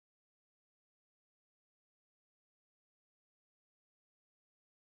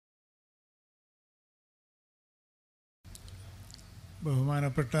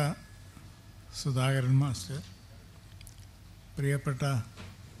ബഹുമാനപ്പെട്ട സുധാകരൻ മാസ്റ്റർ, പ്രിയപ്പെട്ട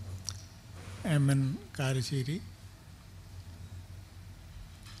എം.എൻ. കാരശ്ശേരി,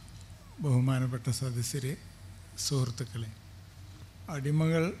 ബഹുമാനപ്പെട്ട സദസ്യരെ, സുഹൃത്തുക്കളെ,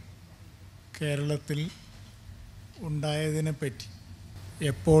 അടിമകൾ കേരളത്തിൽ ഉണ്ടായതിനെപ്പറ്റി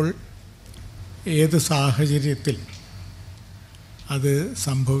എപ്പോൾ ഏത് സാഹചര്യത്തിൽ അത്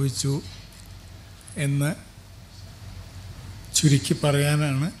സംഭവിച്ചു എന്ന് ചുരുക്കി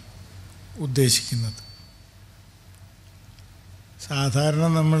പറയാനാണ് ഉദ്ദേശിക്കുന്നത്. സാധാരണ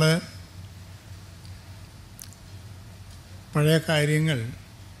നമ്മൾ പഴയ കാര്യങ്ങൾ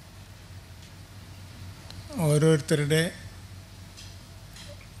ഓരോരുത്തരുടെ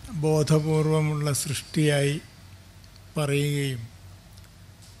ബോധപൂർവമുള്ള സൃഷ്ടിയായി പറയുകയും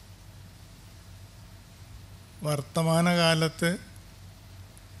വർത്തമാനകാലത്ത്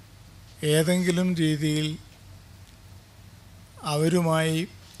ഏതെങ്കിലും രീതിയിൽ അവരുമായി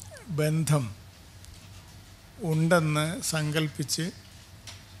ബന്ധം ഉണ്ടെന്ന് സങ്കൽപ്പിച്ച്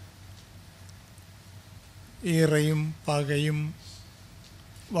ഈറയും പകയും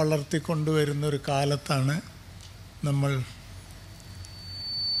വളർത്തിക്കൊണ്ടുവരുന്നൊരു കാലത്താണ് നമ്മൾ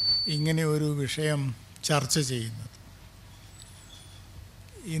ഇങ്ങനെ ഒരു വിഷയം ചർച്ച ചെയ്യുന്നത്.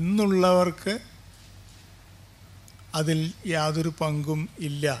 ഇന്നുള്ളവർക്ക് അതിൽ യാതൊരു പങ്കും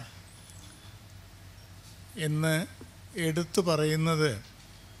ഇല്ല എന്ന് എടുത്തു പറയുന്നത്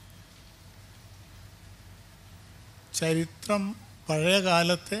ചരിത്രം പഴയ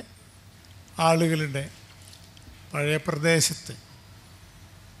കാലത്തെ ആളുകളുടെ പഴയ പ്രദേശത്തെ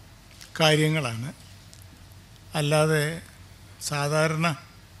കാര്യങ്ങളാണ്. അല്ലാതെ സാധാരണ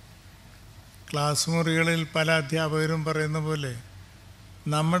ക്ലാസ് മുറികളിൽ പല അധ്യാപകരും പറയുന്ന പോലെ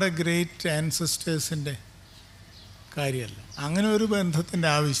നമ്മുടെ ഗ്രേറ്റ് ആൻസസ്റ്റേഴ്സിൻ്റെ കാര്യമല്ല. അങ്ങനെ ഒരു ബന്ധത്തിൻ്റെ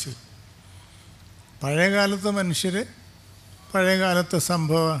ആവശ്യം. പഴയകാലത്തെ മനുഷ്യർ, പഴയകാലത്തെ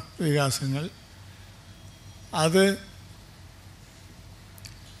സംഭവ വികാസങ്ങൾ, അത്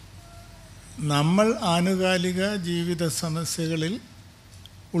നമ്മൾ ആനുകാലിക ജീവിത സമസ്യകളിൽ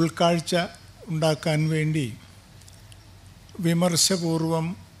ഉൾക്കാഴ്ച ഉണ്ടാക്കാൻ വേണ്ടി വിമർശപൂർവം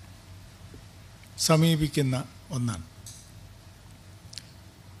സമീപിക്കുന്ന ഒന്നാണ്.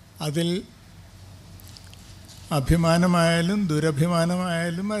 അതിൽ അഭിമാനമായാലും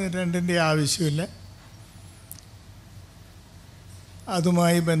ദുരഭിമാനമായാലും അത് രണ്ടിൻ്റെ ആവശ്യമില്ല.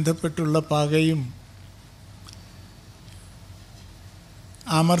 അതുമായി ബന്ധപ്പെട്ടുള്ള പകയും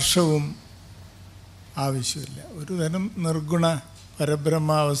അമർഷവും ആവശ്യമില്ല. ഒരു തരം നിർഗുണ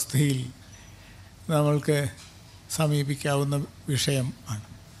പരബ്രഹ്മാവസ്ഥയിൽ നമ്മൾക്ക് സമീപിക്കാവുന്ന വിഷയം ആണ്.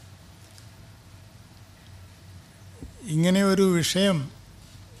 ഇങ്ങനെ ഒരു വിഷയം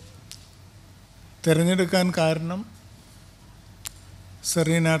തിരഞ്ഞെടുക്കാൻ കാരണം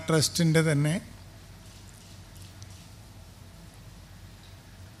സെറീന ട്രസ്റ്റിൻ്റെ തന്നെ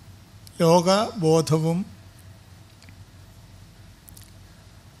ലോകബോധവും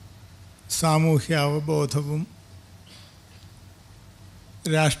സാമൂഹ്യാവബോധവും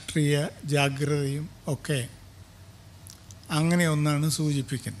രാഷ്ട്രീയ ജാഗ്രതയും ഒക്കെ അങ്ങനെ ഒന്നാണ്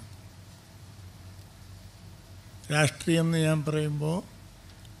സൂചിപ്പിക്കുന്നത്. രാഷ്ട്രീയം എന്ന് ഞാൻ പറയുമ്പോൾ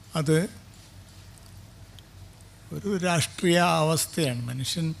അത് ഒരു രാഷ്ട്രീയ അവസ്ഥയാണ്.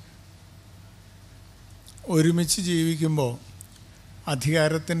 മനുഷ്യൻ ഒരുമിച്ച് ജീവിക്കുമ്പോൾ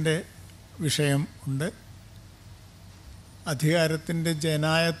അധികാരത്തിൻ്റെ വിഷയം ഉണ്ട്, അധികാരത്തിൻ്റെ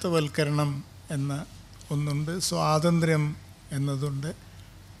ജനായത്വവൽക്കരണം എന്ന ഒന്നുണ്ട്, സ്വാതന്ത്ര്യം എന്നതുണ്ട്.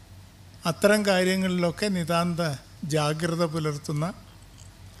 അത്തരം കാര്യങ്ങളിലൊക്കെ നിതാന്ത ജാഗ്രത പുലർത്തുന്ന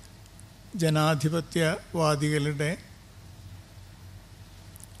ജനാധിപത്യവാദികളുടെ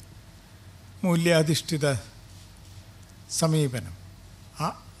മൂല്യാധിഷ്ഠിത സമീപനം,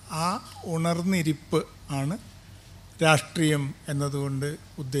 ആ ഉണർന്നിരിപ്പ് ആണ് രാഷ്ട്രീയം എന്നതുകൊണ്ട്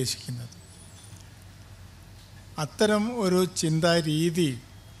ഉദ്ദേശിക്കുന്നത്. അത്തരം ഒരു ചിന്താരീതി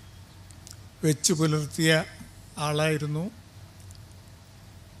വെച്ച് പുലർത്തിയ ആളായിരുന്നു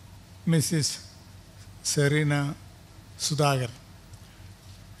മിസ്സിസ് സെറീന സുധാകരൻ.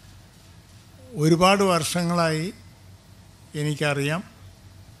 ഒരുപാട് വർഷങ്ങളായി എനിക്കറിയാം.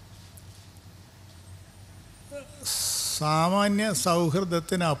 സാമാന്യ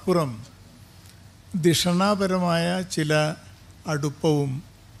സൗഹൃദത്തിനപ്പുറം ധിഷണാപരമായ ചില അടുപ്പവും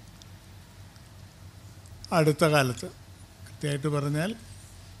അടുത്ത കാലത്ത്, കൃത്യമായിട്ട് പറഞ്ഞാൽ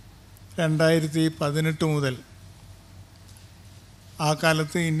 2018 മുതൽ, ആ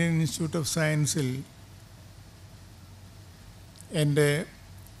കാലത്ത് ഇന്ത്യൻ ഇൻസ്റ്റിറ്റ്യൂട്ട് ഓഫ് സയൻസിൽ എൻ്റെ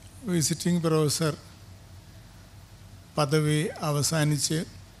വിസിറ്റിംഗ് പ്രൊഫസർ പദവി അവസാനിച്ച്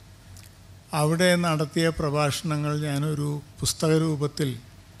അവിടെ നടത്തിയ പ്രഭാഷണങ്ങൾ ഞാനൊരു പുസ്തക രൂപത്തിൽ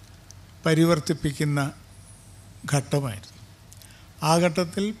പരിവർത്തിപ്പിക്കുന്ന ഘട്ടമായിരുന്നു. ആ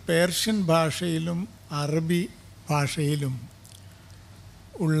ഘട്ടത്തിൽ പേർഷ്യൻ ഭാഷയിലും അറബി ഭാഷയിലും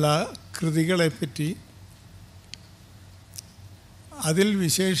ഉള്ള കൃതികളെപ്പറ്റി അതിൽ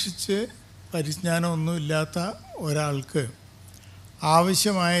വിശേഷിച്ച് പരിജ്ഞാനമൊന്നുമില്ലാത്ത ഒരാൾക്ക്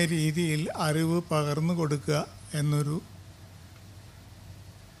ആവശ്യമായ രീതിയിൽ അറിവ് പകർന്നു കൊടുക്കുക എന്നൊരു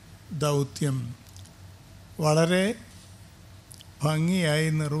ദൗത്യം വളരെ ഭംഗിയായി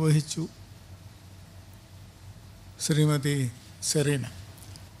നിർവഹിച്ചു ശ്രീമതി സെറീന.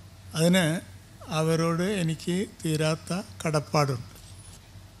 അതിന് അവരോട് എനിക്ക് തീരാത്ത കടപ്പാടുണ്ട്.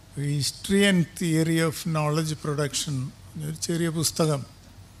 History and theory of knowledge production ഒരു ചെറിയ പുസ്തകം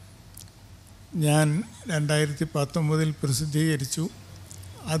ഞാൻ 2019 പ്രസിദ്ധീകരിച്ചു.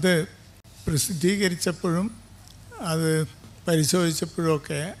 അത് പ്രസിദ്ധീകരിച്ചപ്പോഴും അത്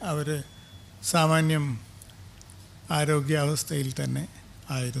പരിശോധിച്ചപ്പോഴൊക്കെ അവർ സാമാന്യം ആരോഗ്യാവസ്ഥയിൽ തന്നെ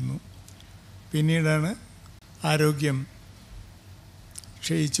ആയിരുന്നു. പിന്നീടാണ് ആരോഗ്യം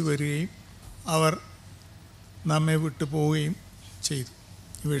ക്ഷയിച്ചു വരികയും അവർ നമ്മെ വിട്ടു പോവുകയും ചെയ്തു.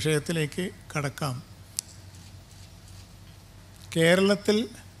 ഈ വിഷയത്തിലേക്ക് കടക്കാം. കേരളത്തിൽ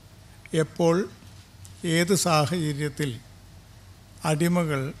എപ്പോൾ ഏത് സാഹചര്യത്തിൽ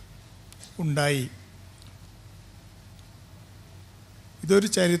അടിമകൾ ഉണ്ടായി? ഇതൊരു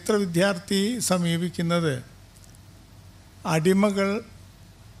ചരിത്ര വിദ്യാർത്ഥി സമീപിക്കുന്നത് അടിമകൾ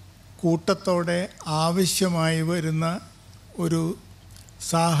കൂട്ടത്തോടെ ആവശ്യമായി വരുന്ന ഒരു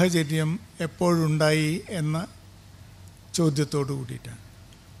സാഹചര്യം എപ്പോഴുണ്ടായി എന്ന ചോദ്യത്തോടു കൂടിയിട്ടാണ്.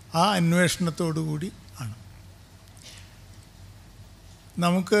 ആ അന്വേഷണത്തോടു കൂടി ആണ്.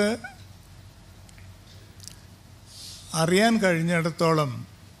 നമുക്ക് അറിയാൻ കഴിഞ്ഞിടത്തോളം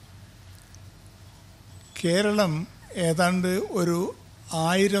കേരളം ഏതാണ്ട് ഒരു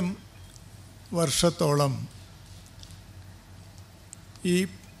 1000 വർഷത്തോളം ഈ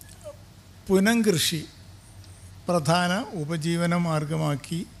പുനംകൃഷി പ്രധാന ഉപജീവന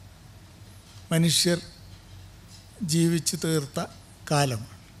മാർഗമാക്കി മനുഷ്യർ ജീവിച്ചു തീർത്ത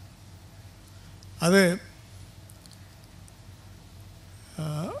കാലമാണ്. അത്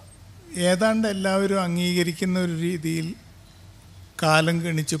ഏതാണ്ട് എല്ലാവരും അംഗീകരിക്കുന്ന ഒരു രീതിയിൽ കാലം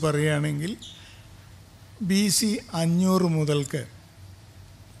ഗണിച്ച് പറയുകയാണെങ്കിൽ BC 500 മുതൽക്ക്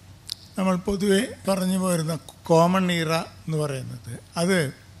നമ്മൾ പൊതുവെ പറഞ്ഞു പോരുന്ന കോമൺ ഇറ എന്ന് പറയുന്നത് അത്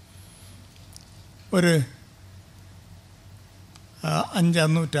ഒരു 5-ാം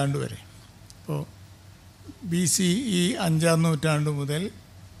നൂറ്റാണ്ട് വരെ. അപ്പോൾ BCE 5-ാം നൂറ്റാണ്ട് മുതൽ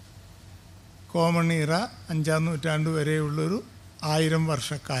കോമൺ ഇറ 5-ാം നൂറ്റാണ്ട് വരെയുള്ളൊരു 1000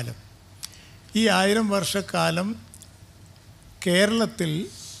 വർഷക്കാലം. ഈ 1000 വർഷക്കാലം കേരളത്തിൽ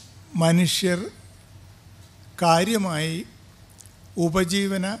മനുഷ്യർ കാര്യമായി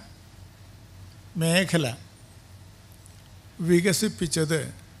ഉപജീവന മേഖല വികസിപ്പിച്ചത്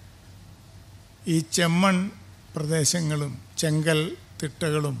ഈ ചെമ്മൺ പ്രദേശങ്ങളും ചെങ്കൽ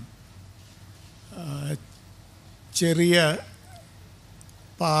തിട്ടകളും ചെറിയ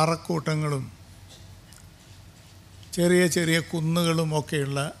പാറക്കൂട്ടങ്ങളും ചെറിയ ചെറിയ കുന്നുകളും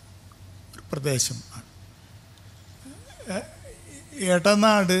ഒക്കെയുള്ള ഒരു പ്രദേശമാണ്.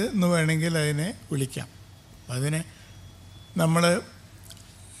 ഇടനാട് എന്ന് വേണമെങ്കിൽ അതിനെ വിളിക്കാം. അതിനെ നമ്മൾ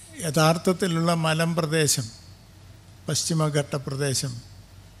യഥാർത്ഥത്തിലുള്ള മലമ്പ്രദേശം, പശ്ചിമഘട്ട പ്രദേശം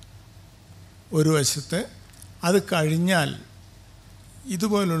ഒരു വശത്ത്, അത് കഴിഞ്ഞാൽ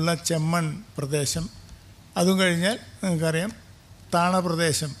ഇതുപോലുള്ള ചെമ്മൺ പ്രദേശം, അതും കഴിഞ്ഞാൽ നിങ്ങൾക്കറിയാം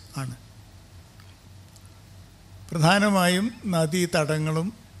താണപ്രദേശം ആണ്. പ്രധാനമായും നദീതടങ്ങളും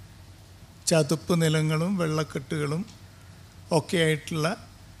ചതുപ്പ് നിലങ്ങളും വെള്ളക്കെട്ടുകളും ഒക്കെ ആയിട്ടുള്ള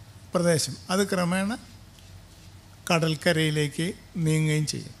പ്രദേശം. അത് ക്രമേണ കടൽക്കരയിലേക്ക് നീങ്ങുകയും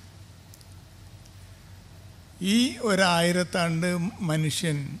ചെയ്യും. ഈ 1000 ആണ്ട്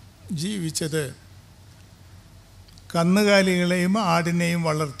മനുഷ്യൻ ജീവിച്ചത് കന്നുകാലികളെയും ആടിനെയും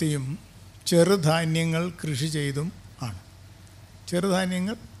വളർത്തിയും ചെറുധാന്യങ്ങൾ കൃഷി ചെയ്തും ആണ്.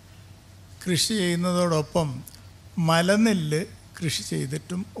 ചെറുധാന്യങ്ങൾ കൃഷി ചെയ്യുന്നതോടൊപ്പം മലനെല്ല് കൃഷി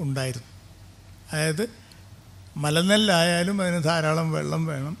ചെയ്തിട്ടും ഉണ്ടായിരുന്നു. അതായത് മലനെല്ലായാലും അതിന് ധാരാളം വെള്ളം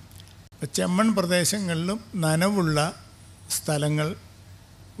വേണം. ചെമ്മൺ പ്രദേശങ്ങളിലും നനവുള്ള സ്ഥലങ്ങൾ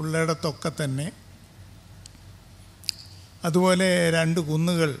ഉള്ളിടത്തൊക്കെ തന്നെ അതുപോലെ 2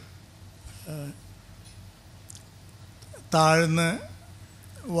 കുന്നുകൾ താഴ്ന്ന്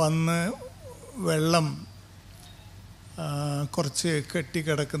വന്ന് വെള്ളം കുറച്ച്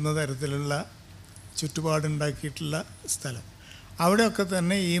കെട്ടിക്കിടക്കുന്ന തരത്തിലുള്ള ചുറ്റുപാടുണ്ടാക്കിയിട്ടുള്ള സ്ഥലം. അവിടെയൊക്കെ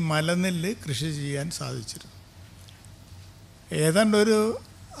തന്നെ ഈ മലനെല്ല് കൃഷി ചെയ്യാൻ സാധിച്ചിരുന്നു. ഏതാണ്ട് ഒരു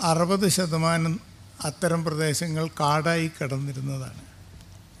 60% അത്തരം പ്രദേശങ്ങൾ കാടായി കിടന്നിരുന്നതാണ്.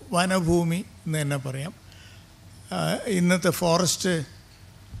 വനഭൂമി എന്ന് തന്നെ പറയാം. ഇന്നത്തെ ഫോറസ്റ്റ്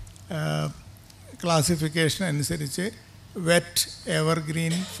ക്ലാസിഫിക്കേഷൻ അനുസരിച്ച് wet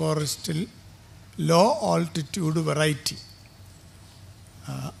evergreen ഫോറസ്റ്റിൽ law altitude variety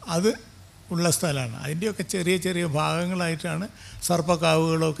അത് ഉള്ള സ്ഥലമാണ്. അതിൻ്റെയൊക്കെ ചെറിയ ചെറിയ ഭാഗങ്ങളായിട്ടാണ്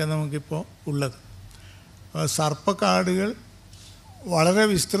സർപ്പക്കാവുകളൊക്കെ നമുക്കിപ്പോൾ ഉള്ളത്. സർപ്പക്കാടുകൾ വളരെ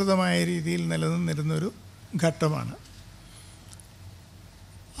വിസ്തൃതമായ രീതിയിൽ നിലനിന്നിരുന്നൊരു ഘട്ടമാണ്.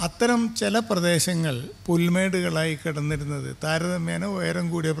 അത്തരം ചില പ്രദേശങ്ങൾ പുൽമേടുകളായി കിടന്നിരുന്നത് താരതമ്യേന ഉയരം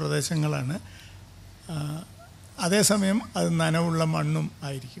കൂടിയ പ്രദേശങ്ങളാണ്. അതേസമയം അത് നനവുള്ള മണ്ണും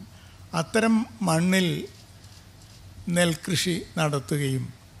ആയിരിക്കും. അത്തരം മണ്ണിൽ നെൽകൃഷി നടത്തുകയും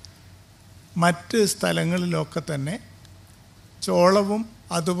മറ്റ് സ്ഥലങ്ങളിലൊക്കെ തന്നെ ചോളവും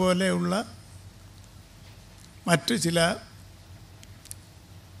അതുപോലെയുള്ള മറ്റ് ചില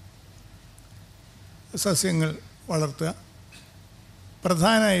സസ്യങ്ങൾ വളർത്തുക.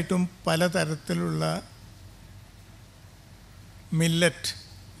 പ്രധാനമായിട്ടും പലതരത്തിലുള്ള മില്ലറ്റ്,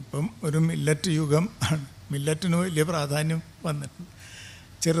 ഇപ്പം ഒരു മില്ലറ്റ് യുഗം ആണ്. മില്ലറ്റിന് വലിയ പ്രാധാന്യം വന്നിട്ടുണ്ട്,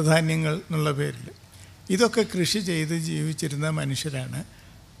 ചെറുധാന്യങ്ങൾ എന്നുള്ള പേരിൽ. ഇതൊക്കെ കൃഷി ചെയ്ത് ജീവിച്ചിരുന്ന മനുഷ്യരാണ്.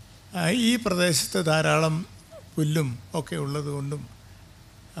 ഈ പ്രദേശത്ത് ധാരാളം പുല്ലും ഒക്കെ ഉള്ളതുകൊണ്ടും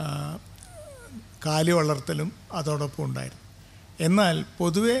കാലി വളർത്തലും അതോടൊപ്പം ഉണ്ടായിരുന്നു. എന്നാൽ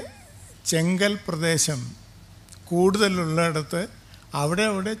പൊതുവെ ചെങ്കൽ പ്രദേശം കൂടുതലുള്ളിടത്ത്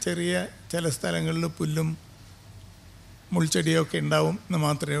അവിടെ ചെറിയ ചില സ്ഥലങ്ങളിൽ പുല്ലും മുൾച്ചെടിയൊക്കെ ഉണ്ടാവും എന്ന്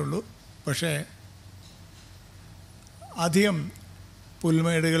മാത്രമേ ഉള്ളൂ. പക്ഷേ അധികം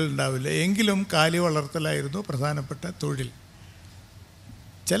പുൽമേടുകൾ ഉണ്ടാവില്ല. എങ്കിലും കാലി വളർത്തലായിരുന്നു പ്രധാനപ്പെട്ട തൊഴിൽ.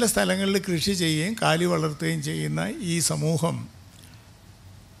 ചില സ്ഥലങ്ങളിൽ കൃഷി ചെയ്യുകയും കാലി വളർത്തുകയും ചെയ്യുന്ന ഈ സമൂഹം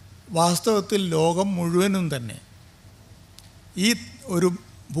വാസ്തവത്തിൽ ലോകം മുഴുവനും തന്നെ ഈ ഒരു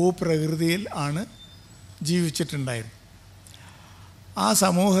ഭൂപ്രകൃതിയിൽ ആണ് ജീവിച്ചിട്ടുണ്ടായിരുന്നത്. ആ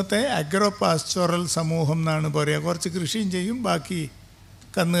സമൂഹത്തെ അഗ്രോ പാസ്റ്റോറൽ സമൂഹം എന്നാണ് പറയുക. കുറച്ച് കൃഷിയും ചെയ്യും, ബാക്കി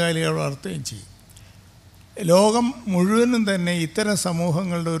കന്നുകാലികൾ വളർത്തുകയും ചെയ്യും. ലോകം മുഴുവനും തന്നെ ഇത്തരം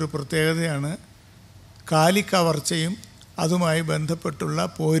സമൂഹങ്ങളുടെ ഒരു പ്രത്യേകതയാണ് കാലിക്കവർച്ചയും അതുമായി ബന്ധപ്പെട്ടുള്ള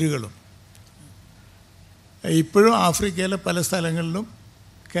പോരുകളും. ഇപ്പോഴും ആഫ്രിക്കയിലെ പല സ്ഥലങ്ങളിലും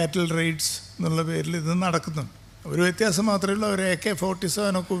കാറ്റൽ റെയ്ഡ്സ് എന്നുള്ള പേരിൽ ഇത് നടക്കുന്നുണ്ട്. ഒരു വ്യത്യാസം മാത്രമേ ഉള്ളൂ, അവർ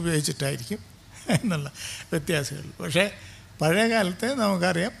AK-47 ഉപയോഗിച്ചിട്ടായിരിക്കും എന്നുള്ള വ്യത്യാസങ്ങൾ. പക്ഷേ പഴയ കാലത്തെ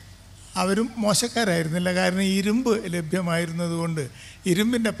നമുക്കറിയാം അവരും മോശക്കാരായിരുന്നില്ല. കാരണം ഇരുമ്പ് ലഭ്യമായിരുന്നത് കൊണ്ട്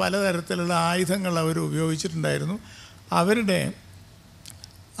ഇരുമ്പിൻ്റെ പലതരത്തിലുള്ള ആയുധങ്ങൾ അവർ ഉപയോഗിച്ചിട്ടുണ്ടായിരുന്നു. അവരുടെ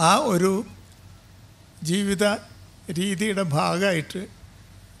ആ ഒരു ജീവിത രീതിയുടെ ഭാഗമായിട്ട്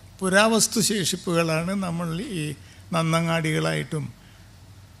പുരാവസ്തു ശേഷിപ്പുകളാണ് നമ്മൾ ഈ നന്നങ്ങാടികളായിട്ടും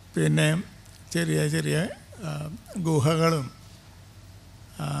പിന്നെ ചെറിയ ചെറിയ ഗുഹകളും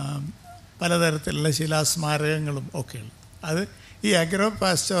പലതരത്തിലുള്ള ശിലാസ്മാരകങ്ങളും ഒക്കെയുള്ളത്. അത് ഈ അഗ്രോ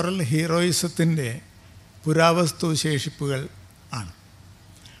പാസ്റ്റോറൽ ഹീറോയിസത്തിൻ്റെ പുരാവസ്തു ശേഷിപ്പുകൾ ആണ്.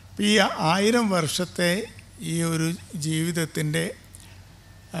 ഈ 1000 വർഷത്തെ ഈ ഒരു ജീവിതത്തിൻ്റെ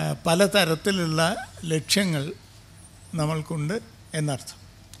പലതരത്തിലുള്ള ലക്ഷ്യങ്ങൾ നമ്മൾക്കുണ്ട് എന്നർത്ഥം.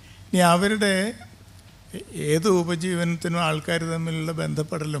 ഇനി അവരുടെ ഏത് ഉപജീവനത്തിനും ആൾക്കാർ തമ്മിലുള്ള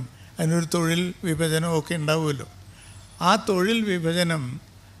ബന്ധപ്പെടലും അതിനൊരു തൊഴിൽ വിഭജനവും ഒക്കെ ഉണ്ടാവുമല്ലോ. ആ തൊഴിൽ വിഭജനം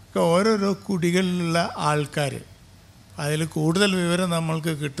ഓരോരോ കുടികളിലുള്ള ആൾക്കാർ, അതിൽ കൂടുതൽ വിവരം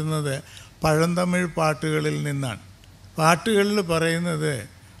നമ്മൾക്ക് കിട്ടുന്നത് പഴന്തമിഴ് പാട്ടുകളിൽ നിന്നാണ്. പാട്ടുകളിൽ പറയുന്നത്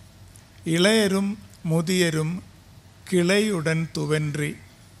ഇളയരും മുതിയരും കിളയുടൻ തുവൻറി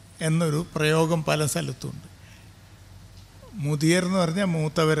എന്നൊരു പ്രയോഗം പല സ്ഥലത്തുണ്ട്. മുതിയർ എന്ന് പറഞ്ഞാൽ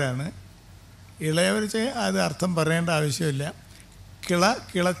മൂത്തവരാണ്, ഇളയവർ അത് അർത്ഥം പറയേണ്ട ആവശ്യമില്ല.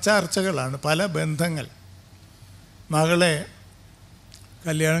 കിളച്ചാർച്ചകളാണ് പല ബന്ധങ്ങൾ. മകളെ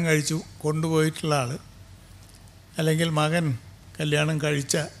കല്യാണം കഴിച്ചു കൊണ്ടുപോയിട്ടുള്ള ആൾ, അല്ലെങ്കിൽ മകൻ കല്യാണം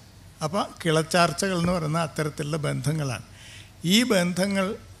കഴിച്ച, അപ്പോൾ കിളച്ചാർച്ചകൾ എന്ന് പറയുന്ന അത്തരത്തിലുള്ള ബന്ധങ്ങളാണ്. ഈ ബന്ധങ്ങൾ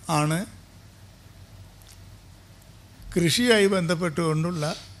ആണ് കൃഷിയുമായി ബന്ധപ്പെട്ടുകൊണ്ടുള്ള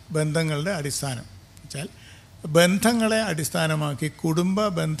ബന്ധങ്ങളുടെ അടിസ്ഥാനം. വെച്ചാൽ ബന്ധങ്ങളെ അടിസ്ഥാനമാക്കി, കുടുംബ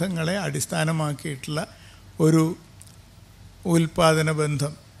ബന്ധങ്ങളെ അടിസ്ഥാനമാക്കിയിട്ടുള്ള ഒരു ഉൽപാദന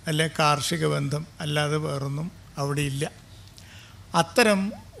ബന്ധം അല്ലെ കാർഷിക ബന്ധം അല്ലാതെ വേറൊന്നും അവിടെ ഇല്ല. അത്തരം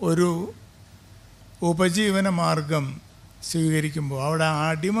ഒരു ഉപജീവന മാർഗം സ്വീകരിക്കുമ്പോൾ അവിടെ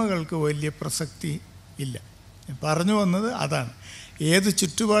അടിമകൾക്ക് വലിയ പ്രസക്തി ഇല്ല. പറഞ്ഞു വന്നത് അതാണ്. ഏത്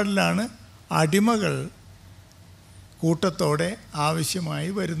ചുറ്റുപാടിലാണ് അടിമകൾ കൂട്ടത്തോടെ ആവശ്യമായി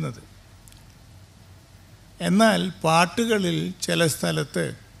വരുന്നത്? എന്നാൽ പാട്ടുകളിൽ ചില സ്ഥലത്ത്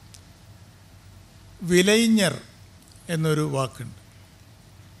വിലയിഞ്ഞർ എന്നൊരു വാക്കുണ്ട്,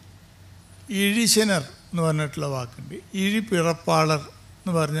 ഇഴിശനർ എന്ന് പറഞ്ഞിട്ടുള്ള വാക്കുണ്ട്, ഇഴിപ്പിറപ്പാളർ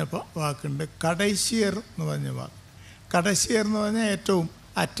എന്ന് പറഞ്ഞ വാക്കുണ്ട്, കടൈശ്യർ എന്ന് പറഞ്ഞ വാക്ക്. കടൈശ്യർ എന്ന് പറഞ്ഞാൽ ഏറ്റവും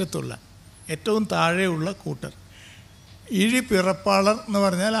അറ്റത്തുള്ള, ഏറ്റവും താഴെയുള്ള കൂട്ടർ. ഇഴിപ്പിറപ്പാളർ എന്ന്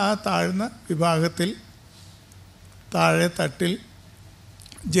പറഞ്ഞാൽ ആ താഴ്ന്ന വിഭാഗത്തിൽ താഴെ തട്ടിൽ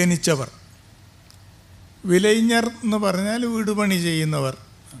ജനിച്ചവർ. വിലയിഞ്ഞർ എന്ന് പറഞ്ഞാൽ വീടുപണി ചെയ്യുന്നവർ.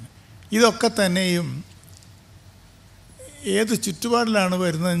 ഇതൊക്കെ തന്നെയും ഏത് ചുറ്റുപാടിലാണ്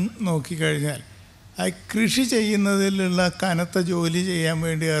വരുന്നതെന്ന് നോക്കിക്കഴിഞ്ഞാൽ കൃഷി ചെയ്യുന്നതിലുള്ള കനത്ത ജോലി ചെയ്യാൻ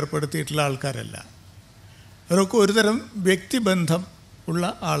വേണ്ടി ഏർപ്പെടുത്തിയിട്ടുള്ള ആൾക്കാരല്ല. അവരൊക്കെ ഒരുതരം വ്യക്തിബന്ധം ഉള്ള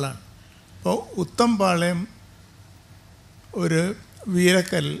ആളാണ്. അപ്പോൾ ഉത്തംപാളയം ഒരു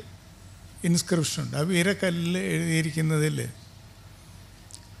വീരക്കൽ ഇൻസ്ക്രിപ്ഷനുണ്ട്. ആ വീരക്കല്ലിൽ എഴുതിയിരിക്കുന്നതിൽ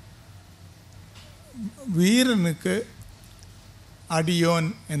വീരനുക്ക് അടിയോൻ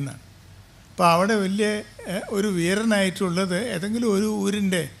എന്നാണ്. അപ്പോൾ അവിടെ വലിയ ഒരു വീരനായിട്ടുള്ളത് ഏതെങ്കിലും ഒരു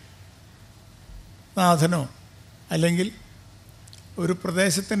ഊരിൻ്റെ നാഥനോ അല്ലെങ്കിൽ ഒരു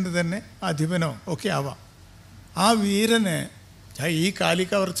പ്രദേശത്തിൻ്റെ തന്നെ അധിപനോ ഒക്കെ ആവാം. ആ വീരന് ഈ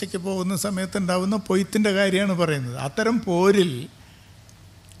കാലിക്കവർച്ചയ്ക്ക് പോകുന്ന സമയത്തുണ്ടാവുന്ന പൊയ്ത്തിൻ്റെ കാര്യമാണ് പറയുന്നത്. അത്തരം പോരിൽ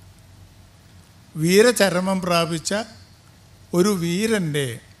വീരചരമം പ്രാപിച്ച ഒരു വീരൻ്റെ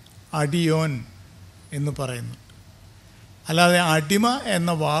അടിയോൻ എന്ന് പറയുന്നുണ്ട്. അല്ലാതെ അടിമ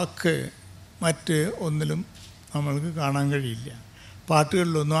എന്ന വാക്ക് മറ്റ് ഒന്നിലും നമ്മൾക്ക് കാണാൻ കഴിയില്ല.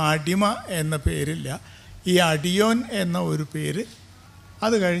 പാട്ടുകളിലൊന്നും അടിമ എന്ന പേരില്ല. ഈ അടിയോൻ എന്ന ഒരു പേര്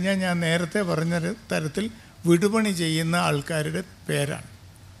അത് കഴിഞ്ഞാൽ ഞാൻ നേരത്തെ പറഞ്ഞ തരത്തിൽ വിടുപണി ചെയ്യുന്ന ആൾക്കാരുടെ പേരാണ്.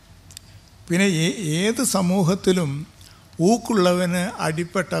 പിന്നെ ഏത് സമൂഹത്തിലും ഊക്കുള്ളവന്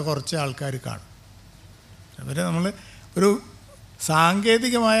അടിപ്പെട്ട കുറച്ച് ആൾക്കാർ കാണും. അവരെ നമ്മൾ ഒരു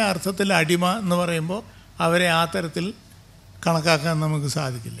സാങ്കേതികമായ അർത്ഥത്തിൽ അടിമ എന്ന് പറയുമ്പോൾ അവരെ ആ തരത്തിൽ കണക്കാക്കാൻ നമുക്ക്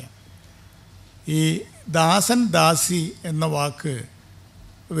സാധിക്കില്ല. ഈ ദാസൻ ദാസി എന്ന വാക്ക്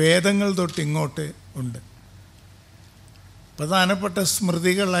വേദങ്ങൾ തൊട്ടിങ്ങോട്ട് ഉണ്ട്. പ്രധാനപ്പെട്ട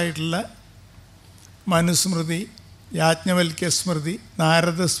സ്മൃതികളായിട്ടുള്ള മനുസ്മൃതി, യാജ്ഞവൽക്യ സ്മൃതി,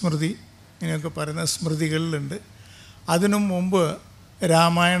 നാരദ സ്മൃതി ഇങ്ങനെയൊക്കെ പറയുന്ന സ്മൃതികളിലുണ്ട്. അതിനു മുമ്പ്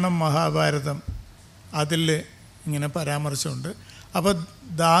രാമായണം, മഹാഭാരതം അതിൽ ഇങ്ങനെ പരാമർശമുണ്ട്. അപ്പോൾ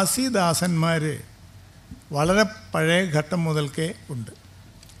ദാസന്മാർ വളരെ പഴയ ഘട്ടം മുതൽക്കേ ഉണ്ട്.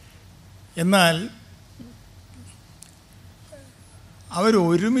 എന്നാൽ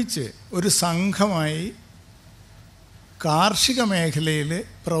അവരൊരുമിച്ച് ഒരു സംഘമായി കാർഷിക മേഖലയിൽ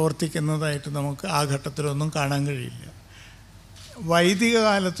പ്രവർത്തിക്കുന്നതായിട്ട് നമുക്ക് ആ ഘട്ടത്തിലൊന്നും കാണാൻ കഴിയില്ല. വൈദിക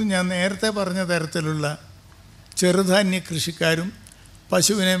കാലത്തും ഞാൻ നേരത്തെ പറഞ്ഞ തരത്തിലുള്ള ചെറുധാന്യ കൃഷിക്കാരും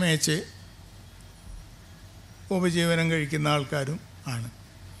പശുവിനെ മേച്ച് ഉപജീവനം കഴിക്കുന്ന ആൾക്കാരും ആണ്.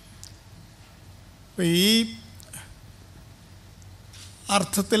 അപ്പോൾ ഈ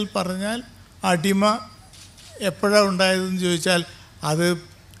അർത്ഥത്തിൽ പറഞ്ഞാൽ അടിമ എപ്പോഴാണ് ഉണ്ടായതെന്ന് ചോദിച്ചാൽ അത്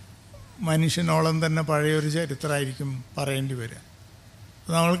മനുഷ്യനോളം തന്നെ പഴയൊരു ചരിത്രമായിരിക്കും പറയേണ്ടി വരിക.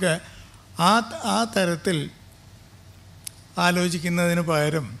 നമ്മൾക്ക് ആ തരത്തിൽ ആലോചിക്കുന്നതിന്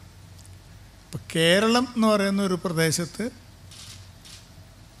പകരം ഇപ്പം കേരളം എന്ന് പറയുന്ന ഒരു പ്രദേശത്ത്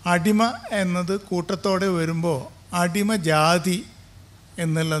അടിമ എന്നത് കൂട്ടത്തോടെ വരുമ്പോൾ അടിമ ജാതി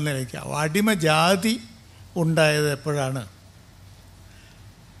എന്നുള്ള നിലയ്ക്കാവും. അടിമ ജാതി ഉണ്ടായത് എപ്പോഴാണ്?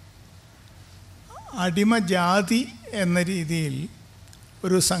 അടിമ ജാതി എന്ന രീതിയിൽ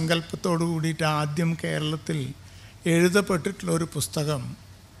ഒരു സങ്കല്പത്തോടു കൂടിയിട്ട് ആദ്യം കേരളത്തിൽ എഴുതപ്പെട്ടിട്ടുള്ള ഒരു പുസ്തകം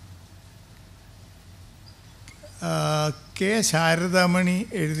കെ ശാരദാമണി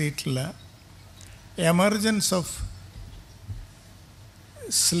എഴുതിയിട്ടുള്ള emergence of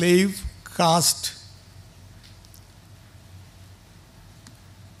slave cast,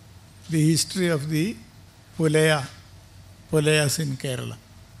 the history of the പുലയാസ് in Kerala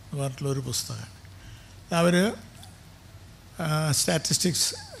എന്ന് പറഞ്ഞിട്ടുള്ളൊരു പുസ്തകമാണ്. അവർ സ്റ്റാറ്റിസ്റ്റിക്സ്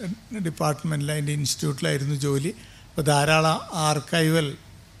ഡിപ്പാർട്ട്മെൻറ്റിൽ അതിൻ്റെ ഇൻസ്റ്റിറ്റ്യൂട്ടിലായിരുന്നു ജോലി. അപ്പോൾ ധാരാളം ആർക്കൈവൽ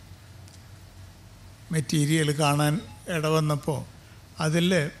മെറ്റീരിയൽ കാണാൻ ഇടവന്നപ്പോൾ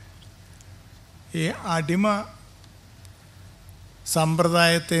അതിൽ ഈ അടിമ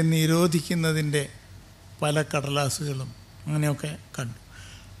സമ്പ്രദായത്തെ നിരോധിക്കുന്നതിൻ്റെ പല കടലാസുകളും അങ്ങനെയൊക്കെ കണ്ടു.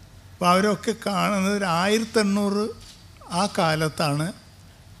 അപ്പോൾ അവരൊക്കെ കാണുന്നത് 1800 ആ കാലത്താണ്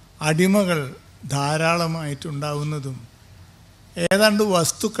അടിമകൾ ധാരാളമായിട്ടുണ്ടാവുന്നതും ഏതാണ്ട്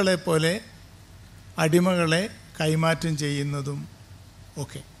വസ്തുക്കളെ പോലെ അടിമകളെ കൈമാറ്റം ചെയ്യുന്നതും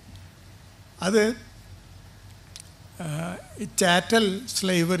ഒക്കെ. അത് ചാറ്റൽ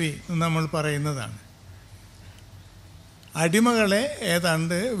സ്ലേവറി എന്ന് നമ്മൾ പറയുന്നതാണ്. അടിമകളെ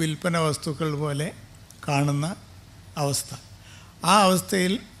ഏതാണ്ട് വിൽപ്പന വസ്തുക്കൾ പോലെ കാണുന്ന അവസ്ഥ. ആ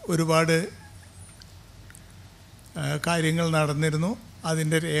അവസ്ഥയിൽ ഒരുപാട് കാര്യങ്ങൾ നടന്നിരുന്നു.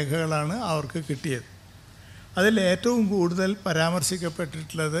 അതിൻ്റെ രേഖകളാണ് അവർക്ക് കിട്ടിയത്. അതിൽ ഏറ്റവും കൂടുതൽ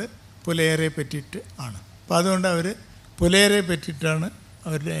പരാമർശിക്കപ്പെട്ടിട്ടുള്ളത് പുലയരെ പറ്റിയിട്ട് ആണ്. അപ്പോൾ അതുകൊണ്ട് അവർ പുലയരെ പറ്റിയിട്ടാണ്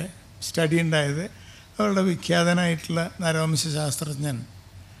അവരുടെ സ്റ്റഡി ഉണ്ടായത്. അവരുടെ വിഖ്യാതനായിട്ടുള്ള നരവംശാസ്ത്രജ്ഞൻ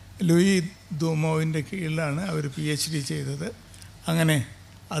ലൂയി ദൂമോവിൻ്റെ കീഴിലാണ് അവർ PhD ചെയ്തത്. അങ്ങനെ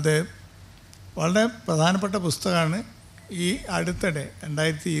അത് വളരെ പ്രധാനപ്പെട്ട പുസ്തകമാണ്. ഈ അടുത്തിടെ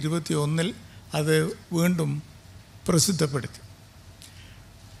 2021 അത് വീണ്ടും പ്രസിദ്ധപ്പെടുത്തി.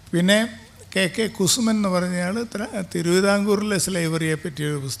 പിന്നെ KK കുസുമൻ എന്ന് പറഞ്ഞയാൾ തിരുവിതാംകൂറിലെ സ്ലേവറിയെ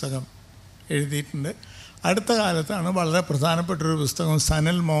പറ്റിയൊരു പുസ്തകം എഴുതിയിട്ടുണ്ട്. അടുത്ത കാലത്താണ് വളരെ പ്രധാനപ്പെട്ടൊരു പുസ്തകം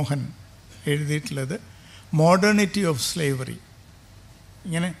സനൽ മോഹൻ എഴുതിയിട്ടുള്ളത്, മോഡേണിറ്റി ഓഫ് സ്ലേവറി.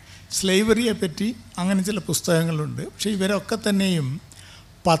 ഇങ്ങനെ സ്ലേവറിയെ പറ്റി അങ്ങനെ ചില പുസ്തകങ്ങളുണ്ട്. പക്ഷേ ഇവരൊക്കെ തന്നെയും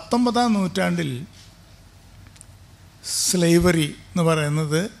 19-ാം നൂറ്റാണ്ടിൽ സ്ലേവറി എന്ന്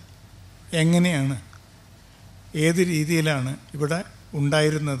പറയുന്നത് എങ്ങനെയാണ്, ഏത് രീതിയിലാണ് ഇവിടെ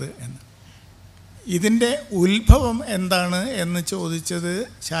ഉണ്ടായിരുന്നത് എന്ന്, ഇതിൻ്റെ ഉത്ഭവം എന്താണ് എന്ന് ചോദിച്ചത്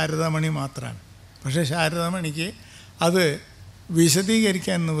ശാരദാമണി മാത്രമാണ്. പക്ഷേ ശാരദാമണിക്ക് അത്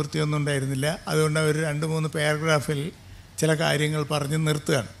വിശദീകരിക്കാൻ നിവൃത്തിയൊന്നും ഉണ്ടായിരുന്നില്ല. അതുകൊണ്ട് അവർ 2-3 പാരഗ്രാഫിൽ ചില കാര്യങ്ങൾ പറഞ്ഞ്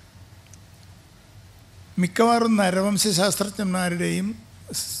നിർത്തുകയാണ്. മിക്കവാറും നരവംശാസ്ത്രജ്ഞന്മാരുടെയും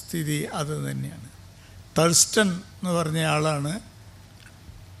സ്ഥിതി അത് തന്നെയാണ്. തൾസ്റ്റൺ എന്ന് പറഞ്ഞ ആളാണ്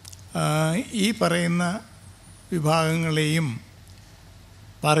ഈ പറയുന്ന വിഭാഗങ്ങളെയും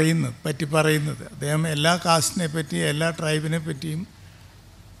പറയുന്നത്. അദ്ദേഹം എല്ലാ കാസ്റ്റിനെ പറ്റിയും എല്ലാ ട്രൈബിനെ പറ്റിയും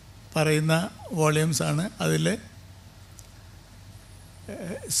പറയുന്ന വോളിയൂംസാണ്. അതിൽ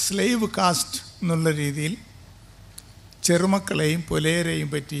സ്ലേവ് കാസ്റ്റ് എന്നുള്ള രീതിയിൽ ചെറുമക്കളെയും പുലയരെയും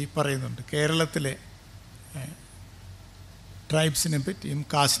പറ്റി പറയുന്നുണ്ട്. കേരളത്തിലെ ട്രൈബ്സിനെ പറ്റിയും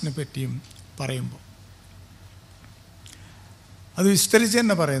കാസ്റ്റിനെ പറ്റിയും പറയുമ്പോൾ അത് വിസ്തരിച്ച്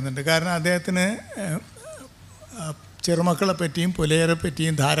തന്നെ പറയുന്നുണ്ട്. കാരണം അദ്ദേഹത്തിന് ചെറുമക്കളെ പറ്റിയും പുലയരെ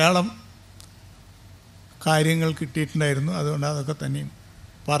പറ്റിയും ധാരാളം കാര്യങ്ങൾ കിട്ടിയിട്ടുണ്ടായിരുന്നു. അതുകൊണ്ട് അതൊക്കെ തന്നെയും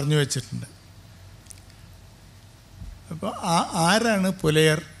പറഞ്ഞു വച്ചിട്ടുണ്ട്. അപ്പോൾ ആരാണ്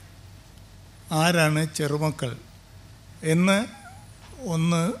പുലയർ, ആരാണ് ചെറുമക്കൾ എന്ന്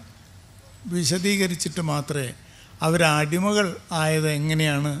ഒന്ന് വിശദീകരിച്ചിട്ട് മാത്രമേ അവർ അടിമകൾ ആയത്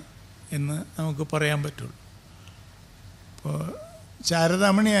എങ്ങനെയാണ് എന്ന് നമുക്ക് പറയാൻ പറ്റുള്ളൂ. ഇപ്പോൾ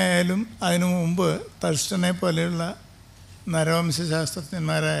ശാരദാമണി ആയാലും അതിനു മുമ്പ് തൾസ്റ്റനെ പോലെയുള്ള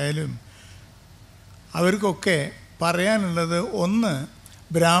നരവംശാസ്ത്രജ്ഞന്മാരായാലും അവർക്കൊക്കെ പറയാനുള്ളത് ഒന്ന്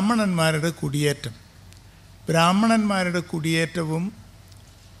ബ്രാഹ്മണന്മാരുടെ കുടിയേറ്റം. ബ്രാഹ്മണന്മാരുടെ കുടിയേറ്റവും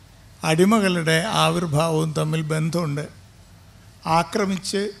അടിമകളുടെ ആവിർഭാവവും തമ്മിൽ ബന്ധമുണ്ട്.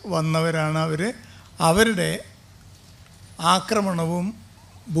 ആക്രമിച്ച് വന്നവരാണ് അവർ. അവരുടെ ആക്രമണവും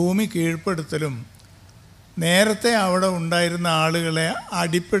ഭൂമി കീഴ്പ്പെടുത്തലും നേരത്തെ അവിടെ ഉണ്ടായിരുന്ന ആളുകളെ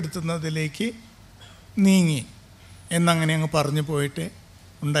അടിപ്പെടുത്തുന്നതിലേക്ക് നീങ്ങി എന്നങ്ങനെ അങ്ങ് പറഞ്ഞു പോയിട്ട്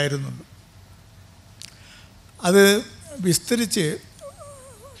ഉണ്ടായിരുന്നുള്ളൂ. അത് വിസ്തരിച്ച്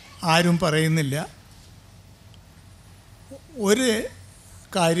ആരും പറയുന്നില്ല. ഒരു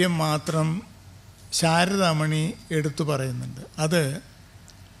കാര്യം മാത്രം ശാരദാമണി എടുത്തു പറയുന്നുണ്ട്. അത്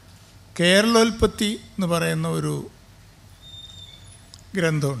കേരളോൽപ്പത്തി എന്ന് പറയുന്ന ഒരു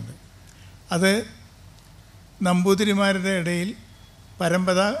ഗ്രന്ഥമുണ്ട്. അത് നമ്പൂതിരിമാരുടെ ഇടയിൽ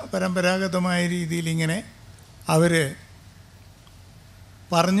പരമ്പരാഗതമായ രീതിയിൽ ഇങ്ങനെ അവർ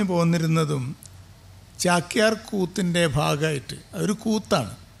പറഞ്ഞു പോന്നിരുന്നതും ചാക്യാർ കൂത്തിൻ്റെ ഭാഗമായിട്ട് ഒരു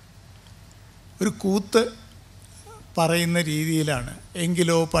കൂത്താണ്. ഒരു കൂത്ത് പറയുന്ന രീതിയിലാണ്.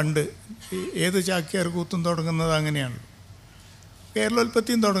 എങ്കിലോ പണ്ട് ഏത് ചാക്യാർ കൂത്തും തുടങ്ങുന്നത് അങ്ങനെയാണ്.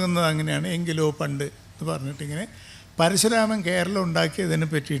 കേരളോൽപ്പത്തിയും തുടങ്ങുന്നത് അങ്ങനെയാണ്. എങ്കിലോ പണ്ട് എന്ന് പറഞ്ഞിട്ടിങ്ങനെ പരശുരാമൻ കേരളം ഉണ്ടാക്കിയതിനെ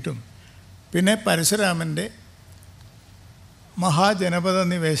പറ്റിയിട്ടും പിന്നെ പരശുരാമൻ്റെ മഹാജനപദ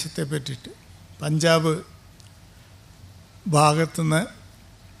നിവേശത്തെ പറ്റിയിട്ട് പഞ്ചാബ് ഭാഗത്തുനിന്ന്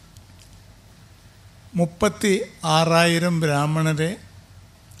 36,000 ബ്രാഹ്മണരെ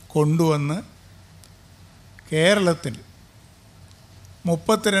കൊണ്ടുവന്ന് കേരളത്തിൽ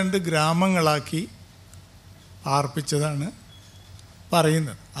 32 ഗ്രാമങ്ങളാക്കി പാർപ്പിച്ചതാണ്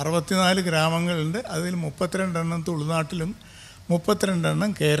പറയുന്നത്. 64 ഗ്രാമങ്ങളുണ്ട്. അതിൽ 32 എണ്ണം തുളുനാട്ടിലും 32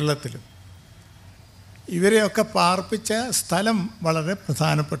 എണ്ണം കേരളത്തിലും. ഇവരെയൊക്കെ പാർപ്പിച്ച സ്ഥലം വളരെ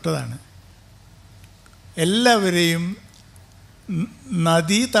പ്രധാനപ്പെട്ടതാണ്. എല്ലാവരെയും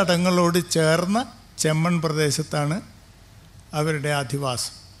നദീതടങ്ങളോട് ചേർന്ന ചെമ്മൺ പ്രദേശത്താണ് അവരുടെ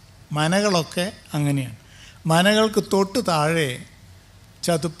അധിവാസം. മനകളൊക്കെ അങ്ങനെയാണ്. മനകൾക്ക് തൊട്ട് താഴെ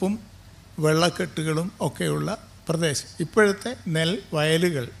ചതുപ്പും വെള്ളക്കെട്ടുകളും ഒക്കെയുള്ള പ്രദേശം. ഇപ്പോഴത്തെ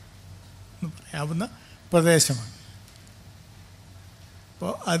വയലുകൾ എന്ന് പറയാവുന്ന പ്രദേശമാണ്.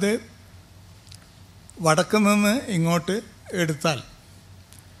 അപ്പോൾ അത് വടക്ക് നിന്ന് ഇങ്ങോട്ട് എടുത്താൽ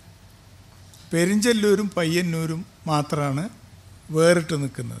പെരിഞ്ചല്ലൂരും പയ്യന്നൂരും മാത്രമാണ് വേറിട്ട്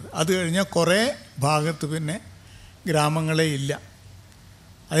നിൽക്കുന്നത്. അത് കഴിഞ്ഞാൽ കുറേ ഭാഗത്ത് പിന്നെ ഗ്രാമങ്ങളേ ഇല്ല.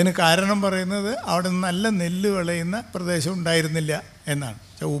 അതിന് കാരണം പറയുന്നത് അവിടെ നല്ല നെല്ല് വിളയുന്ന പ്രദേശം ഉണ്ടായിരുന്നില്ല എന്നാണ്.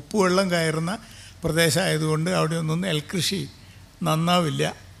 ഉപ്പുവെള്ളം കയറുന്ന പ്രദേശമായതുകൊണ്ട് അവിടെയൊന്നും നെൽകൃഷി നന്നാവില്ല.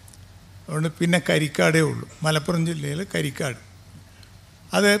 അതുകൊണ്ട് പിന്നെ കരിക്കാടേ ഉള്ളൂ. മലപ്പുറം ജില്ലയിൽ കരിക്കാട്.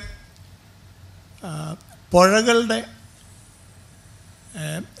 അത് പുഴകളുടെ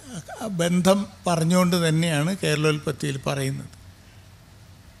ബന്ധം പറഞ്ഞുകൊണ്ട് തന്നെയാണ് കേരളോൽപ്പത്തിയിൽ പറയുന്നത്.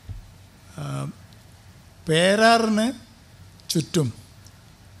 പേരാറിന് ചുറ്റും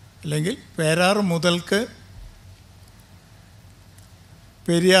അല്ലെങ്കിൽ പേരാറ് മുതൽക്ക്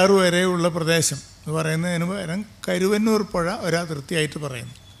പെരിയാർ വരെയുള്ള പ്രദേശം എന്ന് പറയുന്നതിന് പകരം കരുവന്നൂർ പുഴ ഒരതിർത്തിയായിട്ട്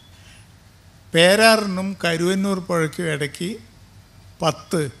പറയുന്നു. പേരാറിനും കരുവന്നൂർ പുഴയ്ക്കും ഇടയ്ക്ക്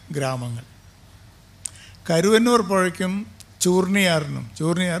 10 ഗ്രാമങ്ങൾ, കരുവന്നൂർ പുഴയ്ക്കും ചൂർണിയാറിനും,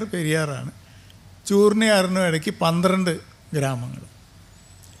 ചൂർണിയാർ പെരിയാറാണ്, ചൂർണിയാറിനും ഇടയ്ക്ക് 12 ഗ്രാമങ്ങൾ,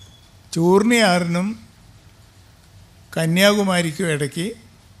 ചൂർണിയാറിനും കന്യാകുമാരിക്കും ഇടയ്ക്ക്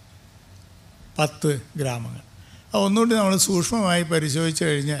 10 ഗ്രാമങ്ങൾ. ഒന്നുകൂടി നമ്മൾ സൂക്ഷ്മമായി പരിശോധിച്ച്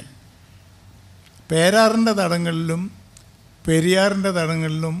കഴിഞ്ഞാൽ പേരാറിൻ്റെ തടങ്ങളിലും പെരിയാറിൻ്റെ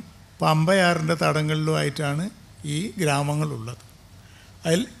തടങ്ങളിലും പമ്പയാറിൻ്റെ തടങ്ങളിലുമായിട്ടാണ് ഈ ഗ്രാമങ്ങളുള്ളത്.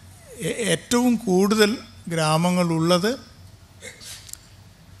 അതിൽ ഏറ്റവും കൂടുതൽ ഗ്രാമങ്ങളുള്ളത്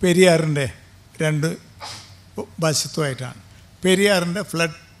പെരിയാറിൻ്റെ 2 വശത്തുമായിട്ടാണ്. പെരിയാറിൻ്റെ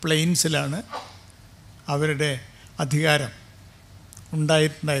ഫ്ലഡ് പ്ലെയിൻസിലാണ് അവരുടെ അധികാരം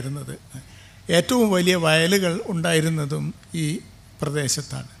ഉണ്ടായിരുന്നത്. ഏറ്റവും വലിയ വയലുകൾ ഉണ്ടായിരുന്നതും ഈ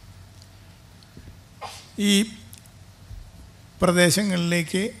പ്രദേശത്താണ്. ഈ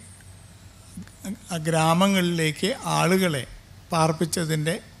പ്രദേശങ്ങളിലേക്ക്, ഗ്രാമങ്ങളിലേക്ക് ആളുകളെ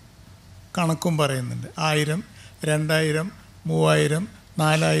പാർപ്പിച്ചതിൻ്റെ കണക്കും പറയുന്നുണ്ട്. 1000, 2000, 3000,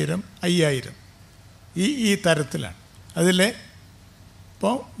 4000, 5000 ഈ തരത്തിലാണ്. അതിൽ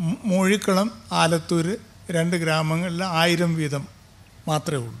ഇപ്പോൾ മൂഴിക്കുളം, ആലത്തൂർ 2 ഗ്രാമങ്ങളിൽ 1000 വീതം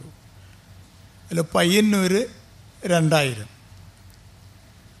മാത്രമേ ഉള്ളൂ. അതിൽ പയ്യന്നൂർ 2000,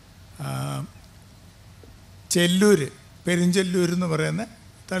 ചെല്ലൂർ, പെരിഞ്ചെല്ലൂർ എന്ന് പറയുന്ന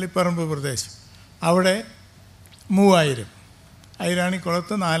തളിപ്പറമ്പ് പ്രദേശം, അവിടെ 3000,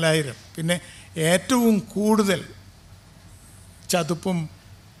 ഐരാണിക്കുളത്ത് 4000. പിന്നെ ഏറ്റവും കൂടുതൽ ചതുപ്പും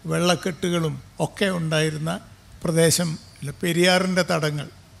വെള്ളക്കെട്ടുകളും ഒക്കെ ഉണ്ടായിരുന്ന പ്രദേശം പെരിയാറിൻ്റെ തടങ്ങൾ,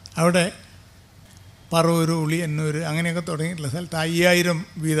 അവിടെ പറവൂർ, ഉളിയന്നൂർ അങ്ങനെയൊക്കെ തുടങ്ങിയിട്ടുള്ള സ്ഥലത്ത് 5000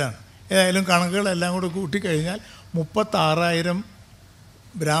 വീതമാണ്. ഏതായാലും കണക്കുകളെല്ലാം കൂടെ കൂട്ടിക്കഴിഞ്ഞാൽ 36,000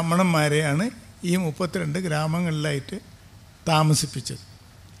 ബ്രാഹ്മണന്മാരെയാണ് ഈ 32 ഗ്രാമങ്ങളിലായിട്ട് താമസിപ്പിച്ചത്.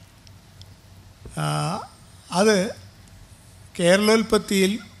 അത്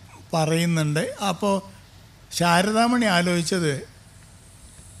കേരളോൽപ്പത്തിയിൽ പറയുന്നുണ്ട്. അപ്പോൾ ശാരദാമണി ആലോചിച്ചത്,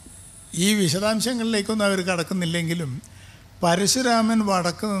 ഈ വിശദാംശങ്ങളിലേക്കൊന്നും അവർ കടക്കുന്നില്ലെങ്കിലും പരശുരാമൻ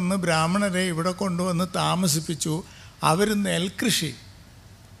വടക്ക് നിന്ന് ബ്രാഹ്മണരെ ഇവിടെ കൊണ്ടുവന്ന് താമസിപ്പിച്ചു, അവർ നെൽകൃഷി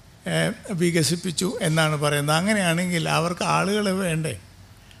വികസിപ്പിച്ചു എന്നാണ് പറയുന്നത്. അങ്ങനെയാണെങ്കിൽ അവർക്ക് ആളുകൾ വേണ്ടേ?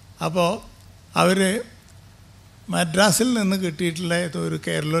 അപ്പോൾ അവർ മദ്രാസിൽ നിന്ന് കിട്ടിയിട്ടുള്ള ഒരു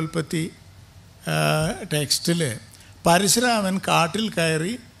കേരളോൽപ്പത്തി ടെക്സ്റ്റിൽ പരശുരാമൻ കാട്ടിൽ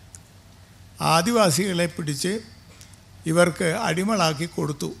കയറി ആദിവാസികളെ പിടിച്ച് ഇവർക്ക് അടിമകളാക്കി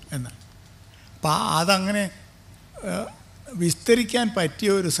കൊടുത്തു എന്നാണ്. അപ്പം അതങ്ങനെ വിസ്തരിക്കാൻ പറ്റിയ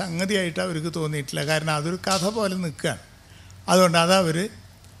ഒരു സംഗതിയായിട്ട് അവർക്ക് തോന്നിയിട്ടില്ല. കാരണം അതൊരു കഥ പോലെ നിൽക്കുകയാണ്. അതുകൊണ്ട് അതവർ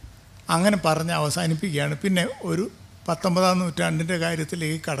അങ്ങനെ പറഞ്ഞ് അവസാനിപ്പിക്കുകയാണ്. പിന്നെ ഒരു 19-ാം നൂറ്റാണ്ടിൻ്റെ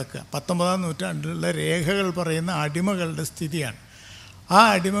കാര്യത്തിലേക്ക് കടക്കുക. 19-ാം നൂറ്റാണ്ടിലുള്ള രേഖകൾ പറയുന്ന അടിമകളുടെ സ്ഥിതിയാണ്. ആ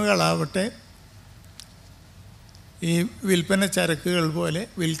അടിമകളാവട്ടെ ഈ വിൽപ്പന ചരക്കുകൾ പോലെ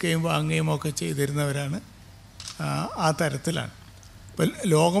വിൽക്കുകയും വാങ്ങുകയും ഒക്കെ ചെയ്തിരുന്നവരാണ്. ആ തരത്തിലാണ്. ഇപ്പം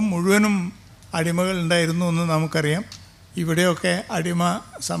ലോകം മുഴുവനും അടിമകളുണ്ടായിരുന്നു എന്ന് നമുക്കറിയാം. ഇവിടെയൊക്കെ അടിമ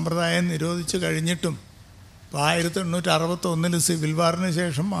സമ്പ്രദായം നിരോധിച്ച് കഴിഞ്ഞിട്ടും ഇപ്പോൾ 1861 സിവിൽ വാറിന്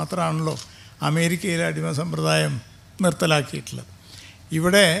ശേഷം മാത്രമാണല്ലോ അമേരിക്കയിലെ അടിമ സമ്പ്രദായം നിർത്തലാക്കിയിട്ടുള്ളത്.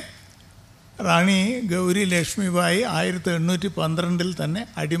 ഇവിടെ റാണി ഗൗരി ലക്ഷ്മിബായി 1812 തന്നെ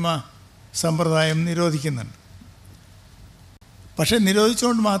അടിമ സമ്പ്രദായം നിരോധിക്കുന്നുണ്ട്. പക്ഷെ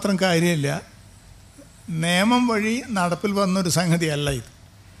നിരോധിച്ചുകൊണ്ട് മാത്രം കാര്യമില്ല. നിയമം വഴി നടപ്പിൽ വന്നൊരു സംഗതിയല്ല ഇത്.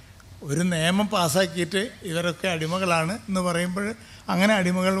 ഒരു നിയമം പാസ്സാക്കിയിട്ട് ഇവരൊക്കെ അടിമകളാണ് എന്ന് പറയുമ്പോൾ അങ്ങനെ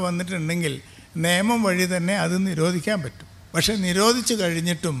അടിമകൾ വന്നിട്ടുണ്ടെങ്കിൽ നിയമം വഴി തന്നെ അത് നിരോധിക്കാൻ പറ്റും. പക്ഷെ നിരോധിച്ച്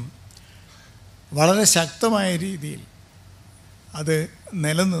കഴിഞ്ഞിട്ടും വളരെ ശക്തമായ രീതിയിൽ അത്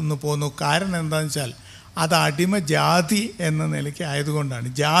നിലനിന്ന് പോന്നു. കാരണം എന്താണെന്ന് വെച്ചാൽ അത് അടിമ ജാതി എന്ന നിലയ്ക്ക് ആയതുകൊണ്ടാണ്.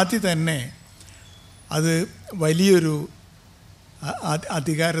 ജാതി തന്നെ അത് വലിയൊരു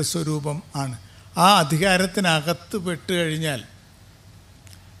അധികാര സ്വരൂപം ആണ്. ആ അധികാരത്തിനകത്ത് പെട്ട് കഴിഞ്ഞാൽ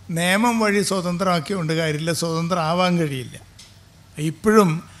നിയമം വഴി സ്വതന്ത്രമാക്കിക്കൊണ്ട് കാര്യമില്ല, സ്വതന്ത്രമാവാൻ കഴിയില്ല.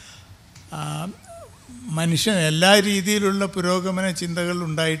 ഇപ്പോഴും മനുഷ്യൻ എല്ലാ രീതിയിലുള്ള പുരോഗമന ചിന്തകൾ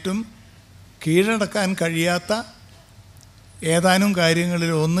ഉണ്ടായിട്ടും കീഴടക്കാൻ കഴിയാത്ത ഏതാനും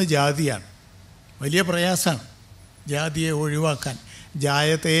കാര്യങ്ങളിൽ ഒന്ന് ജാതിയാണ്. വലിയ പ്രയാസമാണ് ജാതിയെ ഒഴിവാക്കാൻ.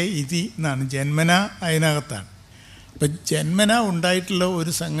 ജായത്തെ ഇതി എന്നാണ്, ജന്മന അതിനകത്താണ്. അപ്പം ജന്മന ഉണ്ടായിട്ടുള്ള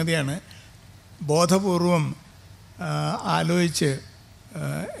ഒരു സംഗതിയാണ് ബോധപൂർവം ആലോചിച്ച്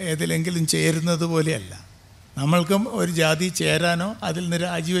ഏതിലെങ്കിലും ചേരുന്നത് പോലെയല്ല. നമ്മൾക്കും ഒരു ജാതി ചേരാനോ അതിൽ നിന്ന്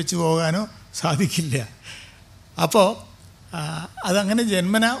രാജിവെച്ച് പോകാനോ സാധിക്കില്ല. അപ്പോൾ അതങ്ങനെ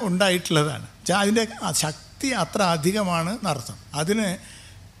ജന്മന ഉണ്ടായിട്ടുള്ളതാണ്. അതിൻ്റെ ശക്തി അത്ര അധികമാണ് എന്നർത്ഥം. അതിന്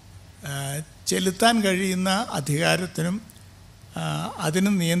ചെലുത്താൻ കഴിയുന്ന അധികാരത്തിനും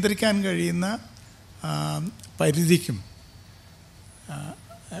അതിന് നിയന്ത്രിക്കാൻ കഴിയുന്ന പരിധിക്കും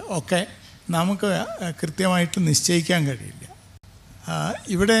ഒക്കെ നമുക്ക് കൃത്യമായിട്ട് നിശ്ചയിക്കാൻ കഴിയില്ല.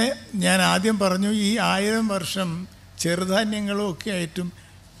 ഇവിടെ ഞാൻ ആദ്യം പറഞ്ഞു, ഈ 1000 വർഷം ചെറുധാന്യങ്ങളും ഒക്കെ ആയിട്ടും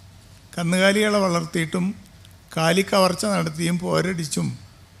കന്നുകാലികളെ വളർത്തിയിട്ടും കാലിക്കവർച്ച നടത്തിയും പോരടിച്ചും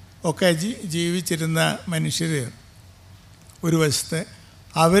ഒക്കെ ജീവിച്ചിരുന്ന മനുഷ്യർ ഒരു വശത്ത്,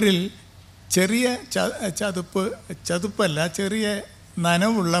 അവരിൽ ചെറിയ ചതുപ്പല്ല ചെറിയ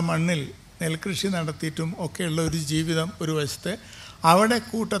നനവുള്ള മണ്ണിൽ നെൽകൃഷി നടത്തിയിട്ടും ഒക്കെയുള്ള ഒരു ജീവിതം ഒരു വശത്ത്, അവിടെ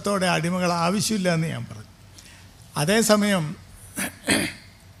കൂട്ടത്തോടെ അടിമകൾ ആവശ്യമില്ല എന്ന് ഞാൻ പറഞ്ഞു. അതേസമയം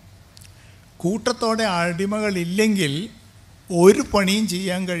കൂട്ടത്തോടെ അടിമകളില്ലെങ്കിൽ ഒരു പണിയും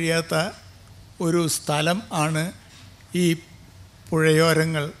ചെയ്യാൻ കഴിയാത്ത ഒരു സ്ഥലം ആണ് ഈ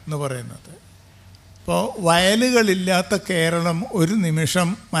പുഴയോരങ്ങൾ എന്ന് പറയുന്നത്. ഇപ്പോൾ വയലുകളില്ലാത്ത കേരളം ഒരു നിമിഷം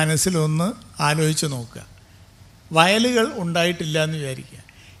മനസ്സിലൊന്ന് ആലോചിച്ച് നോക്കുക. വയലുകൾ ഉണ്ടായിട്ടില്ല എന്ന് വിചാരിക്കുക.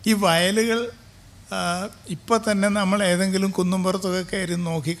 ഈ വയലുകൾ ഇപ്പോൾ തന്നെ നമ്മൾ ഏതെങ്കിലും കുന്നുംപുറത്തൊക്കെ കയറി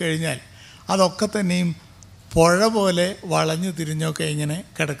നോക്കിക്കഴിഞ്ഞാൽ അതൊക്കെ തന്നെയും പുഴ പോലെ വളഞ്ഞു തിരിഞ്ഞൊക്കെ ഇങ്ങനെ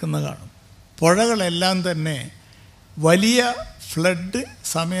കിടക്കുന്ന കാണും. പുഴകളെല്ലാം തന്നെ വലിയ ഫ്ലഡ്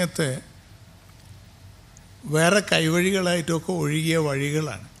സമയത്ത് വേറെ കൈവഴികളായിട്ടൊക്കെ ഒഴുകിയ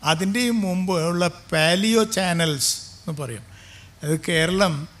വഴികളാണ്. അതിൻ്റെയും മുമ്പ് ഉള്ള പാലിയോ ചാനൽസ് എന്ന് പറയും. അത്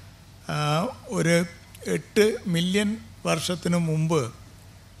കേരളം ഒരു 8 മില്യൺ വർഷത്തിനു മുമ്പ്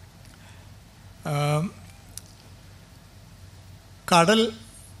കടൽ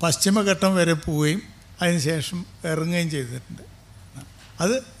പശ്ചിമഘട്ടം വരെ പോവുകയും അതിനുശേഷം ഇറങ്ങുകയും ചെയ്തിട്ടുണ്ട്.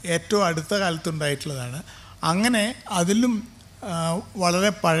 അത് ഏറ്റവും അടുത്ത കാലത്തുണ്ടായിട്ടുള്ളതാണ്. അങ്ങനെ അതിലും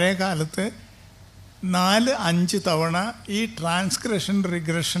വളരെ പഴയ കാലത്ത് 4-5 തവണ ഈ ട്രാൻസ്ഗ്രഷൻ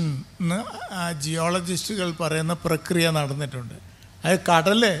റിഗ്രഷൻ എന്ന് ജിയോളജിസ്റ്റുകൾ പറയുന്ന പ്രക്രിയ നടന്നിട്ടുണ്ട്. അത്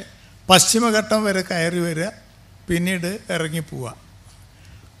കടൽ പശ്ചിമഘട്ടം വരെ കയറി വരിക, പിന്നീട് ഇറങ്ങിപ്പോവുക.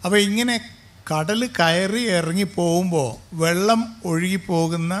 അപ്പോൾ ഇങ്ങനെ കടൽ കയറി ഇറങ്ങി പോകുമ്പോൾ വെള്ളം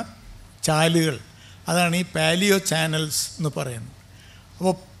ഒഴുകിപ്പോകുന്ന ചാലുകൾ, അതാണ് ഈ പാലിയോ ചാനൽസ് എന്ന് പറയുന്നത്.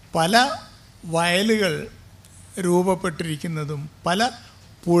 അപ്പോൾ പല വയലുകൾ രൂപപ്പെട്ടിരിക്കുന്നതും പല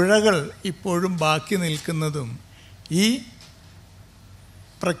പുഴകൾ ഇപ്പോഴും ബാക്കി നിൽക്കുന്നതും ഈ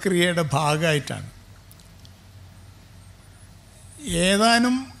പ്രക്രിയയുടെ ഭാഗമായിട്ടാണ്.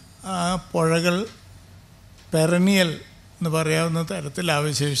 ഏതാനും പുഴകൾ പെരനിയൽ എന്ന് പറയാവുന്ന തരത്തിൽ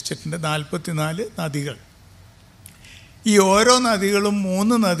അവശേഷിച്ചിട്ടുണ്ട്. 44 നദികൾ. ഈ ഓരോ നദികളും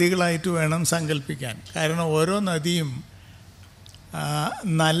 3 നദികളായിട്ട് വേണം സങ്കല്പിക്കാൻ. കാരണം ഓരോ നദിയും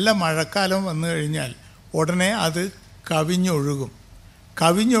നല്ല മഴക്കാലം വന്നു കഴിഞ്ഞാൽ ഉടനെ അത് കവിഞ്ഞൊഴുകും.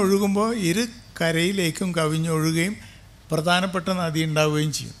 കവിഞ്ഞൊഴുകുമ്പോൾ ഇരു കരയിലേക്കും കവിഞ്ഞൊഴുകുകയും പ്രധാനപ്പെട്ട നദി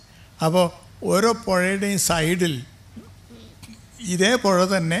ഉണ്ടാവുകയും ചെയ്യും. അപ്പോൾ ഓരോ പുഴയുടെയും സൈഡിൽ ഇതേ പുഴ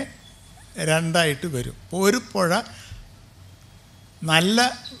തന്നെ 2ആയിട്ട് വരും. ഒരു പുഴ നല്ല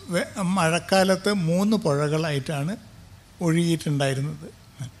മഴക്കാലത്ത് 3 പുഴകളായിട്ടാണ് ഒഴുകിയിട്ടുണ്ടായിരുന്നത്.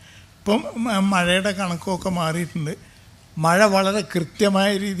 ഇപ്പം മഴയുടെ കണക്കൊക്കെ മാറിയിട്ടുണ്ട്. മഴ വളരെ കൃത്യമായ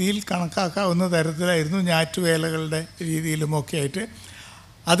രീതിയിൽ കണക്കാക്കാവുന്ന തരത്തിലായിരുന്നു ഞാറ്റുവേലകളുടെ രീതിയിലുമൊക്കെ ആയിട്ട്.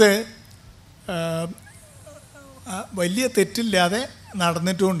 അത് വലിയ തെറ്റില്ലാതെ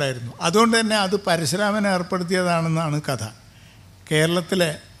നടന്നിട്ടുമുണ്ടായിരുന്നു. അതുകൊണ്ട് തന്നെ അത് പരശുരാമൻ ഏർപ്പെടുത്തിയതാണെന്നാണ് കഥ.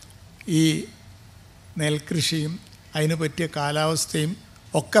 കേരളത്തിലെ ഈ നെൽകൃഷിയും അതിന് പറ്റിയ കാലാവസ്ഥയും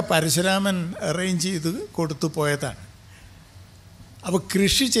ഒക്കെ പരശുരാമൻ അറേഞ്ച് ചെയ്ത് കൊടുത്തു പോയതാണ്. അപ്പോൾ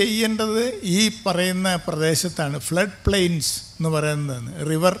കൃഷി ചെയ്യേണ്ടത് ഈ പറയുന്ന പ്രദേശത്താണ്. ഫ്ലഡ് പ്ലെയിൻസ് എന്ന് പറയുന്നത്,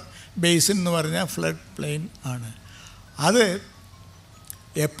 റിവർ ബേസിൻ എന്ന് പറഞ്ഞാൽ ഫ്ലഡ് പ്ലെയിൻ ആണ്. അത്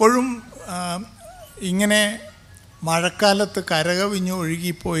എപ്പോഴും ഇങ്ങനെ മഴക്കാലത്ത് കരകവിഞ്ഞ്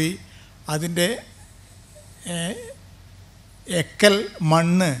ഒഴുകിപ്പോയി അതിൻ്റെ എക്കൽ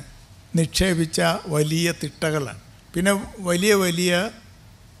മണ്ണ് നിക്ഷേപിച്ച വലിയ തിട്ടകളാണ്. പിന്നെ വലിയ വലിയ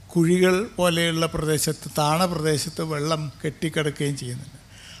കുഴികൾ പോലെയുള്ള പ്രദേശത്ത്, താണപ്രദേശത്ത് വെള്ളം കെട്ടിക്കിടക്കുകയും ചെയ്യുന്നുണ്ട്.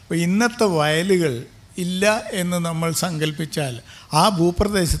 അപ്പോൾ ഇന്നത്തെ വയലുകൾ ഇല്ല എന്ന് നമ്മൾ സങ്കല്പിച്ചാൽ ആ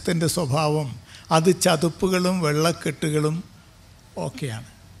ഭൂപ്രദേശത്തിൻ്റെ സ്വഭാവം അത് ചതുപ്പുകളും വെള്ളക്കെട്ടുകളും ഒക്കെയാണ്.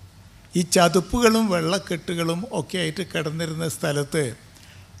 ഈ ചതുപ്പുകളും വെള്ളക്കെട്ടുകളും ഒക്കെ ആയിട്ട് കിടന്നിരുന്ന സ്ഥലത്ത്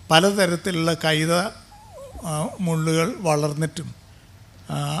പലതരത്തിലുള്ള കൈത മുള്ളുകൾ വളർന്നിട്ടും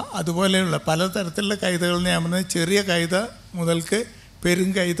അതുപോലെയുള്ള പലതരത്തിലുള്ള കൈതകൾ, ഞാൻ പറഞ്ഞത് ചെറിയ കൈത മുതൽക്ക്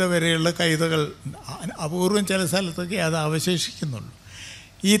പെരുങ്കൈത വരെയുള്ള കൈതകൾ അപൂർവം ചില സ്ഥലത്തൊക്കെ അത് അവശേഷിക്കുന്നുള്ളൂ.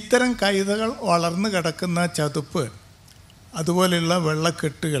 ഇത്തരം കൈതകൾ വളർന്നു കിടക്കുന്ന ചതുപ്പ്, അതുപോലെയുള്ള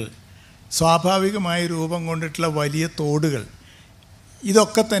വെള്ളക്കെട്ടുകൾ, സ്വാഭാവികമായി രൂപം കൊണ്ടിട്ടുള്ള വലിയ തോടുകൾ,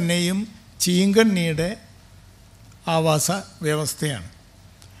 ഇതൊക്കെ തന്നെയും ചീങ്കണ്ണിയുടെ ആവാസ വ്യവസ്ഥയാണ്.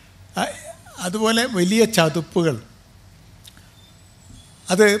 അതുപോലെ വലിയ ചതുപ്പുകൾ,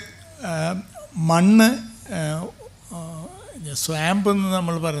 അത് മണ്ണ് സ്വാമ്പ് എന്ന്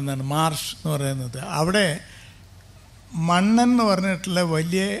നമ്മൾ പറയുന്നതാണ്, മാർഷ് എന്ന് പറയുന്നത്. അവിടെ മണ്ണെന്ന് പറഞ്ഞിട്ടുള്ള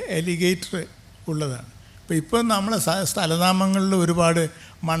വലിയ എലിഗേറ്റർ ഉള്ളതാണ്. ഇപ്പോൾ നമ്മളെ സ്ഥലനാമങ്ങളിൽ ഒരുപാട്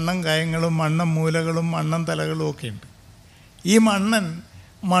മണ്ണൻ കയങ്ങളും മണ്ണൻ മൂലകളും മണ്ണൻ തലകളും ഒക്കെ ഉണ്ട്. ഈ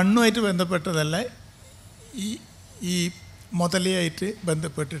മണ്ണുമായിട്ട് ബന്ധപ്പെട്ടതല്ല, ഈ മുതലയായിട്ട്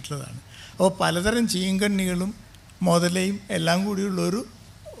ബന്ധപ്പെട്ടിട്ടുള്ളതാണ്. അപ്പോൾ പലതരം ചീങ്കണ്ണികളും മുതലയും എല്ലാം കൂടിയുള്ളൊരു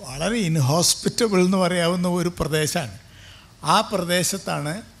വളരെ ഇൻഹോസ്പിറ്റബിൾ എന്ന് പറയാവുന്ന ഒരു പ്രദേശമാണ്. ആ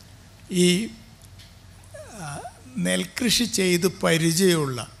പ്രദേശത്താണ് ഈ നെൽകൃഷി ചെയ്ത്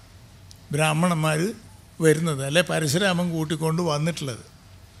പരിചയമുള്ള ബ്രാഹ്മണന്മാർ വരുന്നത്, അല്ലെ പരശുരാമൻ കൂട്ടിക്കൊണ്ട് വന്നിട്ടുള്ളത്.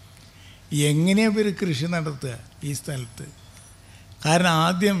 എങ്ങനെയാണ് ഇവർ കൃഷി നടത്തുക ഈ സ്ഥലത്ത്? കാരണം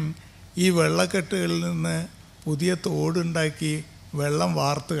ആദ്യം ഈ വെള്ളക്കെട്ടുകളിൽ നിന്ന് പുതിയ തോടുണ്ടാക്കി വെള്ളം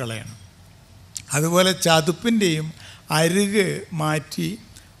വാർത്ത് കളയണം. അതുപോലെ ചതുപ്പിൻ്റെയും അരുക് മാറ്റി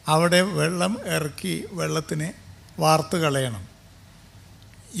അവിടെ വെള്ളം ഇറക്കി വെള്ളത്തിനെ വാർത്ത് കളയണം.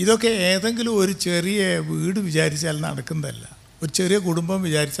 ഇതൊക്കെ ഏതെങ്കിലും ഒരു ചെറിയ വീട് വിചാരിച്ചാൽ നടക്കുന്നതല്ല, ഒരു ചെറിയ കുടുംബം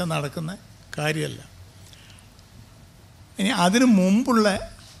വിചാരിച്ചാൽ നടക്കുന്ന കാര്യമല്ല. ഇനി അതിനു മുമ്പുള്ള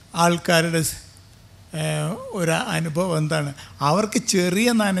ആൾക്കാരുടെ ഒരു അനുഭവം എന്താണ്? അവർക്ക് ചെറിയ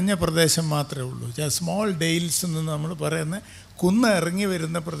നനഞ്ഞ പ്രദേശം മാത്രമേ ഉള്ളൂ. സ്മോൾ ഡെയിൽസ് എന്ന് നമ്മൾ പറയുന്ന കുന്ന് ഇറങ്ങി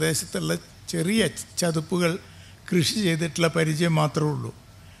വരുന്ന പ്രദേശത്തുള്ള ചെറിയ ചതുപ്പുകൾ കൃഷി ചെയ്തിട്ടുള്ള പരിചയം മാത്രമേ ഉള്ളൂ.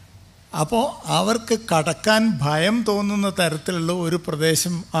 അപ്പോൾ അവർക്ക് കടക്കാൻ ഭയം തോന്നുന്ന തരത്തിലുള്ള ഒരു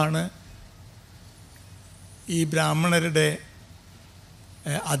പ്രദേശം ആണ് ഈ ബ്രാഹ്മണരുടെ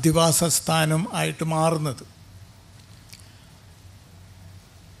അധിവാസ സ്ഥാനം ആയിട്ട് മാറുന്നത്.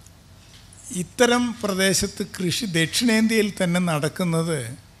 ഇത്തരം പ്രദേശത്ത് കൃഷി ദക്ഷിണേന്ത്യയിൽ തന്നെ നടക്കുന്നത്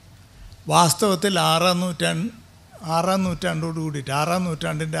വാസ്തവത്തിൽ ആറാം നൂറ്റാണ്ടോട് കൂടിയിട്ട്, 6-ാം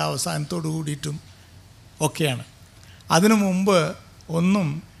നൂറ്റാണ്ടിൻ്റെ അവസാനത്തോട് കൂടിയിട്ടും ഒക്കെയാണ്. അതിനു മുമ്പ് ഒന്നും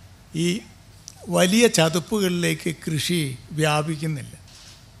ഈ വലിയ ചതുപ്പുകളിലേക്ക് കൃഷി വ്യാപിക്കുന്നില്ല.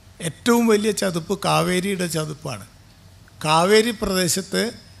 ഏറ്റവും വലിയ ചതുപ്പ് കാവേരിയുടെ ചതുപ്പാണ്. കാവേരി പ്രദേശത്ത്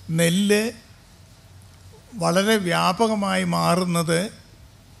നെല്ല് വളരെ വ്യാപകമായി മാറുന്നത്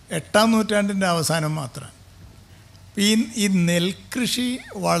 8-ാം നൂറ്റാണ്ടിൻ്റെ അവസാനം മാത്രമാണ്. ഈ നെൽകൃഷി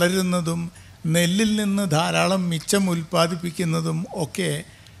വളരുന്നതും നെല്ലിൽ നിന്ന് ധാരാളം മിച്ചം ഉൽപ്പാദിപ്പിക്കുന്നതും ഒക്കെ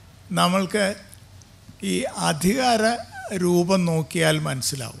നമ്മൾക്ക് ഈ അധികാര രൂപം നോക്കിയാൽ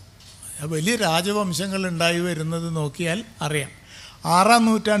മനസ്സിലാവും. വലിയ രാജവംശങ്ങൾ ഉണ്ടായി വരുന്നത് നോക്കിയാൽ അറിയാം. 6-ാം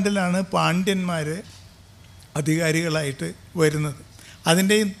നൂറ്റാണ്ടിലാണ് പാണ്ഡ്യന്മാർ അധികാരികളായിട്ട് വരുന്നത്.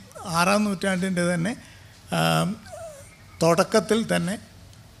 അതിൻ്റെ 6-ാം നൂറ്റാണ്ടിൻ്റെ തന്നെ തുടക്കത്തിൽ തന്നെ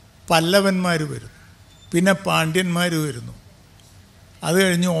പല്ലവന്മാർ വരുന്നു, പിന്നെ പാണ്ഡ്യന്മാർ വരുന്നു. അത്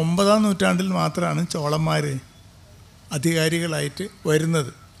കഴിഞ്ഞ് 9-ാം നൂറ്റാണ്ടിൽ മാത്രമാണ് ചോളന്മാർ അധികാരികളായിട്ട്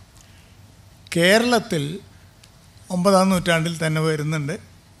വരുന്നത്. കേരളത്തിൽ 9-ാം നൂറ്റാണ്ടിൽ തന്നെ വരുന്നുണ്ട്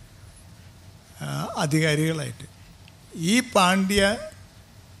അധികാരികളായിട്ട്. ഈ പാണ്ഡ്യ,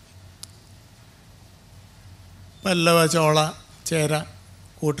 പല്ലവ, ചോള, ചേര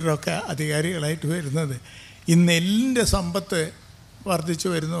കൂട്ടരൊക്കെ അധികാരികളായിട്ട് വരുന്നത് ഈ നെല്ലിൻ്റെ സമ്പത്ത് വർദ്ധിച്ചു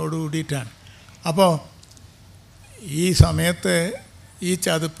വരുന്നതോടുകൂടിയിട്ടാണ്. അപ്പോൾ ഈ സമയത്ത് ഈ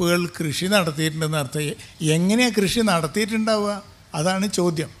ചതുപ്പുകൾ കൃഷി നടത്തിയിട്ടുണ്ടെന്ന് അർത്ഥം. എങ്ങനെയാണ് കൃഷി നടത്തിയിട്ടുണ്ടാവുക? അതാണ്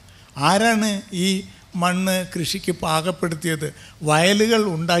ചോദ്യം. ആരാണ് ഈ മണ്ണ് കൃഷിക്ക് പാകപ്പെടുത്തിയത്? വയലുകൾ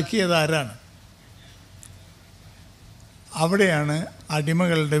ഉണ്ടാക്കിയത് ആരാണ്? അവിടെയാണ്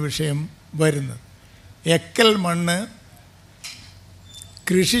അടിമകളുടെ വിഷയം വരുന്നത്. എക്കൽ മണ്ണ്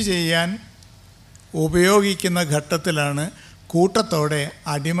കൃഷി ചെയ്യാൻ ഉപയോഗിക്കുന്ന ഘട്ടത്തിലാണ് കൂട്ടത്തോടെ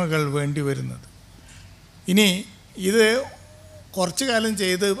അടിമകൾ വേണ്ടി വരുന്നത്. ഇനി ഇത് കുറച്ചു കാലം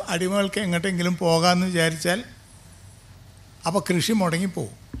ചെയ്ത് അടിമകൾക്ക് എങ്ങോട്ടെങ്കിലും പോകാമെന്ന് വിചാരിച്ചാൽ അപ്പോൾ കൃഷി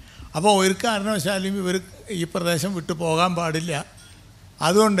മുടങ്ങിപ്പോവും. അപ്പോൾ ഒരു കാരണവശാലും ഇവർ ഈ പ്രദേശം വിട്ടു പോകാൻ പാടില്ല.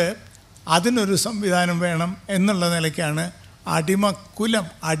 അതുകൊണ്ട് അതിനൊരു സംവിധാനം വേണം എന്നുള്ള നിലയ്ക്കാണ് അടിമക്കുലം,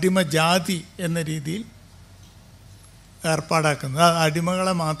 അടിമജാതി എന്ന രീതിയിൽ ഏർപ്പാടാക്കുന്നത്.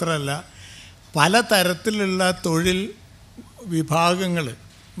 അടിമകളെ മാത്രമല്ല, പലതരത്തിലുള്ള തൊഴിൽ വിഭാഗങ്ങൾ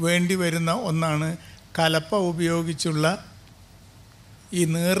വേണ്ടി വരുന്ന ഒന്നാണ് കലപ്പ ഉപയോഗിച്ചുള്ള ഈ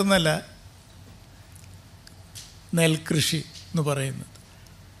നീർനില നെൽകൃഷി എന്ന് പറയുന്നത്.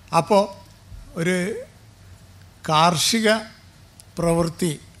 അപ്പോൾ ഒരു കാർഷിക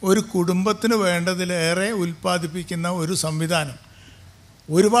പ്രവൃത്തി ഒരു കുടുംബത്തിന് വേണ്ടതിലേറെ ഉൽപ്പാദിപ്പിക്കുന്ന ഒരു സംവിധാനം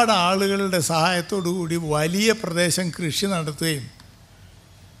ഒരുപാട് ആളുകളുടെ സഹായത്തോടു കൂടി വലിയ പ്രദേശം കൃഷി നടത്തുകയും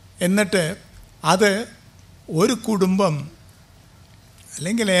എന്നിട്ട് അത് ഒരു കുടുംബം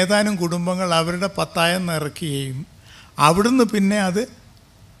അല്ലെങ്കിൽ ഏതാനും കുടുംബങ്ങൾ അവരുടെ പത്തായം നിറയ്ക്കുകയും അവിടുന്ന് പിന്നെ അത്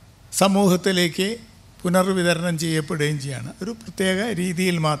സമൂഹത്തിലേക്ക് പുനർവിതരണം ചെയ്യപ്പെടുകയും ചെയ്യാണ്. ഒരു പ്രത്യേക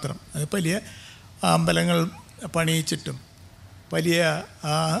രീതിയിൽ മാത്രം. അത് വലിയ അമ്പലങ്ങൾ പണിയിച്ചിട്ടും വലിയ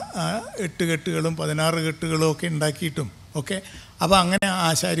 8 കെട്ടുകളും 16 കെട്ടുകളും ഒക്കെ ഉണ്ടാക്കിയിട്ടും ഒക്കെ. അപ്പോൾ അങ്ങനെ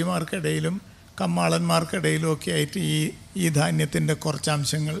ആശാരിമാർക്കിടയിലും കമ്മാളന്മാർക്കിടയിലും ഒക്കെ ആയിട്ട് ഈ ധാന്യത്തിൻ്റെ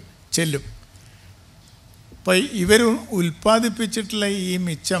കുറച്ചംശങ്ങൾ ചെല്ലും. അപ്പോൾ ഇവർ ഉൽപ്പാദിപ്പിച്ചിട്ടുള്ള ഈ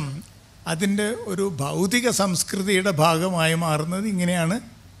മിച്ചം അതിൻ്റെ ഒരു ഭൗതിക സംസ്കൃതിയുടെ ഭാഗമായി മാറുന്നത് ഇങ്ങനെയാണ്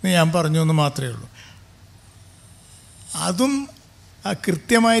എന്ന് ഞാൻ പറഞ്ഞു എന്ന് മാത്രമേ ഉള്ളൂ. അതും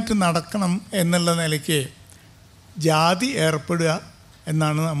കൃത്യമായിട്ട് നടക്കണം എന്നുള്ള നിലയ്ക്ക് ജാതി ഏർപ്പെടുക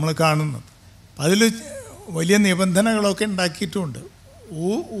എന്നാണ് നമ്മൾ കാണുന്നത്. അതിൽ വലിയ നിബന്ധനകളൊക്കെ ഉണ്ടാക്കിയിട്ടുമുണ്ട്.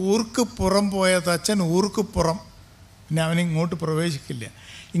 ഊർക്ക് പുറം പോയ തച്ചൻ ഊർക്ക് പുറം, പിന്നെ അവൻ ഇങ്ങോട്ട് പ്രവേശിക്കില്ല.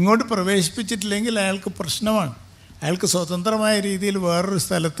 ഇങ്ങോട്ട് പ്രവേശിപ്പിച്ചിട്ടില്ലെങ്കിൽ അയാൾക്ക് പ്രശ്നമാണ്. അയാൾക്ക് സ്വതന്ത്രമായ രീതിയിൽ വേറൊരു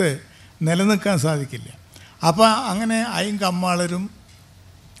സ്ഥലത്ത് നിലനിൽക്കാൻ സാധിക്കില്ല. അപ്പോൾ അങ്ങനെ കമ്മാളരും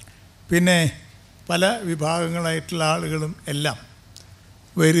പിന്നെ പല വിഭാഗങ്ങളായിട്ടുള്ള ആളുകളും എല്ലാം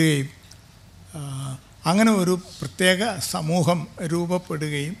വരികയും അങ്ങനെ ഒരു പ്രത്യേക സമൂഹം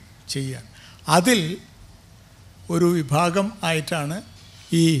രൂപപ്പെടുകയും ചെയ്യാൻ. അതിൽ ഒരു വിഭാഗം ആയിട്ടാണ്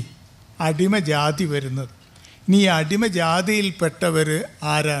ഈ അടിമജാതി വരുന്നത്. ഇനി ഈ അടിമജാതിയിൽപ്പെട്ടവർ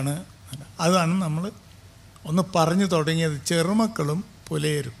ആരാണ്? അതാണ് നമ്മൾ ഒന്ന് പറഞ്ഞു തുടങ്ങിയത്. ചെറുമക്കളും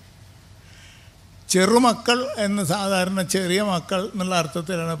പുലയരും. ചെറുമക്കൾ എന്ന് സാധാരണ ചെറിയ മക്കൾ എന്നുള്ള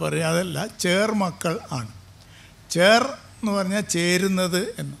അർത്ഥത്തിലാണ് പറയുക. അതല്ല, ചേർമക്കൾ ആണ്. ചേർ എന്ന് പറഞ്ഞാൽ ചേരുന്നത്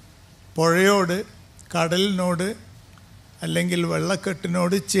എന്ന്. പുഴയോട്, കടലിനോട് അല്ലെങ്കിൽ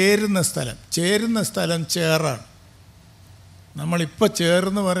വെള്ളക്കെട്ടിനോട് ചേരുന്ന സ്ഥലം ചേറാണ്. നമ്മളിപ്പോൾ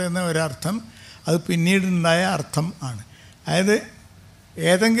ചേർന്ന് പറയുന്ന ഒരർത്ഥം അത് പിന്നീടുണ്ടായ അർത്ഥം ആണ്. അതായത്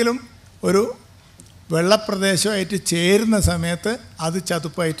ഏതെങ്കിലും ഒരു വെള്ളപ്രദേശമായിട്ട് ചേരുന്ന സമയത്ത് അത്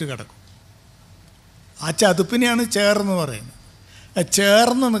ചതുപ്പായിട്ട് കിടക്കും. ആ ചതുപ്പിനെയാണ് ചേർന്ന് പറയുന്നത്.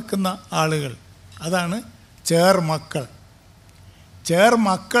 ചേർന്ന് നിൽക്കുന്ന ആളുകൾ, അതാണ് ചേർമക്കൾ.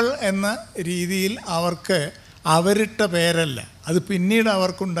 ചേർമക്കൾ എന്ന രീതിയിൽ അവർക്ക് അവരിട്ട പേരല്ല, അത് പിന്നീട്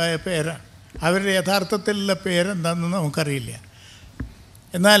അവർക്കുണ്ടായ പേരാണ്. അവരുടെ യഥാർത്ഥത്തിലുള്ള പേരെന്താണെന്ന് നമുക്കറിയില്ല.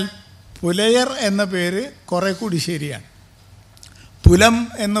 എന്നാൽ പുലയർ എന്ന പേര് കുറേ കൂടി ശരിയാണ്. പുലം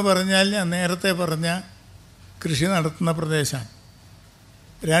എന്ന് പറഞ്ഞാൽ ഞാൻ നേരത്തെ പറഞ്ഞ കൃഷി നടത്തുന്ന പ്രദേശമാണ്.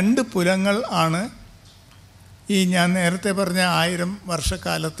 2 പുലങ്ങൾ ആണ് ഈ ഞാൻ നേരത്തെ പറഞ്ഞ 1000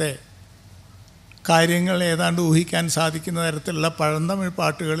 വർഷക്കാലത്തെ കാര്യങ്ങൾ ഏതാണ്ട് ഊഹിക്കാൻ സാധിക്കുന്ന തരത്തിലുള്ള പഴന്തമിഴ്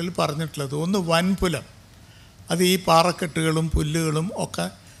പാട്ടുകളിൽ പറഞ്ഞിട്ടുള്ളത്. ഒന്ന് വൻപുലം, അത് ഈ പാറക്കെട്ടുകളും പുല്ലുകളും ഒക്കെ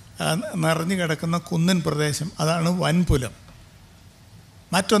നിറഞ്ഞു കിടക്കുന്ന കുന്നിൻ പ്രദേശം, അതാണ് വൻപുലം.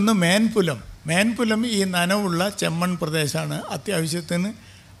 മറ്റൊന്ന് മേൻപുലം ഈ നനവുള്ള ചെമ്മൺ പ്രദേശമാണ്. അത്യാവശ്യത്തിന്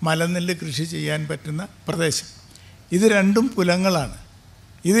മലനെല്ല് കൃഷി ചെയ്യാൻ പറ്റുന്ന പ്രദേശം. ഇത് 2 പുലങ്ങളാണ്.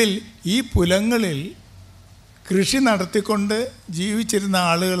 ഇതിൽ ഈ പുലങ്ങളിൽ കൃഷി നടത്തിക്കൊണ്ട് ജീവിച്ചിരുന്ന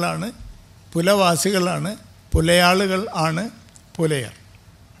ആളുകളാണ് പുലവാസികളാണ്, പുലയാളുകൾ ആണ് പുലയർ.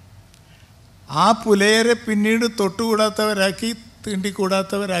 ആ പുലയരെ പിന്നീട് തൊട്ടുകൂടാത്തവരാക്കി,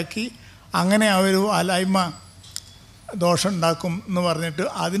 തീണ്ടിക്കൂടാത്തവരാക്കി, അങ്ങനെ അവർ അലായ്മ ദോഷം ഉണ്ടാക്കും എന്ന് പറഞ്ഞിട്ട്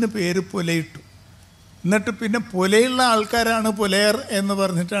അതിന് പേര് പുലയിട്ടു. എന്നിട്ട് പിന്നെ പുലയുള്ള ആൾക്കാരാണ് പുലയർ എന്ന്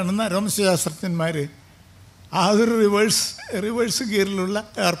പറഞ്ഞിട്ടാണ് നരവംശാസ്ത്രജ്ഞന്മാർ. അതൊരു റിവേഴ്സ് ഗിയറിലുള്ള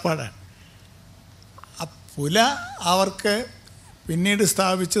ഏർപ്പാടാണ്. ആ പുല അവർക്ക് പിന്നീട്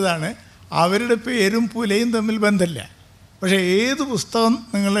സ്ഥാപിച്ചതാണ്. അവരുടെ പേരും പുലയും തമ്മിൽ ബന്ധമില്ല. പക്ഷേ ഏത് പുസ്തകം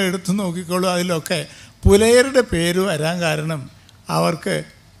നിങ്ങൾ എടുത്തു നോക്കിക്കോളൂ, അതിലൊക്കെ പുലയരുടെ പേര് വരാൻ കാരണം അവർക്ക്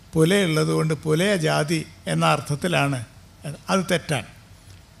പുലയുള്ളത് കൊണ്ട് പുലയ ജാതി എന്ന അർത്ഥത്തിലാണ്. അത് തെറ്റാണ്.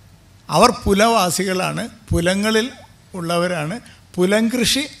 അവർ പുലവാസികളാണ്, പുലങ്ങളിൽ ഉള്ളവരാണ്,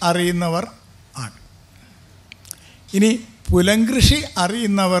 പുലങ്കൃഷി അറിയുന്നവർ ആണ്. ഇനി പുലങ്കൃഷി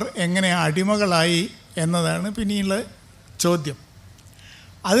അറിയുന്നവർ എങ്ങനെ അടിമകളായി എന്നതാണ് പിന്നെയുള്ള ചോദ്യം.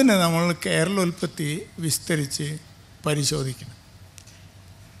 അതിന് നമ്മൾ കേരളോൽപ്പത്തി വിസ്തരിച്ച് പരിശോധിക്കണം.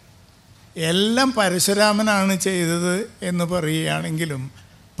 എല്ലാം പരശുരാമനാണ് ചെയ്തത് എന്ന് പറയുകയാണെങ്കിലും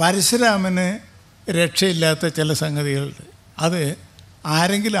പരശുരാമന് രക്ഷയില്ലാത്ത ചില സംഗതികളുണ്ട്. അത്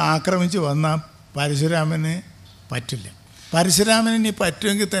ആരെങ്കിലും ആക്രമിച്ച് വന്നാൽ പരശുരാമന് പറ്റില്ല. പരശുരാമന്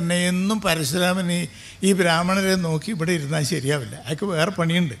പറ്റുമെങ്കിൽ തന്നെ എന്നും പരശുരാമന് ഈ ബ്രാഹ്മണരെ നോക്കി ഇവിടെ ഇരുന്നാൽ ശരിയാവില്ല. അയാൾക്ക് വേറെ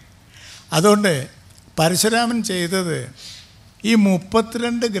പണിയുണ്ട്. അതുകൊണ്ട് പരശുരാമൻ ചെയ്തത് ഈ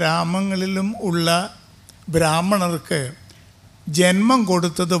 32 ഗ്രാമങ്ങളിലും ഉള്ള ബ്രാഹ്മണർക്ക് ജന്മം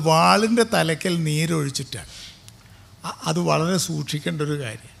കൊടുത്തത് വാളിൻ്റെ തലയ്ക്കൽ നീരൊഴിച്ചിട്ടാണ്. അത് വളരെ സൂക്ഷിക്കേണ്ട ഒരു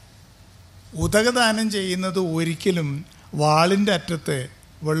കാര്യം. ഉദകദാനം ചെയ്യുന്നത് ഒരിക്കലും വാളിൻ്റെ അറ്റത്ത്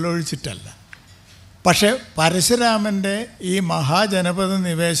വെള്ളമൊഴിച്ചിട്ടല്ല. പക്ഷെ പരശുരാമൻ്റെ ഈ മഹാജനപദ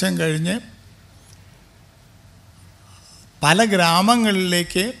നിവേശം കഴിഞ്ഞ് പല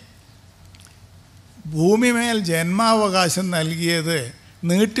ഗ്രാമങ്ങളിലേക്ക് ഭൂമിമേൽ ജന്മാവകാശം നൽകിയത്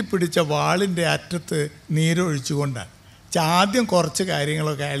നീട്ടിപ്പിടിച്ച വാളിൻ്റെ അറ്റത്ത് നീരൊഴിച്ചുകൊണ്ടാണ്. ആദ്യം കുറച്ച്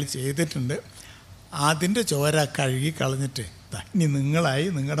കാര്യങ്ങളൊക്കെ അയാൾ ചെയ്തിട്ടുണ്ട്. അതിൻ്റെ ചോര കഴുകി കളഞ്ഞിട്ട് ഇനി നിങ്ങളായി,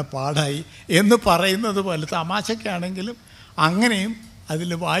 നിങ്ങളുടെ പാടായി എന്ന് പറയുന്നത് പോലെ തമാശയ്ക്കാണെങ്കിലും അങ്ങനെയും അതിൽ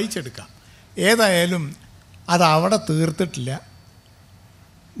വായിച്ചെടുക്കാം. ഏതായാലും അതവിടെ തീർത്തിട്ടില്ല.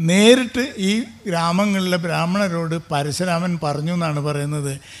 നേരിട്ട് ഈ ഗ്രാമങ്ങളിലെ ബ്രാഹ്മണരോട് പരശുരാമൻ പറഞ്ഞു എന്നാണ്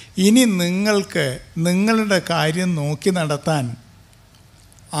പറയുന്നത്, ഇനി നിങ്ങൾക്ക് നിങ്ങളുടെ കാര്യം നോക്കി നടത്താൻ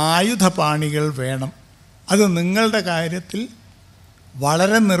ആയുധപാണികൾ വേണം. അത് നിങ്ങളുടെ കാര്യത്തിൽ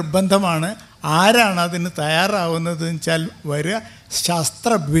വളരെ നിർബന്ധമാണ്. ആരാണ് അതിന് തയ്യാറാവുന്നതെന്ന് വെച്ചാൽ വരിക,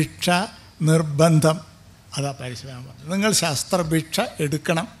 ശസ്ത്രഭിക്ഷ നിർബന്ധം. അതാ പരശുരാമൻ പറഞ്ഞത്, നിങ്ങൾ ശസ്ത്രഭിക്ഷ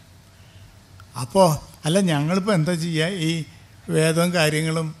എടുക്കണം. അപ്പോൾ അല്ല ഞങ്ങളിപ്പോൾ എന്താ ചെയ്യുക, ഈ വേദവും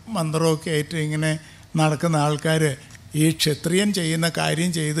കാര്യങ്ങളും മന്ത്രമൊക്കെ ആയിട്ട് ഇങ്ങനെ നടക്കുന്ന ആൾക്കാർ ഈ ക്ഷത്രിയൻ ചെയ്യുന്ന കാര്യം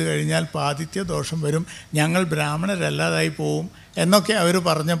ചെയ്തു കഴിഞ്ഞാൽ പാതിഥ്യ ദോഷം വരും, ഞങ്ങൾ ബ്രാഹ്മണരല്ലാതായി പോവും എന്നൊക്കെ അവർ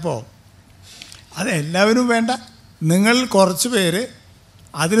പറഞ്ഞപ്പോൾ അതെല്ലാവരും വേണ്ട, നിങ്ങൾ കുറച്ച് പേര്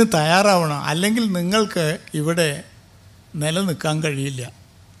അതിന് തയ്യാറാവണം, അല്ലെങ്കിൽ നിങ്ങൾക്ക് ഇവിടെ നിലനിൽക്കാൻ കഴിയില്ല.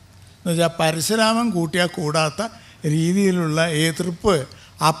 എന്നുവെച്ചാൽ പരശുരാമൻ കൂട്ടിയാൽ കൂടാത്ത രീതിയിലുള്ള എതിർപ്പ്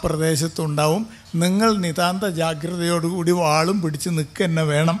ആ പ്രദേശത്തുണ്ടാവും. നിങ്ങൾ നിതാന്ത ജാഗ്രതയോടുകൂടി വാളും പിടിച്ച് നിൽക്കുക തന്നെ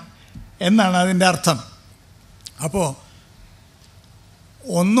വേണം എന്നാണ് അതിൻ്റെ അർത്ഥം. അപ്പോൾ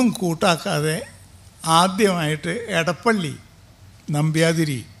ഒന്നും കൂട്ടാക്കാതെ ആദ്യമായിട്ട് എടപ്പള്ളി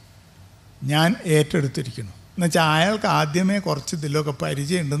നമ്പ്യാതിരി ഞാൻ ഏറ്റെടുത്തിരിക്കുന്നു. എന്നുവെച്ചാൽ അയാൾക്ക് ആദ്യമേ കുറച്ച് ഇതിലൊക്കെ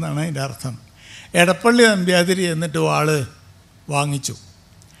പരിചയമുണ്ടെന്നാണ് അതിൻ്റെ അർത്ഥം. എടപ്പള്ളി നമ്പ്യാതിരി എന്നിട്ട് വാള് വാങ്ങിച്ചു.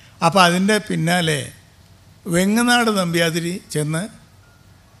 അപ്പോൾ അതിൻ്റെ പിന്നാലെ വെങ്ങനാട് നമ്പ്യാതിരി ചെന്ന്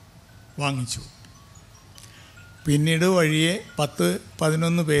വാങ്ങിച്ചു. പിന്നീട് വഴിയെ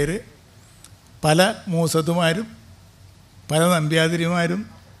 10-11 പേര്, പല മൂസതുമാരും പല നമ്പ്യാതിരിമാരും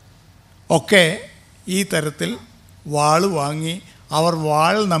ഒക്കെ ഈ തരത്തിൽ വാൾ വാങ്ങി അവർ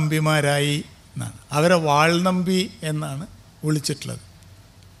വാൾ നമ്പിമാരായി എന്നാണ്. അവരെ വാൾ നമ്പി എന്നാണ് വിളിച്ചിട്ടുള്ളത്.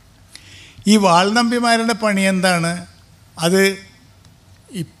 ഈ വാൾ നമ്പിമാരുടെ പണി എന്താണ്? അത്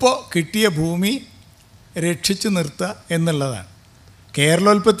ഇപ്പോൾ കിട്ടിയ ഭൂമി രക്ഷിച്ചു നിർത്തുക എന്നുള്ളതാണ്.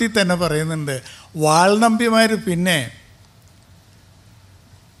 കേരളോൽപ്പത്തി തന്നെ പറയുന്നുണ്ട്, വാൾനമ്പിമാർ പിന്നെ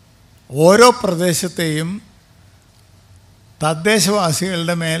ഓരോ പ്രദേശത്തെയും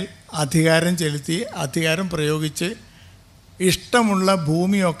തദ്ദേശവാസികളുടെ മേൽ അധികാരം ചെലുത്തി, അധികാരം പ്രയോഗിച്ച് ഇഷ്ടമുള്ള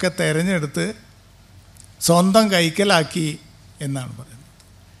ഭൂമിയൊക്കെ തിരഞ്ഞെടുത്ത് സ്വന്തം കൈക്കലാക്കി എന്നാണ് പറയുന്നത്.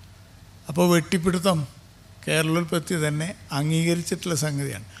 അപ്പോൾ വെട്ടിപ്പിടുത്തം കേരളോൽപ്പത്തി തന്നെ അംഗീകരിച്ചിട്ടുള്ള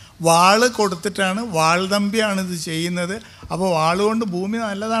സംഗതിയാണ്. വാള് കൊടുത്തിട്ടാണ്, വാൾ നമ്പിയാണ് ഇത് ചെയ്യുന്നത്. അപ്പോൾ വാളുകൊണ്ട് ഭൂമി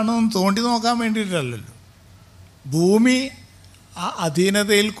നല്ലതാണോ എന്ന് തോണ്ടി നോക്കാൻ വേണ്ടിയിട്ടല്ലല്ലോ, ഭൂമി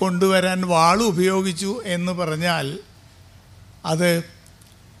അധീനതയിൽ കൊണ്ടുവരാൻ വാൾ ഉപയോഗിച്ചു എന്ന് പറഞ്ഞാൽ അത്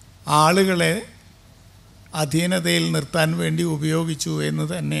ആളുകളെ അധീനതയിൽ നിർത്താൻ വേണ്ടി ഉപയോഗിച്ചു എന്ന്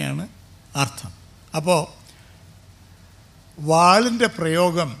തന്നെയാണ് അർത്ഥം. അപ്പോൾ വാളിൻ്റെ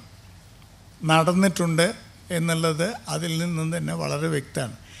പ്രയോഗം നടന്നിട്ടുണ്ട് എന്നുള്ളത് അതിൽ നിന്നും തന്നെ വളരെ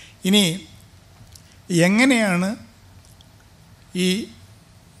വ്യക്തമാണ്. ഇനി എങ്ങനെയാണ് ഈ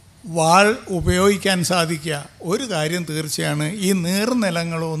വാൾ ഉപയോഗിക്കാൻ സാധിക്കുക? ഒരു കാര്യം തീർച്ചയാണ്, ഈ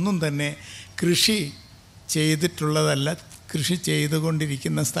നീർനിലങ്ങളൊന്നും തന്നെ കൃഷി ചെയ്തിട്ടുള്ളതല്ല, കൃഷി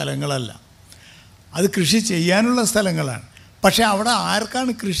ചെയ്തുകൊണ്ടിരിക്കുന്ന സ്ഥലങ്ങളല്ല. അത് കൃഷി ചെയ്യാനുള്ള സ്ഥലങ്ങളാണ്. പക്ഷേ അവിടെ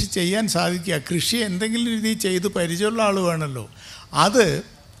ആർക്കാണ് കൃഷി ചെയ്യാൻ സാധിക്കുക? കൃഷി എന്തെങ്കിലും രീതിയിൽ ചെയ്ത് പരിചയമുള്ള ആൾ വേണമല്ലോ. അത്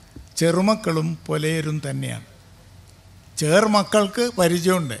ചെറുമക്കളും പൊലയരും തന്നെയാണ്. ചേർമക്കൾക്ക്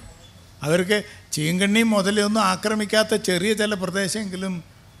പരിചയമുണ്ട്, അവർക്ക് ചീങ്കണ്ണി മുതലൊന്നും ആക്രമിക്കാത്ത ചെറിയ ചില പ്രദേശമെങ്കിലും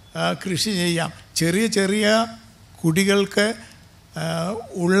കൃഷി ചെയ്യാം. ചെറിയ ചെറിയ കുടികൾക്ക്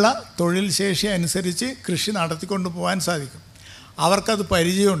ഉള്ള തൊഴിൽ ശേഷി അനുസരിച്ച് കൃഷി നടത്തിക്കൊണ്ട് പോകാൻ സാധിക്കും. അവർക്കത്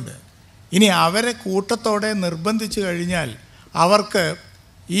പരിചയമുണ്ട്. ഇനി അവരെ കൂട്ടത്തോടെ നിർബന്ധിച്ചു കഴിഞ്ഞാൽ അവർക്ക്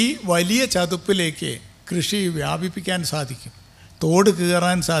ഈ വലിയ ചതുപ്പിലേക്ക് കൃഷി വ്യാപിപ്പിക്കാൻ സാധിക്കും, തോട്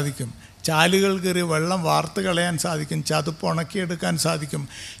കീറാൻ സാധിക്കും, ചാലുകൾ കയറി വെള്ളം വാർത്ത് കളയാൻ സാധിക്കും, ചതുപ്പ് ഉണക്കിയെടുക്കാൻ സാധിക്കും.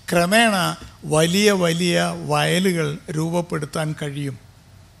 ക്രമേണ വലിയ വലിയ വയലുകൾ രൂപപ്പെടുത്താൻ കഴിയും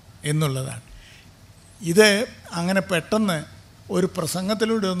എന്നുള്ളതാണ്. ഇത് അങ്ങനെ പെട്ടെന്ന് ഒരു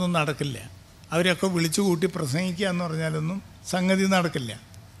പ്രസംഗത്തിലൂടെ ഒന്നും നടക്കില്ല. അവരെയൊക്കെ വിളിച്ചു കൂട്ടി പ്രസംഗിക്കുക എന്ന് പറഞ്ഞാലൊന്നും സംഗതി നടക്കില്ല.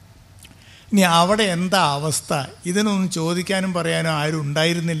 ഇനി അവിടെ എന്താ അവസ്ഥ? ഇതിനൊന്നും ചോദിക്കാനും പറയാനും ആരും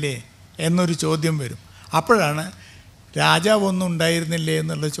ഉണ്ടായിരുന്നില്ലേ എന്നൊരു ചോദ്യം വരും. അപ്പോഴാണ് രാജാവൊന്നും ഉണ്ടായിരുന്നില്ലേ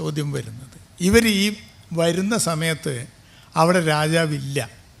എന്നുള്ള ചോദ്യം വരുന്നത്. ഇവർ ഈ വരുന്ന സമയത്ത് അവിടെ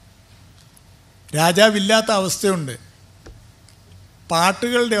രാജാവില്ലാത്ത അവസ്ഥയുണ്ട്.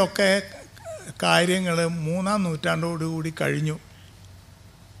 പാട്ടുകളുടെയൊക്കെ കാര്യങ്ങൾ 3-ാം നൂറ്റാണ്ടോടുകൂടി കഴിഞ്ഞു.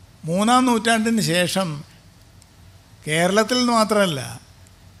 3-ാം നൂറ്റാണ്ടിന് ശേഷം കേരളത്തിൽ നിന്ന് മാത്രമല്ല,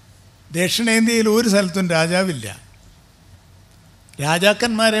 ദക്ഷിണേന്ത്യയിൽ ഒരു സ്ഥലത്തും രാജാവില്ല.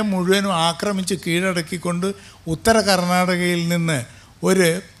 രാജാക്കന്മാരെ മുഴുവനും ആക്രമിച്ച് കീഴടക്കിക്കൊണ്ട് ഉത്തര കർണാടകയിൽ നിന്ന് ഒരു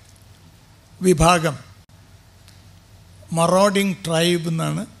വിഭാഗം, മറോഡിങ് ട്രൈബ്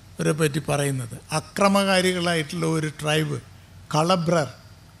എന്നാണ് ഇവരെ പറ്റി പറയുന്നത്, അക്രമകാരികളായിട്ടുള്ള ഒരു ട്രൈബ്, കളബ്രർ,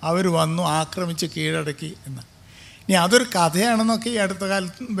 അവർ വന്നു ആക്രമിച്ച് കീഴടക്കി എന്ന്. ഇനി അതൊരു കഥയാണെന്നൊക്കെ ഈ അടുത്ത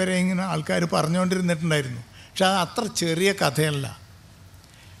കാലത്ത് വരെ ഇങ്ങനെ ആൾക്കാർ പറഞ്ഞുകൊണ്ടിരുന്നിട്ടുണ്ടായിരുന്നു. പക്ഷെ അത് അത്ര ചെറിയ കഥയല്ല.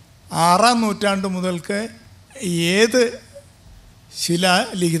 6-ാം നൂറ്റാണ്ട് മുതൽക്ക് ഏത്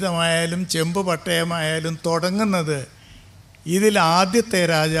ശിലാലിഖിതമായാലും ചെമ്പ് പട്ടയമായാലും തുടങ്ങുന്നത് ഇതിൽ ആദ്യത്തെ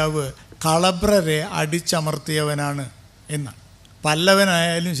രാജാവ് കളബ്രരെ അടിച്ചമർത്തിയവനാണ് എന്നാണ്.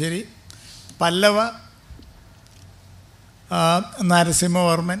 പല്ലവനായാലും ശരി, പല്ലവ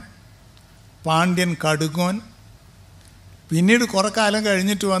നരസിംഹവർമ്മൻ, പാണ്ഡ്യൻ കടുങ്ങോൻ, പിന്നീട് കുറേ കാലം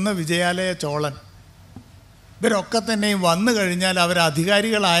കഴിഞ്ഞിട്ട് വന്ന വിജയാലയ ചോളൻ, ഇവരൊക്കെ തന്നെയും വന്നു കഴിഞ്ഞാൽ അവർ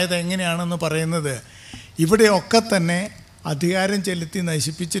അധികാരികളായത് എങ്ങനെയാണെന്ന് പറയുന്നത് ഇവിടെയൊക്കെ തന്നെ അധികാരം ചെലുത്തി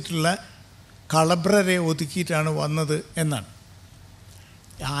നശിപ്പിച്ചിട്ടുള്ള കളബ്രരെ ഒതുക്കിയിട്ടാണ് വന്നത് എന്നാണ്.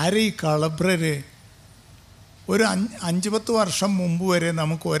 ആരെ ഈ കളബ്രര്? ഒരു 5-10 വർഷം മുമ്പ് വരെ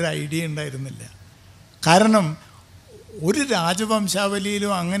നമുക്ക് ഒരു ഐഡിയ ഉണ്ടായിരുന്നില്ല. കാരണം ഒരു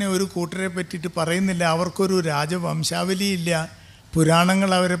രാജവംശാവലിയിലും അങ്ങനെ ഒരു കൂട്ടരെ പറ്റിയിട്ട് പറയുന്നില്ല. അവർക്കൊരു രാജവംശാവലിയില്ല, പുരാണങ്ങൾ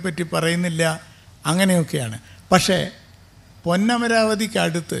അവരെ പറ്റി പറയുന്നില്ല, അങ്ങനെയൊക്കെയാണ്. പക്ഷേ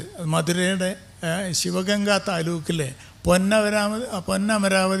പൊന്നമരാവതിക്കടുത്ത്, മധുരയുടെ ശിവഗംഗ താലൂക്കിലെ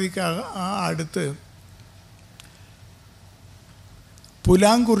പൊന്നമരാവതിക്ക് അടുത്ത്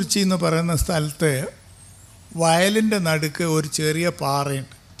പുലാംകുറിച്ചി എന്ന് പറയുന്ന സ്ഥലത്ത് വയലിൻ്റെ നടുക്ക് ഒരു ചെറിയ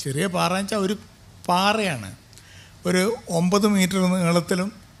പാറയുണ്ട്. ചെറിയ പാറ എന്ന് വെച്ചാൽ ഒരു പാറയാണ്. ഒരു 9 മീറ്റർ നീളത്തിലും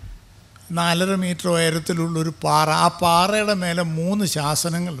 4.5 മീറ്റർ ഉയരത്തിലുള്ളൊരു പാറ. ആ പാറയുടെ മേലെ 3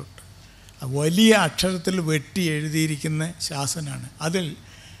 ശാസനങ്ങളുണ്ട്. വലിയ അക്ഷരത്തിൽ വെട്ടി എഴുതിയിരിക്കുന്ന ശാസനമാണ്. അതിൽ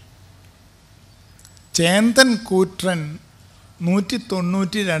ചേന്തൻ കൂറ്റൻ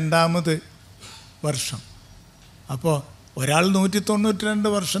 192 വർഷം. അപ്പോൾ ഒരാൾ 192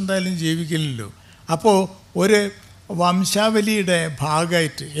 വർഷം എന്തായാലും ജീവിക്കില്ലല്ലോ. അപ്പോൾ ഒരു വംശാവലിയുടെ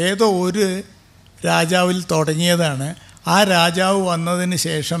ഭാഗമായിട്ട് ഏതോ ഒരു രാജാവിൽ തുടങ്ങിയതാണ്. ആ രാജാവ് വന്നതിന്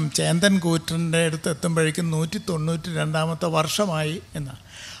ശേഷം ചേന്തൻ കൂറ്റൻ്റെ അടുത്ത് എത്തുമ്പോഴേക്കും 192 വർഷമായി എന്നാണ്.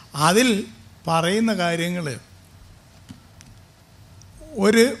 അതിൽ പറയുന്ന കാര്യങ്ങൾ,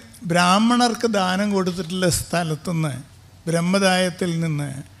 ഒരു ബ്രാഹ്മണർക്ക് ദാനം കൊടുത്തിട്ടുള്ള സ്ഥലത്തുനിന്ന്, ബ്രഹ്മദായത്തിൽ നിന്ന്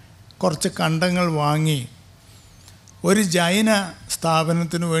കുറച്ച് കണ്ടങ്ങൾ വാങ്ങി ഒരു ജൈന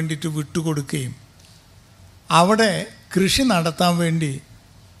സ്ഥാപനത്തിന് വേണ്ടിയിട്ട് വിട്ടുകൊടുക്കുകയും അവിടെ കൃഷി നടത്താൻ വേണ്ടി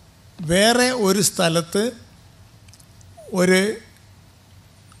വേറെ ഒരു സ്ഥലത്ത് ഒരു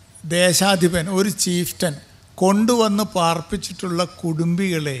ദേശാധിപൻ, ഒരു ചീഫ്റ്റൻ കൊണ്ടുവന്ന് പാർപ്പിച്ചിട്ടുള്ള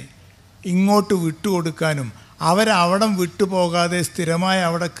കുടുംബികളെ ഇങ്ങോട്ട് വിട്ടുകൊടുക്കാനും അവരവിടം വിട്ടുപോകാതെ സ്ഥിരമായി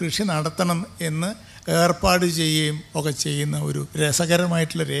അവിടെ കൃഷി നടത്തണം എന്ന് ഏർപ്പാട് ചെയ്യുകയും ഒക്കെ ചെയ്യുന്ന ഒരു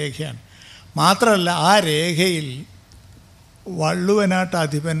രസകരമായിട്ടുള്ള രേഖയാണ്. മാത്രമല്ല ആ രേഖയിൽ വള്ളുവനാട്ട്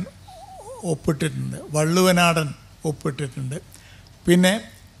അധിപൻ ഒപ്പിട്ടിട്ടുണ്ട്, വള്ളുവനാടൻ ഒപ്പിട്ടിട്ടുണ്ട്. പിന്നെ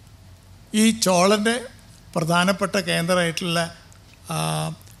ഈ ചോളൻ്റെ പ്രധാനപ്പെട്ട കേന്ദ്രമായിട്ടുള്ള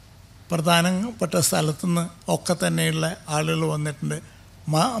പ്രധാനപ്പെട്ട സ്ഥലത്തുനിന്ന് ഒക്കെ തന്നെയുള്ള ആളുകൾ വന്നിട്ടുണ്ട്.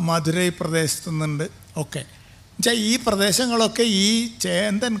 മധുരൈ പ്രദേശത്തു നിന്നുണ്ട് ഒക്കെ. എന്നുവെച്ചാൽ ഈ പ്രദേശങ്ങളൊക്കെ ഈ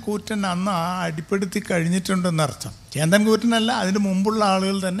ചേന്തൻ കൂറ്റൻ അന്ന് അടിപ്പെടുത്തി കഴിഞ്ഞിട്ടുണ്ടെന്നർത്ഥം. ചേന്തൻ കൂറ്റനല്ല, അതിന് മുമ്പുള്ള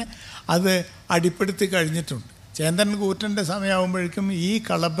ആളുകൾ തന്നെ അത് അടിപ്പെടുത്തി കഴിഞ്ഞിട്ടുണ്ട്. ചേന്തൻ കൂറ്റൻ്റെ സമയമാകുമ്പോഴേക്കും ഈ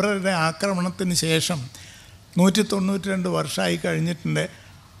കളബ്രരുടെ ആക്രമണത്തിന് ശേഷം 192 വർഷമായി കഴിഞ്ഞിട്ടുണ്ട്.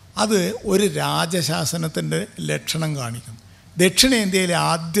 അത് ഒരു രാജശാസനത്തിൻ്റെ ലക്ഷണം കാണിക്കുന്നു. ദക്ഷിണേന്ത്യയിലെ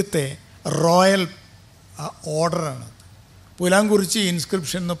ആദ്യത്തെ റോയൽ ഓർഡറാണ്. പുലാംകുറിച്ചി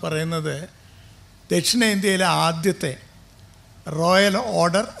ഇൻസ്ക്രിപ്ഷൻ എന്ന് പറയുന്നത് ദക്ഷിണേന്ത്യയിലെ ആദ്യത്തെ royal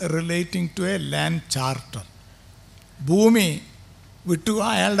order relating to A land charter. ഭൂമി വിട്ടു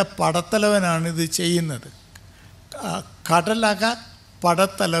അയാളുടെ പടത്തലവനാണ് ഇത് ചെയ്യുന്നത്. കടലക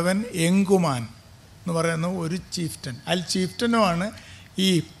പടത്തലവൻ എങ്കുമാൻ എന്ന് പറയുന്ന ഒരു ചീഫ്റ്റൻ, ചീഫ്റ്റനുമാണ് ഈ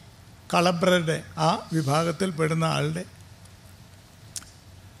കളബ്രയുടെ ആ വിഭാഗത്തിൽ പെടുന്ന ആളുടെ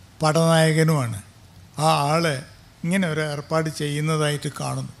പടനായകനുമാണ്. ആ ആൾ ഇങ്ങനെ ഒരു ഏർപ്പാട് ചെയ്യുന്നതായിട്ട്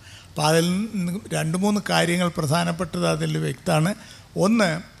കാണുന്നു. അപ്പോൾ അതിൽ 2-3 കാര്യങ്ങൾ പ്രധാനപ്പെട്ടത് അതിൽ വ്യക്തമാണ്. ഒന്ന്,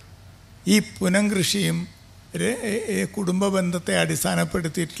 ഈ പുനംകൃഷിയും കുടുംബ ബന്ധത്തെ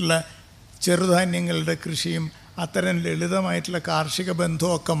അടിസ്ഥാനപ്പെടുത്തിയിട്ടുള്ള ചെറുധാന്യങ്ങളുടെ കൃഷിയും അത്തരം ലളിതമായിട്ടുള്ള കാർഷിക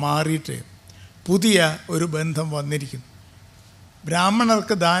ബന്ധമൊക്കെ മാറിയിട്ട് പുതിയ ഒരു ബന്ധം വന്നിരിക്കുന്നു.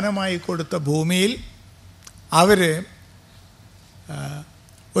 ബ്രാഹ്മണർക്ക് ദാനമായി കൊടുത്ത ഭൂമിയിൽ അവർ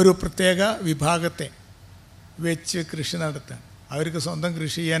ഒരു പ്രത്യേക വിഭാഗത്തെ വെച്ച് കൃഷി നടത്താൻ. അവർക്ക് സ്വന്തം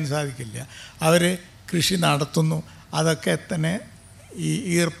കൃഷി ചെയ്യാൻ സാധിക്കില്ല, അവർ കൃഷി നടത്തുന്നു. അതൊക്കെ തന്നെ ഈ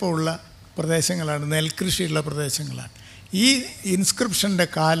ഈർപ്പമുള്ള പ്രദേശങ്ങളാണ്, നെൽകൃഷിയുള്ള പ്രദേശങ്ങളാണ്. ഈ ഇൻസ്ക്രിപ്ഷൻ്റെ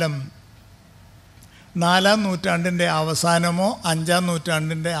കാലം 4-ാം നൂറ്റാണ്ടിൻ്റെ അവസാനമോ 5-ാം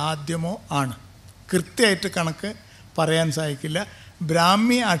നൂറ്റാണ്ടിൻ്റെ ആദ്യമോ ആണ്. കൃത്യമായിട്ട് കണക്ക് പറയാൻ സാധിക്കില്ല.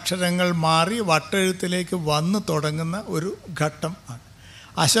 ബ്രാഹ്മി അക്ഷരങ്ങൾ മാറി വട്ടെഴുത്തിലേക്ക് വന്നു തുടങ്ങുന്ന ഒരു ഘട്ടം ആണ്.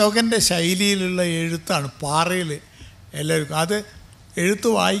 അശോകൻ്റെ ശൈലിയിലുള്ള എഴുത്താണ്, പാറയിൽ എല്ലാവർക്കും. അത് എഴുത്ത്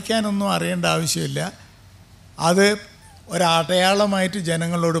വായിക്കാനൊന്നും അറിയേണ്ട ആവശ്യമില്ല. അത് ഒരടയാളമായിട്ട്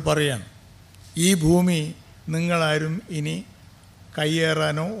ജനങ്ങളോട് പറയാണ്, ഈ ഭൂമി നിങ്ങളാരും ഇനി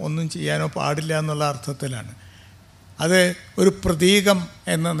കയ്യേറാനോ ഒന്നും ചെയ്യാനോ പാടില്ല എന്നുള്ള അർത്ഥത്തിലാണ്. അത് ഒരു പ്രതീകം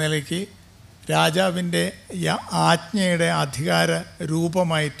എന്ന നിലയ്ക്ക് രാജാവിൻ്റെ ആജ്ഞയുടെ അധികാര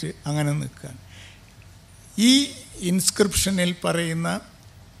രൂപമായിട്ട് അങ്ങനെ നിൽക്കുകയാണ്. ഈ ഇൻസ്ക്രിപ്ഷനിൽ പറയുന്ന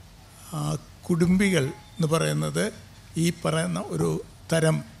കുടുംബികൾ എന്ന് പറയുന്നത് ഈ പറയുന്ന ഒരു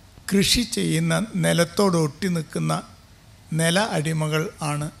തരം കൃഷി ചെയ്യുന്ന നിലത്തോട് ഒട്ടി നിൽക്കുന്ന നില അടിമകൾ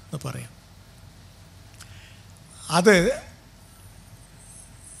ആണ് എന്ന് പറയാം. അത്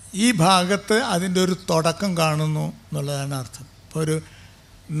ഈ ഭാഗത്ത് അതിൻ്റെ ഒരു തുടക്കം കാണുന്നു എന്നുള്ളതാണ് അർത്ഥം. ഇപ്പോൾ ഒരു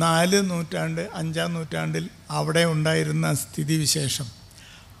 4 നൂറ്റാണ്ട് 5-ാം നൂറ്റാണ്ടിൽ അവിടെ ഉണ്ടായിരുന്ന സ്ഥിതിവിശേഷം,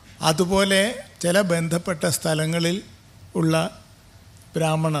 അതുപോലെ ചില ബന്ധപ്പെട്ട സ്ഥലങ്ങളിൽ ഉള്ള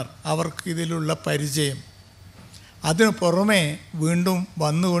ബ്രാഹ്മണർ, അവർക്ക് ഇതിലുള്ള പരിചയം, അതിനു പുറമേ വീണ്ടും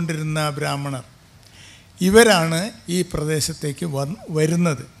വന്നുകൊണ്ടിരുന്ന ബ്രാഹ്മണർ, ഇവരാണ് ഈ പ്രദേശത്തേക്ക്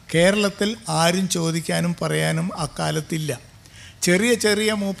വരുന്നത്. കേരളത്തിൽ ആരും ചോദിക്കാനും പറയാനും അക്കാലത്തില്ല. ചെറിയ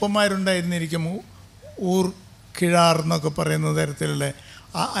ചെറിയ മൂപ്പന്മാരുണ്ടായിരുന്നിരിക്കും, ഊർ കിഴാർ എന്നൊക്കെ പറയുന്ന തരത്തിലുള്ള.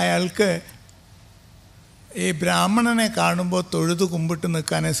 അയാൾക്ക് ഈ ബ്രാഹ്മണനെ കാണുമ്പോൾ തൊഴുതു കുമ്പിട്ട്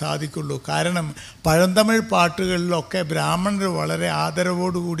നിൽക്കാനേ സാധിക്കുള്ളൂ. കാരണം പഴന്തമിഴ് പാട്ടുകളിലൊക്കെ ബ്രാഹ്മണർ വളരെ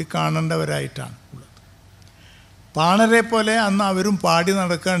ആദരവോടുകൂടി കാണേണ്ടവരായിട്ടാണ് ഉള്ളത്. പാണരെ പോലെ അന്ന് അവരും പാടി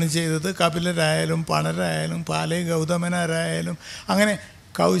നടക്കുകയാണ് ചെയ്തത്. കപിലരായാലും പണരായാലും പാലൈ ഗൗതമനാരായാലും അങ്ങനെ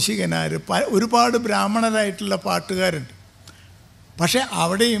കൗശികനാർ, ഒരുപാട് ബ്രാഹ്മണരായിട്ടുള്ള പാട്ടുകാരുണ്ട്. പക്ഷെ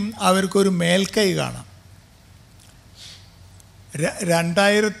അവിടെയും അവർക്കൊരു മേൽക്കൈ കാണാം.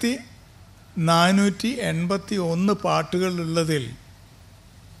 2481 പാട്ടുകളുള്ളതിൽ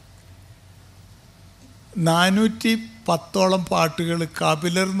 410ഓളം പാട്ടുകൾ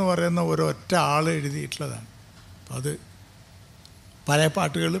കപിലർ എന്ന് പറയുന്ന ഒരൊറ്റ ആൾ എഴുതിയിട്ടുള്ളതാണ്. അപ്പം അത് പല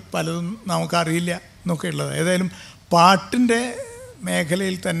പാട്ടുകൾ പലതും നമുക്കറിയില്ല എന്നൊക്കെ ഉള്ളത്. ഏതായാലും പാട്ടിൻ്റെ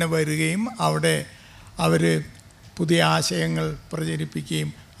മേഖലയിൽ തന്നെ വരികയും അവിടെ അവർ പുതിയ ആശയങ്ങൾ പ്രചരിപ്പിക്കുകയും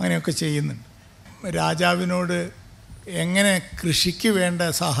അങ്ങനെയൊക്കെ ചെയ്യുന്നുണ്ട്. രാജാവിനോട് എങ്ങനെ കൃഷിക്ക് വേണ്ട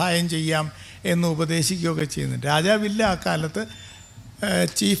സഹായം ചെയ്യാം എന്ന് ഉപദേശിക്കുകയൊക്കെ ചെയ്യുന്നുണ്ട്. രാജാവില്ല ആ കാലത്ത്,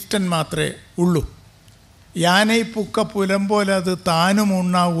 ചീഫ്റ്റൻ മാത്രമേ ഉള്ളൂ. യാനൈ പുക്ക പുലം പോലെ അത് താനും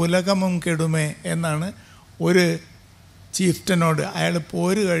ഉണ്ണാ ഉലകമും കെടുമേ എന്നാണ് ഒരു ചീഫ്റ്റനോട് അയാൾ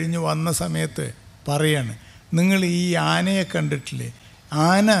പോര് കഴിഞ്ഞ് വന്ന സമയത്ത് പറയാണ്, നിങ്ങൾ ഈ ആനയെ കണ്ടിട്ടില്ലേ?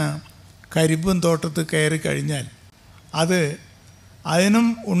 ആന കരിമ്പും തോട്ടത്ത് കയറി കഴിഞ്ഞാൽ അതിനും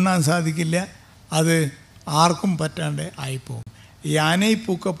ഉണ്ണാൻ സാധിക്കില്ല, അത് ആർക്കും പറ്റാണ്ട് ആയിപ്പോവും. യാനൈ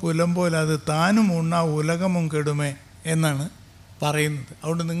പൂക്ക പുലം പോലെ അത് താനും ഉണ്ണാ ഉലകമും കെടുമേ എന്നാണ് പറയുന്നത്.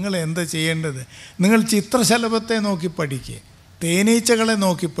 അതുകൊണ്ട് നിങ്ങൾ എന്താ ചെയ്യേണ്ടത്? നിങ്ങൾ ചിത്രശലഭത്തെ നോക്കി പഠിക്കുക, തേനീച്ചകളെ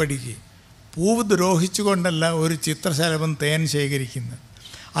നോക്കി പഠിക്കുക. പൂവ് ദ്രോഹിച്ചുകൊണ്ടല്ല ഒരു ചിത്രശലഭം തേൻ ശേഖരിക്കുന്നത്.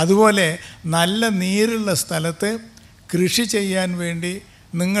 അതുപോലെ നല്ല നീരുള്ള സ്ഥലത്ത് കൃഷി ചെയ്യാൻ വേണ്ടി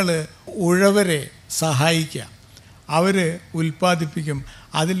നിങ്ങൾ ഉഴവരെ സഹായിക്കുക. അവർ ഉൽപ്പാദിപ്പിക്കും,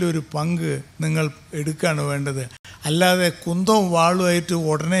 അതിലൊരു പങ്ക് നിങ്ങൾ എടുക്കുകയാണ് വേണ്ടത്. അല്ലാതെ കുന്തവും വാളുമായിട്ട്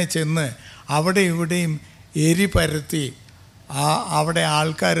ഉടനെ ചെന്ന് അവിടെ ഇവിടെയും എരി പരത്തി അവിടെ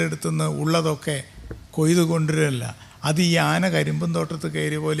ആൾക്കാരെടുത്തുനിന്ന് ഉള്ളതൊക്കെ കൊയ്തു കൊണ്ടുവരില്ല. അത് ഈ ആന കരിമ്പും തോട്ടത്ത്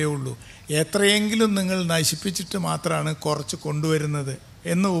കയറിയ പോലെ ഉള്ളൂ. എത്രയെങ്കിലും നിങ്ങൾ നശിപ്പിച്ചിട്ട് മാത്രമാണ് കുറച്ച് കൊണ്ടുവരുന്നത്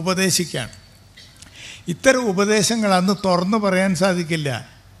എന്ന് ഉപദേശിക്കുകയാണ്. ഇത്തരം ഉപദേശങ്ങൾ അന്ന് തുറന്നു പറയാൻ സാധിക്കില്ല.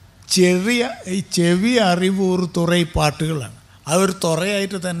 ചെവി അറിവൂർ തുറൈ പാട്ടുകളാണ്. അതൊരു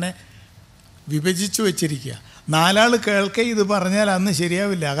തുറയായിട്ട് തന്നെ വിഭജിച്ചു വച്ചിരിക്കുക. 4 ആൾ കേൾക്കെ ഇത് പറഞ്ഞാൽ അന്ന്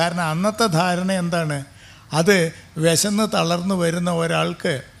ശരിയാവില്ല. കാരണം അന്നത്തെ ധാരണ എന്താണ്? അത് വിശന്ന് തളർന്നു വരുന്ന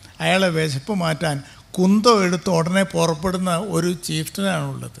ഒരാൾക്ക് അയാളെ വിശപ്പ് മാറ്റാൻ കുന്തം എടുത്ത് ഉടനെ പുറപ്പെടുന്ന ഒരു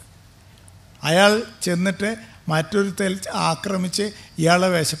ചീഫ്റ്റനാണുള്ളത്. അയാൾ ചെന്നിട്ട് മറ്റൊരുത്തൽ ആക്രമിച്ച് ഇയാളെ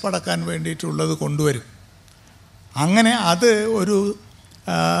വിശപ്പടക്കാൻ വേണ്ടിയിട്ടുള്ളത് കൊണ്ടുവരും. അങ്ങനെ അത് ഒരു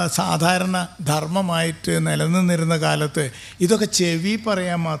സാധാരണ ധർമ്മമായിട്ട് നിലനിന്നിരുന്ന കാലത്ത് ഇതൊക്കെ ചെവി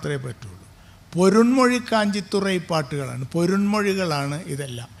പറയാൻ മാത്രമേ പറ്റുള്ളൂ. പൊരുൺമൊഴി കാഞ്ചിത്തുറൈ പാട്ടുകളാണ്, പൊരുൺമൊഴികളാണ്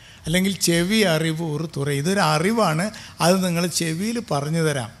ഇതെല്ലാം. അല്ലെങ്കിൽ ചെവി അറിവ് ഒരു തുറ, ഇതൊരു അറിവാണ്, അത് നിങ്ങൾ ചെവിയിൽ പറഞ്ഞു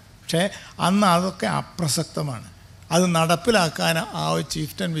തരാം. പക്ഷേ അന്ന് അതൊക്കെ അപ്രസക്തമാണ്. അത് നടപ്പിലാക്കാൻ ആ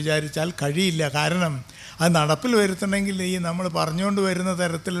ചീഫ്റ്റൻ വിചാരിച്ചാൽ കഴിയില്ല. കാരണം അത് നടപ്പിൽ വരുത്തണമെങ്കിൽ ഈ നമ്മൾ പറഞ്ഞുകൊണ്ട് വരുന്ന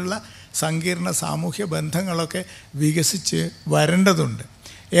തരത്തിലുള്ള സങ്കീർണ സാമൂഹ്യ ബന്ധങ്ങളൊക്കെ വികസിച്ച് വരേണ്ടതുണ്ട്.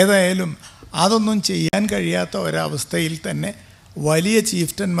 ഏതായാലും അതൊന്നും ചെയ്യാൻ കഴിയാത്ത ഒരവസ്ഥയിൽ തന്നെ വലിയ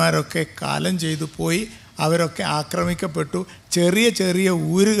ചീഫ്റ്റന്മാരൊക്കെ കാലം ചെയ്തു പോയി. അവരൊക്കെ ആക്രമിക്കപ്പെട്ടു. ചെറിയ ചെറിയ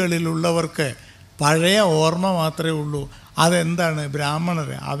ഊരുകളിലുള്ളവർക്ക് പഴയ ഓർമ്മ മാത്രമേ ഉള്ളൂ. അതെന്താണ്? ബ്രാഹ്മണർ,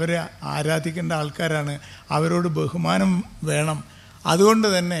 അവരെ ആരാധിക്കേണ്ട ആൾക്കാരാണ്, അവരോട് ബഹുമാനം വേണം. അതുകൊണ്ട്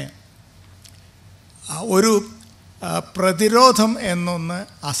തന്നെ ഒരു പ്രതിരോധം എന്നൊന്ന്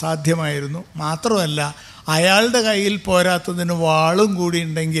അസാധ്യമായിരുന്നു. മാത്രമല്ല അയാളുടെ കയ്യിൽ പോരാത്തതിന് വാളും കൂടി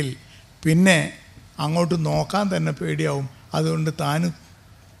ഉണ്ടെങ്കിൽ പിന്നെ അങ്ങോട്ട് നോക്കാൻ തന്നെ പേടിയാവും. അതുകൊണ്ട് താൻ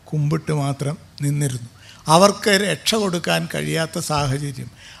കുമ്പിട്ട് മാത്രം നിന്നിരുന്നു. അവർക്ക് രക്ഷ കൊടുക്കാൻ കഴിയാത്ത സാഹചര്യം.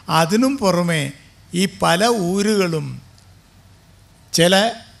 അതിനും പുറമെ ഈ പല ഊരുകളും ചില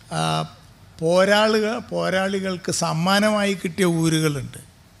പോരാളികൾക്ക് സമ്മാനമായി കിട്ടിയ ഊരുകളുണ്ട്.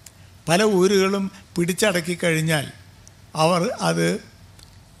 പല ഊരുകളും പിടിച്ചടക്കി കഴിഞ്ഞാൽ അവർ അത്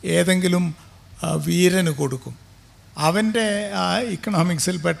ഏതെങ്കിലും വീരന് കൊടുക്കും. അവൻ്റെ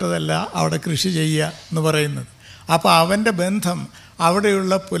ഇക്കണോമിക്സിൽ പെട്ടതല്ല അവിടെ കൃഷി ചെയ്യുക എന്ന് പറയുന്നത്. അപ്പോൾ അവൻ്റെ ബന്ധം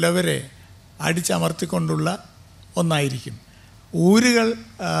അവിടെയുള്ള പുലവരെ അടിച്ചമർത്തിക്കൊണ്ടുള്ള ഒന്നായിരിക്കും. ഊരുകൾ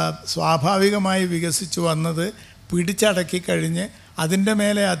സ്വാഭാവികമായി വികസിച്ചു വന്നത് പിടിച്ചടക്കി കഴിഞ്ഞ് അതിൻ്റെ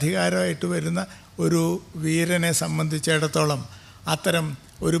മേലെ അധികാരമായിട്ട് വരുന്ന ഒരു വീരനെ സംബന്ധിച്ചിടത്തോളം അത്തരം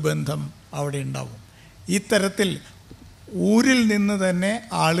ഒരു ബന്ധം അവിടെ ഉണ്ടാവും. ഇത്തരത്തിൽ ഊരിൽ നിന്ന് തന്നെ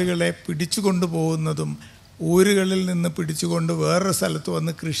ആളുകളെ പിടിച്ചു കൊണ്ടുപോകുന്നതും ഊരുകളിൽ നിന്ന് പിടിച്ചുകൊണ്ട് വേറൊരു സ്ഥലത്ത്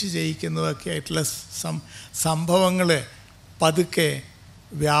വന്ന് കൃഷി ചെയ്യിക്കുന്നതൊക്കെ ആയിട്ടുള്ള സംഭവങ്ങൾ പതുക്കെ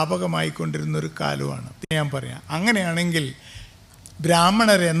വ്യാപകമായിക്കൊണ്ടിരുന്നൊരു കാലമാണ് ഞാൻ പറയാം. അങ്ങനെയാണെങ്കിൽ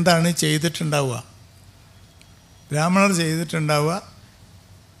ബ്രാഹ്മണർ എന്താണ് ചെയ്തിട്ടുണ്ടാവുക? ബ്രാഹ്മണർ ചെയ്തിട്ടുണ്ടാവുക,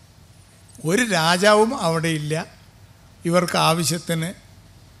 ഒരു രാജാവും അവിടെ ഇല്ല ഇവർക്ക് ആവശ്യത്തിന്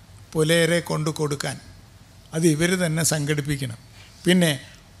പുലയരെ കൊണ്ടു കൊടുക്കാൻ. അത് ഇവർ തന്നെ സംഘടിപ്പിക്കണം. പിന്നെ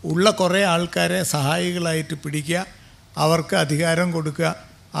ഉള്ള കുറേ ആൾക്കാരെ സഹായികളായിട്ട് പിടിക്കുക, അവർക്ക് അധികാരം കൊടുക്കുക,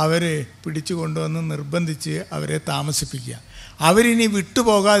 അവർ പിടിച്ചു കൊണ്ടുവന്ന് നിർബന്ധിച്ച് അവരെ താമസിപ്പിക്കുക. അവരിനി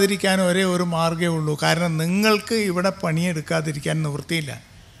വിട്ടുപോകാതിരിക്കാൻ ഒരേ ഒരു മാർഗ്ഗമേ ഉള്ളൂ. കാരണം നിങ്ങൾക്ക് ഇവിടെ പണിയെടുക്കാതിരിക്കാൻ നിവൃത്തിയില്ല.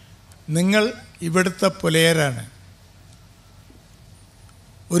 നിങ്ങൾ ഇവിടുത്തെ പുലയരാണ്.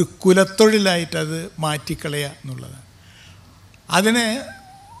 ഒരു കുലത്തൊഴിലായിട്ടത് മാറ്റിക്കളയുക എന്നുള്ളതാണ്. അതിന്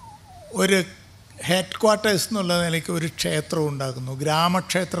ഒരു ഹെഡ് ക്വാർട്ടേഴ്സ് എന്നുള്ള നിലയ്ക്ക് ഒരു ക്ഷേത്രം ഉണ്ടാക്കുന്നു.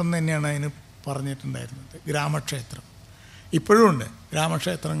 ഗ്രാമക്ഷേത്രം തന്നെയാണ് അതിന് പറഞ്ഞിട്ടുണ്ടായിരുന്നത്. ഗ്രാമക്ഷേത്രം ഇപ്പോഴും ഉണ്ട്,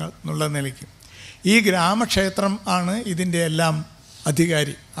 ഗ്രാമക്ഷേത്രങ്ങൾ എന്നുള്ള നിലയ്ക്ക്. ഈ ഗ്രാമക്ഷേത്രം ആണ് ഇതിൻ്റെ എല്ലാം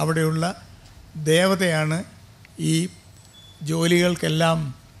അധികാരി. അവിടെയുള്ള ദേവതയാണ് ഈ ജോലികൾക്കെല്ലാം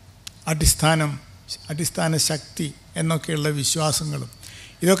അടിസ്ഥാന ശക്തി എന്നൊക്കെയുള്ള വിശ്വാസങ്ങളും.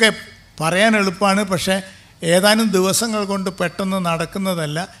 ഇതൊക്കെ പറയാൻ എളുപ്പമാണ്, പക്ഷേ ഏതാനും ദിവസങ്ങൾ കൊണ്ട് പെട്ടെന്ന്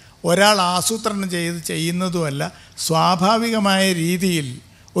നടക്കുന്നതല്ല, ഒരാൾ ആസൂത്രണം ചെയ്യുന്നതുമല്ല. സ്വാഭാവികമായ രീതിയിൽ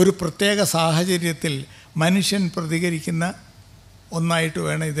ഒരു പ്രത്യേക സാഹചര്യത്തിൽ മനുഷ്യൻ പ്രതികരിക്കുന്ന ഒന്നായിട്ട്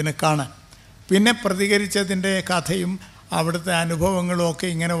വേണം ഇതിനെ കാണാൻ. പിന്നെ പ്രതികരിച്ചതിൻ്റെ കഥയും അവിടുത്തെ അനുഭവങ്ങളും ഒക്കെ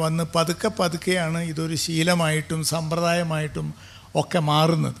ഇങ്ങനെ വന്ന് പതുക്കെയാണ് ഇതൊരു ശീലമായിട്ടും സമ്പ്രദായമായിട്ടും ഒക്കെ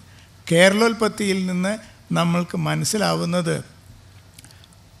മാറുന്നത്. കേരളോൽപ്പത്തിയിൽ നിന്ന് നമ്മൾക്ക് മനസ്സിലാവുന്നത്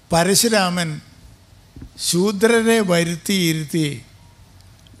പരശുരാമൻ ശൂദ്രരെ വരുത്തിയിരുത്തി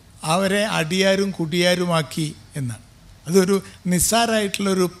അവരെ അടിയാരും കുടിയാരുമാക്കി എന്നാണ്. അതൊരു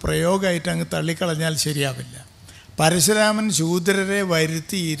നിസ്സാരമായിട്ടുള്ളൊരു പ്രയോഗമായിട്ട് അങ്ങ് തള്ളിക്കളഞ്ഞാൽ ശരിയാവില്ല. പരശുരാമൻ ശൂദ്രരെ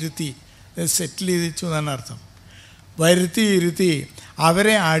വരുത്തിയിരുത്തി സെറ്റിൽ ചെയ്തിച്ചു എന്നാണ് അർത്ഥം. വരുത്തിയിരുത്തി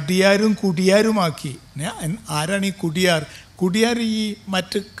അവരെ അടിയാരും കുടിയാരുമാക്കി. ആരാണ് ഈ കുടിയാർ? കുടിയാർ ഈ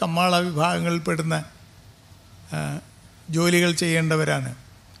മറ്റ് കമ്മാള വിഭാഗങ്ങളിൽപ്പെടുന്ന ജോലികൾ ചെയ്യേണ്ടവരാണ്,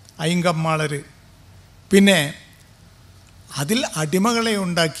 ഐങ്കമ്മാളർ. പിന്നെ അതിൽ അടിമകളെ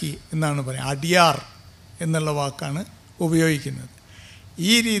ഉണ്ടാക്കി എന്നാണ് പറയുക. അടിയാർ എന്നുള്ള വാക്കാണ് ഉപയോഗിക്കുന്നത്.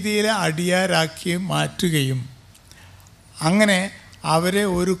 ഈ രീതിയിൽ അടിയാരാക്കി മാറ്റുകയും അങ്ങനെ അവരെ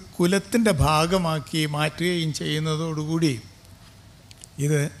ഒരു കുലത്തിൻ്റെ ഭാഗമാക്കി മാറ്റുകയും ചെയ്യുന്നതോടുകൂടി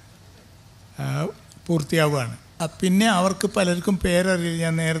ഇത് പൂർത്തിയാവുകയാണ്. പിന്നെ അവർക്ക് പലർക്കും പേരറിയില്ല.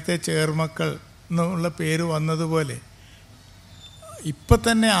 ഞാൻ നേരത്തെ ചേർമക്കൾ എന്നുള്ള പേര് വന്നതുപോലെ ഇപ്പം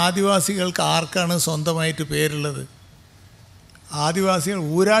തന്നെ ആദിവാസികൾക്ക് ആർക്കാണ് സ്വന്തമായിട്ട് പേരുള്ളത്? ആദിവാസികൾ,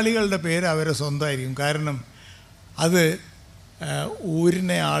 ഊരാളികളുടെ പേര് അവരെ സ്വന്തമായിരിക്കും. കാരണം അത്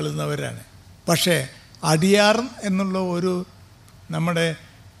ഊരിനെ ആളുന്നവരാണ്. പക്ഷേ അടിയാർ എന്നുള്ള ഒരു നമ്മുടെ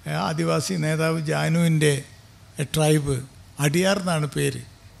ആദിവാസി നേതാവ് ജാനുവിൻ്റെ ട്രൈബ് അടിയാർ എന്നാണ് പേര്.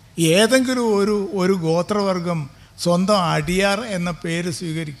 ഏതെങ്കിലും ഒരു ഗോത്രവർഗം സ്വന്തം അടിയാർ എന്ന പേര്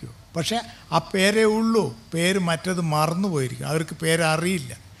സ്വീകരിക്കുമോ? പക്ഷേ ആ പേരേ ഉള്ളൂ, പേര് മറ്റത് മറന്നു പോയിരിക്കും, അവർക്ക്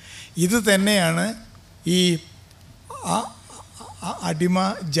പേരറിയില്ല. ഇത് തന്നെയാണ് ഈ അടിമ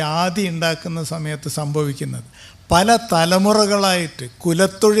ജാതി ഉണ്ടാക്കുന്ന സമയത്ത് സംഭവിക്കുന്നത്. പല തലമുറകളായിട്ട്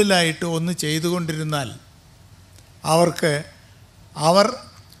കുലത്തൊഴിലായിട്ട് ഒന്ന് ചെയ്തുകൊണ്ടിരുന്നാൽ അവർ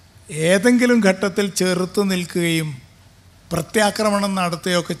ഏതെങ്കിലും ഘട്ടത്തിൽ ചെറുത്തു നിൽക്കുകയും പ്രത്യാക്രമണം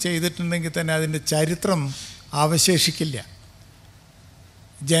നടത്തുകയൊക്കെ ചെയ്തിട്ടുണ്ടെങ്കിൽ തന്നെ അതിൻ്റെ ചരിത്രം അവശേഷിക്കില്ല.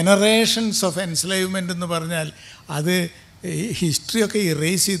 ജനറേഷൻസ് ഓഫ് എൻസ്ലൈവ്മെൻ്റ് എന്ന് പറഞ്ഞാൽ അത് ഹിസ്റ്ററിയൊക്കെ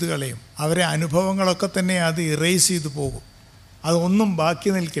ഇറേസ് ചെയ്ത് കളയും. അവരെ അനുഭവങ്ങളൊക്കെ തന്നെ അത് ഇറേസ് ചെയ്ത് പോകും. അതൊന്നും ബാക്കി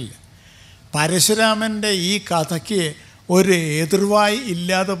നിൽക്കില്ല. പരശുരാമൻ്റെ ഈ കഥയ്ക്ക് ഒരു എതിർവായി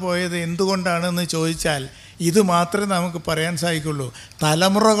ഇല്ലാതെ പോയത് എന്തുകൊണ്ടാണെന്ന് ചോദിച്ചാൽ ഇത് മാത്രമേ നമുക്ക് പറയാൻ സാധിക്കുള്ളൂ.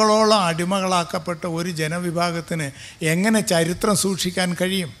 തലമുറകളോളം അടിമകളാക്കപ്പെട്ട ഒരു ജനവിഭാഗത്തിന് എങ്ങനെ ചരിത്രം സൂക്ഷിക്കാൻ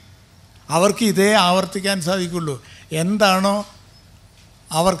കഴിയും? അവർക്ക് ഇതേ ആവർത്തിക്കാൻ സാധിക്കുള്ളൂ. എന്താണോ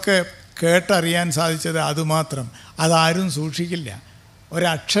അവർക്ക് കേട്ടറിയാൻ സാധിച്ചത് അതുമാത്രം. അതാരും സൂക്ഷിക്കില്ല.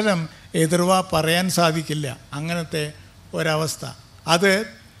 ഒരക്ഷരം എതിർവാ പറയാൻ സാധിക്കില്ല. അങ്ങനത്തെ ഒരവസ്ഥ. അത്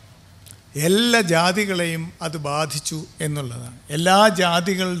എല്ലാ ജാതികളെയും അത് ബാധിച്ചു എന്നുള്ളതാണ്. എല്ലാ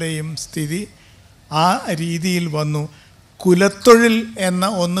ജാതികളുടെയും സ്ഥിതി ആ രീതിയിൽ വന്നു. കുലത്തൊഴിൽ എന്ന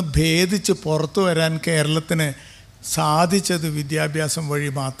ഒന്ന് ഭേദിച്ച് പുറത്തു വരാൻ കേരളത്തിന് സാധിച്ചത് വിദ്യാഭ്യാസം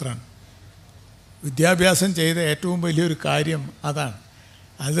വഴി മാത്രമാണ്. വിദ്യാഭ്യാസം ചെയ്ത ഏറ്റവും വലിയൊരു കാര്യം അതാണ്.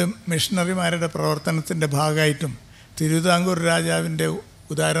 അത് മിഷണറിമാരുടെ പ്രവർത്തനത്തിൻ്റെ ഭാഗമായിട്ടും തിരുവിതാംകൂർ രാജാവിൻ്റെ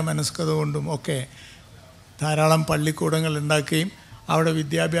ഉദാരമനസ്കത കൊണ്ടും ഒക്കെ ധാരാളം പള്ളിക്കൂടങ്ങൾ ഉണ്ടാക്കുകയും അവിടെ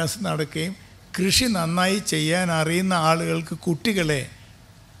വിദ്യാഭ്യാസം നടക്കുകയും കൃഷി നന്നായി ചെയ്യാൻ അറിയുന്ന ആളുകൾക്ക് കുട്ടികളെ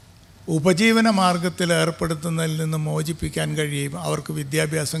ഉപജീവന മാർഗത്തിൽ ഏർപ്പെടുത്തുന്നതിൽ നിന്ന് മോചിപ്പിക്കാൻ കഴിയുകയും അവർക്ക്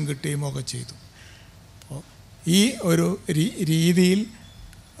വിദ്യാഭ്യാസം കിട്ടുകയും ഒക്കെ ചെയ്തു. അപ്പോൾ ഈ ഒരു രീതിയിൽ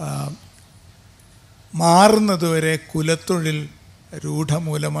മാറുന്നതുവരെ കുലത്തൊഴിൽ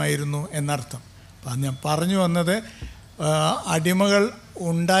രൂഢമൂലമായിരുന്നു എന്നർത്ഥം. അപ്പം ഞാൻ പറഞ്ഞു വന്നത് അടിമകൾ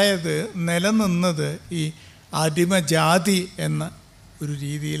ഉണ്ടായത് നിലനിന്നത് ഈ അടിമജാതി എന്ന ഒരു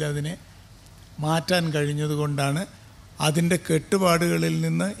രീതിയിൽ അതിനെ മാറ്റാൻ കഴിഞ്ഞതുകൊണ്ടാണ്. അതിൻ്റെ കെട്ടുപാടുകളിൽ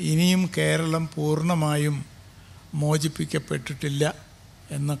നിന്ന് ഇനിയും കേരളം പൂർണ്ണമായും മോചിപ്പിക്കപ്പെട്ടിട്ടില്ല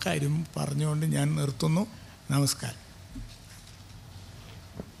എന്ന കാര്യം പറഞ്ഞുകൊണ്ട് ഞാൻ നിർത്തുന്നു. നമസ്കാരം.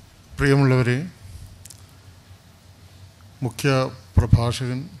 പ്രിയമുള്ളവരെ, മുഖ്യ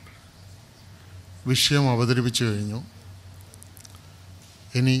പ്രഭാഷകൻ വിഷയം അവതരിപ്പിച്ചു കഴിഞ്ഞു.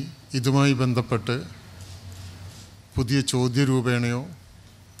 ഇനി ഇതുമായി ബന്ധപ്പെട്ട് പുതിയ ചോദ്യരൂപേണയോ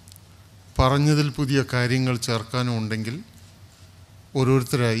പറഞ്ഞതിൽ പുതിയ കാര്യങ്ങൾ ചേർക്കാനോ ഉണ്ടെങ്കിൽ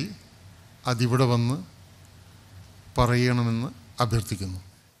ഓരോരുത്തരായി അതിവിടെ വന്ന് പറയണമെന്ന് അഭ്യർത്ഥിക്കുന്നു.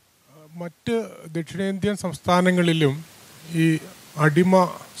 മറ്റ് ദക്ഷിണേന്ത്യൻ സംസ്ഥാനങ്ങളിലും ഈ അടിമ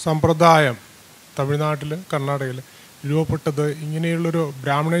സമ്പ്രദായം തമിഴ്നാട്ടിൽ, കർണാടകയിൽ രൂപപ്പെട്ടത് ഇങ്ങനെയുള്ളൊരു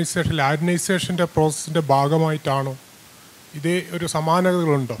ബ്രാഹ്മണൈസേഷൻ, ലാറ്റിനൈസേഷൻ്റെ പ്രോസസ്സിൻ്റെ ഭാഗമായിട്ടാണോ? ഇതേ ഒരു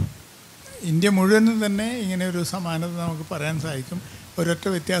സമാനതകളുണ്ടോ? ഇന്ത്യ മുഴുവനും തന്നെ ഇങ്ങനെ ഒരു സമാനത നമുക്ക് പറയാൻ സാധിക്കും. ഒരൊറ്റ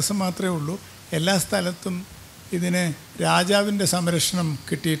വ്യത്യാസം മാത്രമേ ഉള്ളൂ. എല്ലാ സ്ഥലത്തും ഇതിന് രാജാവിൻ്റെ സംരക്ഷണം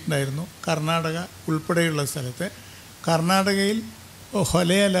കിട്ടിയിട്ടുണ്ടായിരുന്നു. കർണാടക ഉൾപ്പെടെയുള്ള സ്ഥലത്ത്. കർണാടകയിൽ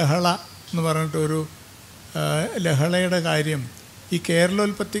ഹൊലയ ലഹള എന്ന് പറഞ്ഞിട്ടൊരു ലഹളയുടെ കാര്യം ഈ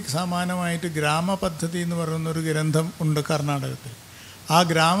കേരളോൽപ്പത്തിക്ക് സമാനമായിട്ട് ഗ്രാമപദ്ധതി എന്ന് പറയുന്നൊരു ഗ്രന്ഥം ഉണ്ട് കർണാടകത്തിൽ. ആ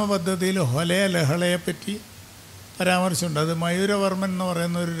ഗ്രാമപദ്ധതിയിൽ ഹൊലയ ലഹളയെപ്പറ്റി പരാമർശമുണ്ട്. അത് മയൂരവർമ്മൻ എന്ന്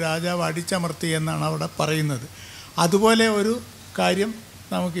പറയുന്ന ഒരു രാജാവ് അടിച്ചമർത്തി എന്നാണ് അവിടെ പറയുന്നത്. അതുപോലെ ഒരു കാര്യം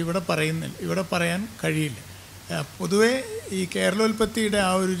നമുക്കിവിടെ ഇവിടെ പറയാൻ കഴിയില്ല. പൊതുവേ ഈ കേരളോൽപ്പത്തിയുടെ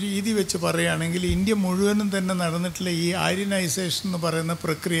ആ ഒരു രീതി വെച്ച് പറയുകയാണെങ്കിൽ ഇന്ത്യ മുഴുവനും തന്നെ നടന്നിട്ടുള്ള ഈ ആര്യനൈസേഷൻ എന്ന് പറയുന്ന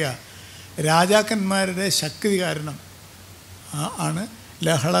പ്രക്രിയ രാജാക്കന്മാരുടെ ശക്തി കാരണം ആണ്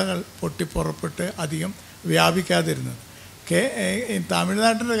ലഹളകൾ പൊട്ടിപ്പുറപ്പെട്ട് അധികം വ്യാപിക്കാതിരുന്നത്.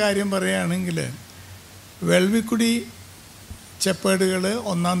 തമിഴ്നാട്ടിൻ്റെ കാര്യം പറയുകയാണെങ്കിൽ വെൾവിക്കുടി ചെപ്പേടുകൾ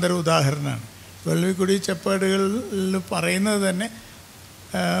ഒന്നാം തരം ഉദാഹരണമാണ്. വെൾവിക്കുടി ചെപ്പേടുകളിൽ പറയുന്നത് തന്നെ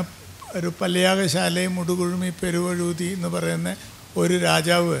ഒരു പല്ലിയാകശാലയും മുടുകുഴുമി പെരുവഴൂതി എന്ന് പറയുന്ന ഒരു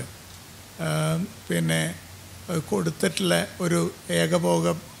രാജാവ് പിന്നെ കൊടുത്തിട്ടുള്ള ഒരു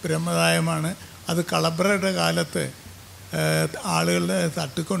ഏകഭോഗ ബ്രഹ്മദായമാണ്. അത് കളബ്രയുടെ കാലത്ത് ആളുകളെ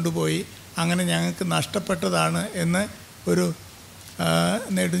തട്ടിക്കൊണ്ടുപോയി അങ്ങനെ ഞങ്ങൾക്ക് നഷ്ടപ്പെട്ടതാണ് എന്ന് ഒരു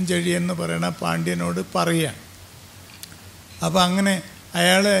നെടുഞ്ചെഴി എന്ന് പറയുന്ന പാണ്ഡ്യനോട് പറയുക. അപ്പോൾ അങ്ങനെ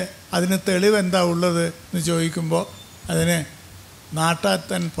അയാൾ അതിന് തെളിവെന്താ ഉള്ളത് എന്ന് ചോദിക്കുമ്പോൾ അതിന്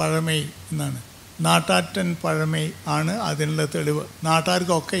നാട്ടാറ്റൻ പഴമൈ എന്നാണ്. നാട്ടാറ്റൻ പഴമൈ ആണ് അതിനുള്ള തെളിവ്.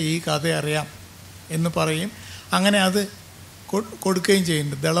 നാട്ടുകാർക്കൊക്കെ ഈ കഥ അറിയാം എന്ന് പറയും. അങ്ങനെ അത് കൊടുക്കുകയും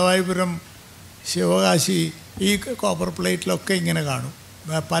ചെയ്യുന്നുണ്ട്. ദളവായിപുരം, ശിവകാശി ഈ കോപ്പർ പ്ലേറ്റിലൊക്കെ ഇങ്ങനെ കാണും.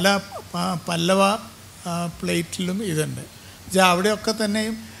 പല പല്ലവ പ്ലേറ്റിലും ഇതുണ്ട്. പക്ഷേ അവിടെയൊക്കെ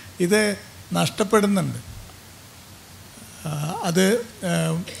തന്നെയും ഇത് നഷ്ടപ്പെടുന്നുണ്ട്. അത്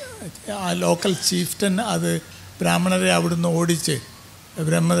ആ ലോക്കൽ ചീഫ്റ്റൻ അത് ബ്രാഹ്മണരെ അവിടുന്ന് ഓടിച്ച്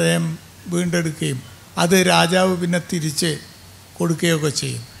ബ്രഹ്മദേഹം വീണ്ടെടുക്കുകയും അത് രാജാവ് പിന്നെ തിരിച്ച് കൊടുക്കുകയൊക്കെ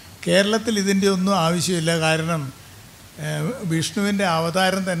ചെയ്യും. കേരളത്തിൽ ഇതിൻ്റെ ഒന്നും ആവശ്യമില്ല. കാരണം വിഷ്ണുവിൻ്റെ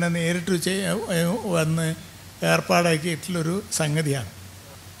അവതാരം തന്നെ നേരിട്ട് വന്ന് ഏർപ്പാടാക്കിയിട്ടുള്ളൊരു സംഗതിയാണ്.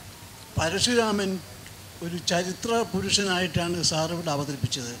 പരശുരാമൻ ഒരു ചരിത്ര പുരുഷനായിട്ടാണ് സാർ ഇവിടെ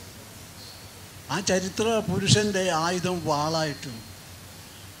അവതരിപ്പിച്ചത്. ആ ചരിത്ര പുരുഷൻ്റെ ആയുധം വാളായിട്ടും.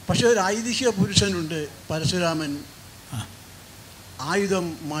 പക്ഷെ ഒരു ഐതിഹ്യ പുരുഷനുണ്ട് പരശുരാമൻ, ആയുധം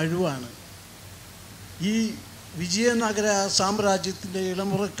മഴുവാണ്. ഈ വിജയനഗര സാമ്രാജ്യത്തിൻ്റെ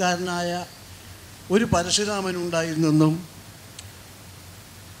ഇളമുറക്കാരനായ ഒരു പരശുരാമൻ ഉണ്ടായിരുന്നെന്നും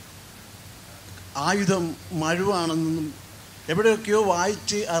ആയുധം മഴുവാണെന്നും എവിടെയൊക്കെയോ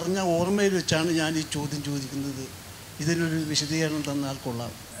വായിച്ച് അറിഞ്ഞ ഓർമ്മയിൽ വെച്ചാണ് ഞാൻ ഈ ചോദ്യം ചോദിക്കുന്നത്. ഇതിനൊരു വിശദീകരണം തന്നാൽ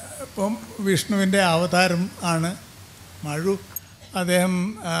കൊള്ളാം. ഇപ്പം വിഷ്ണുവിൻ്റെ അവതാരം ആണ് മഴു. അദ്ദേഹം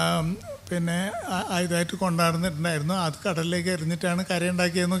പിന്നെ ആയുധമായിട്ട് കൊണ്ടുനടന്നിട്ടുണ്ടായിരുന്നു. അത് കടലിലേക്ക് എറിഞ്ഞിട്ടാണ്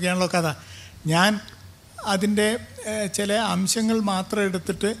കരയുണ്ടാക്കിയതെന്നൊക്കെയാണല്ലോ കഥ. ഞാൻ അതിൻ്റെ ചില അംശങ്ങൾ മാത്രം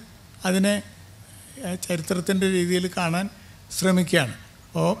എടുത്തിട്ട് അതിനെ ചരിത്രത്തിൻ്റെ രീതിയിൽ കാണാൻ ശ്രമിക്കുകയാണ്.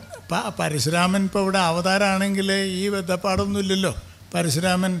 അപ്പോൾ പരശുരാമൻ ഇപ്പോൾ ഇവിടെ അവതാരമാണെങ്കിൽ ഈ ബന്ധപ്പാടൊന്നുമില്ലല്ലോ.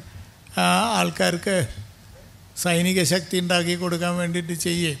 പരശുരാമൻ ആൾക്കാർക്ക് സൈനിക ശക്തി ഉണ്ടാക്കി കൊടുക്കാൻ വേണ്ടിയിട്ട്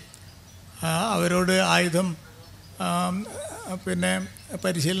ചെയ്യേ, അവരോട് ആയുധം പിന്നെ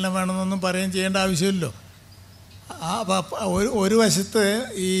പരിശീലനം വേണമെന്നൊന്നും പറയുകയും ചെയ്യേണ്ട ആവശ്യമില്ലല്ലോ. ഒരു വശത്ത്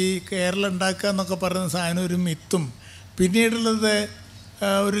ഈ കേരളം ഉണ്ടാക്കുക എന്നൊക്കെ പറയുന്ന സാധനം ഒരു മിത്തും പിന്നീടുള്ളത്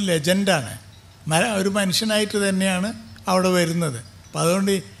ഒരു ലെജൻഡാണ്. ഒരു മനുഷ്യനായിട്ട് തന്നെയാണ് അവിടെ വരുന്നത്. അപ്പം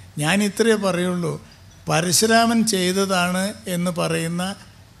അതുകൊണ്ട് ഞാൻ ഇത്രയേ പറയുള്ളൂ, പരശുരാമൻ ചെയ്തതാണ് എന്ന് പറയുന്ന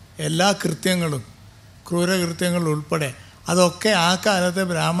എല്ലാ കൃത്യങ്ങളും, ക്രൂരകൃത്യങ്ങൾ ഉൾപ്പെടെ, അതൊക്കെ ആ കാലത്തെ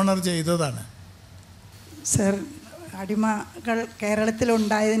ബ്രാഹ്മണർ ചെയ്തതാണ്. സർ, അടിമകൾ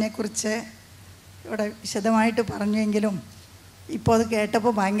കേരളത്തിലുണ്ടായതിനെക്കുറിച്ച് ഇവിടെ വിശദമായിട്ട് പറഞ്ഞെങ്കിലും ഇപ്പോൾ അത്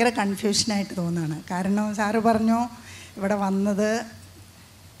കേട്ടപ്പോൾ ഭയങ്കര കൺഫ്യൂഷനായിട്ട് തോന്നുകയാണ്. കാരണം സാറ് പറഞ്ഞു ഇവിടെ വന്നത്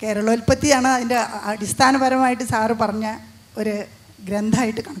കേരളോൽപ്പത്തിയാണ് അതിൻ്റെ അടിസ്ഥാനപരമായിട്ട് സാറ് പറഞ്ഞ ഒരു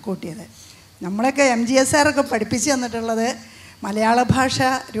ഗ്രന്ഥമായിട്ട് കണക്കൂട്ടിയത്. നമ്മളൊക്കെ MGS ഒക്കെ പഠിപ്പിച്ചു തന്നിട്ടുള്ളത് മലയാള ഭാഷ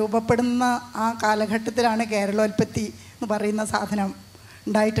രൂപപ്പെടുന്ന ആ കാലഘട്ടത്തിലാണ് കേരളോൽപ്പത്തി എന്ന് പറയുന്ന സാധനം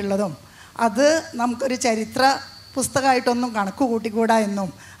ഉണ്ടായിട്ടുള്ളതും അത് നമുക്കൊരു ചരിത്ര പുസ്തകമായിട്ടൊന്നും കണക്ക് കൂട്ടിക്കൂടാ എന്നും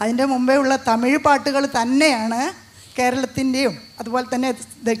അതിൻ്റെ മുമ്പേ ഉള്ള തമിഴ് പാട്ടുകൾ തന്നെയാണ് കേരളത്തിൻ്റെയും അതുപോലെ തന്നെ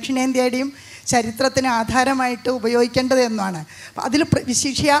ദക്ഷിണേന്ത്യയുടെയും ചരിത്രത്തിന് ആധാരമായിട്ട് ഉപയോഗിക്കേണ്ടത് എന്നാണ്. അതിൽ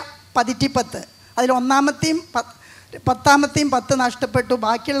വിശിഷ്യ 10 അതിൽ ഒന്നാമത്തെയും 10ാമത്തെയും 10 നഷ്ടപ്പെട്ടു,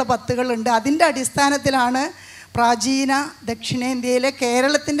 ബാക്കിയുള്ള 10കളുണ്ട്. അതിൻ്റെ അടിസ്ഥാനത്തിലാണ് പ്രാചീന ദക്ഷിണേന്ത്യയിലെ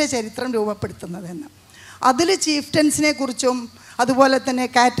കേരളത്തിൻ്റെ ചരിത്രം രൂപപ്പെടുത്തുന്നതെന്ന്. അതിൽ ചീഫ്റ്റൻസിനെ കുറിച്ചും അതുപോലെ തന്നെ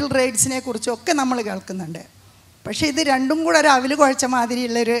കാറ്റിൽ റൈഡ്സിനെ കുറിച്ചും ഒക്കെ നമ്മൾ കേൾക്കുന്നുണ്ട്. പക്ഷേ ഇത് രണ്ടും കൂടെ ഒരു അവിൽ കുഴച്ച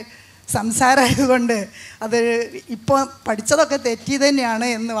മാതിരിയുള്ളൊരു സംസാരമായതുകൊണ്ട് അത് ഇപ്പോൾ പഠിച്ചതൊക്കെ തെറ്റി തന്നെയാണ്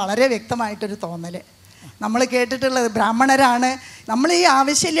എന്ന് വളരെ വ്യക്തമായിട്ടൊരു തോന്നൽ. നമ്മൾ കേട്ടിട്ടുള്ളത് ബ്രാഹ്മണരാണ്, നമ്മൾ ഈ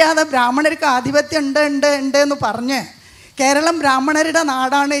ആവശ്യമില്ലാതെ ബ്രാഹ്മണർക്ക് ആധിപത്യം ഉണ്ട് എന്ന് പറഞ്ഞ് കേരളം ബ്രാഹ്മണരുടെ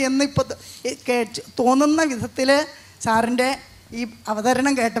നാടാണ് എന്നിപ്പോൾ തോന്നുന്ന വിധത്തിൽ സാറിൻ്റെ ഈ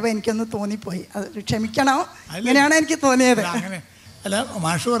അവതരണം കേട്ടപ്പോൾ എനിക്കൊന്ന് തോന്നിപ്പോയി. അത് ക്ഷമിക്കണം, അങ്ങനെയാണ് എനിക്ക് തോന്നിയത്. അങ്ങനെ അല്ല,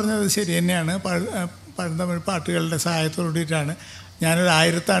 മാഷ് പറഞ്ഞത് ശരി തന്നെയാണ്. പഴന്തമിഴ് പാട്ടുകളുടെ സഹായത്തോടു കൂടിയിട്ടാണ് ഞാനൊരു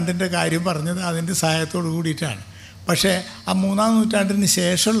 1000ാം ആണ്ടിൻ്റെ കാര്യം പറഞ്ഞത്, അതിൻ്റെ സഹായത്തോടു കൂടിയിട്ടാണ്. പക്ഷേ ആ 3ാം നൂറ്റാണ്ടിന്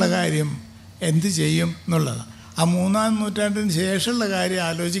ശേഷമുള്ള കാര്യം എന്ത് ചെയ്യും എന്നുള്ളതാണ്. ആ 3ാം നൂറ്റാണ്ടിന് ശേഷമുള്ള കാര്യം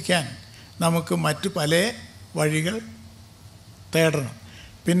ആലോചിക്കാൻ നമുക്ക് മറ്റു പല വഴികൾ തേടണം.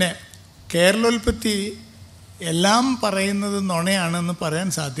 പിന്നെ കേരളോൽപ്പത്തി എല്ലാം പറയുന്നത് നുണയാണെന്ന് പറയാൻ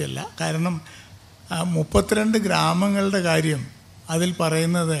സാധ്യമല്ല. കാരണം 32 ഗ്രാമങ്ങളുടെ കാര്യം അതിൽ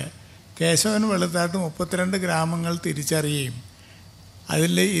പറയുന്നത് കേശവൻ വെളുത്താട്ട് 32 ഗ്രാമങ്ങൾ തിരിച്ചറിയുകയും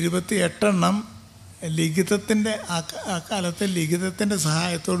അതിൽ 28 ലിഖിതത്തിൻ്റെ ആ കാലത്തെ ലിഖിതത്തിൻ്റെ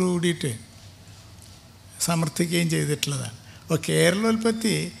സഹായത്തോടു കൂടിയിട്ട് സമർത്ഥിക്കുകയും ചെയ്തിട്ടുള്ളതാണ്. അപ്പോൾ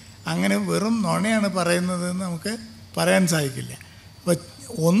കേരളോൽപ്പത്തി അങ്ങനെ വെറും നുണയാണ് പറയുന്നതെന്ന് നമുക്ക് പറയാൻ സാധിക്കില്ല. അപ്പോൾ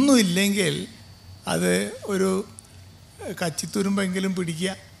ഒന്നുമില്ലെങ്കിൽ അത് ഒരു കച്ചിത്തുരുമ്പെങ്കിലും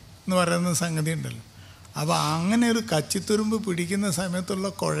പിടിക്കുക എന്ന് പറയുന്ന സംഗതി ഉണ്ടല്ലോ. അപ്പോൾ അങ്ങനെ ഒരു കച്ചിത്തുരുമ്പ് പിടിക്കുന്ന സമയത്തുള്ള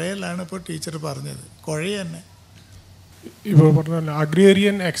കുഴയലാണ് ഇപ്പോൾ ടീച്ചർ പറഞ്ഞത്. കുഴ തന്നെ ഇപ്പോൾ പറഞ്ഞ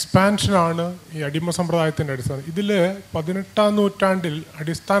അഗ്രേറിയൻ എക്സ്പാൻഷനാണ് ഈ അടിമ സമ്പ്രദായത്തിൻ്റെ അടിസ്ഥാനം. ഇതിൽ 18ാം നൂറ്റാണ്ടിൽ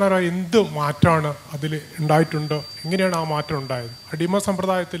അടിസ്ഥാനപരമായി എന്ത് മാറ്റമാണ് അതിൽ ഉണ്ടായിട്ടുണ്ടോ? എങ്ങനെയാണ് ആ മാറ്റം ഉണ്ടായത്? അടിമ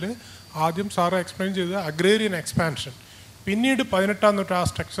സമ്പ്രദായത്തിൽ ആദ്യം സാറ് എക്സ്പ്ലെയിൻ ചെയ്തത് അഗ്രേറിയൻ എക്സ്പാൻഷൻ, പിന്നീട് 18ാം നൂറ്റാണ്ട് ആ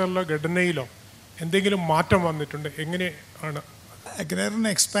സ്ട്രക്ചറിലോ ഘടനയിലോ എന്തെങ്കിലും മാറ്റം വന്നിട്ടുണ്ട്? എങ്ങനെയാണ് അഗ്രേറിയൻ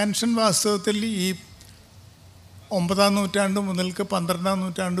എക്സ്പാൻഷൻ? വാസ്തവത്തിൽ ഈ 9ാം നൂറ്റാണ്ട് മുതൽക്ക് 12ാം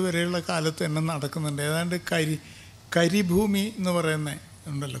നൂറ്റാണ്ട് വരെയുള്ള കാലത്ത് തന്നെ നടക്കുന്നുണ്ട്. ഏതാണ്ട് കരിഭൂമി എന്ന് പറയുന്ന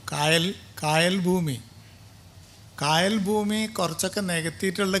ഉണ്ടല്ലോ, കായൽ ഭൂമി, കായൽ ഭൂമി കുറച്ചൊക്കെ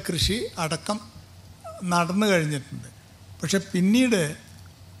നികത്തിയിട്ടുള്ള കൃഷി അടക്കം നടന്നു കഴിഞ്ഞിട്ടുണ്ട്. പക്ഷെ പിന്നീട്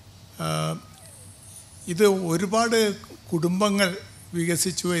ഇത് ഒരുപാട് കുടുംബങ്ങൾ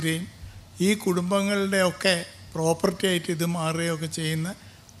വികസിച്ചു വരികയും ഈ കുടുംബങ്ങളുടെയൊക്കെ പ്രോപ്പർട്ടി ആയിട്ട് ഇത് മാറുകയൊക്കെ ചെയ്യുന്ന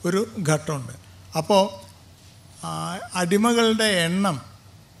ഒരു ഘട്ടമുണ്ട്. അപ്പോൾ അടിമകളുടെ എണ്ണം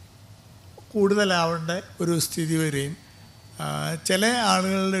കൂടുതലാവേണ്ട ഒരു സ്ഥിതി വരികയും ചില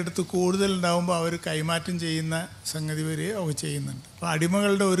ആളുകളുടെ അടുത്ത് കൂടുതലുണ്ടാകുമ്പോൾ അവർ കൈമാറ്റം ചെയ്യുന്ന സംഗതി വരികയും ഒക്കെ ചെയ്യുന്നുണ്ട്. അപ്പോൾ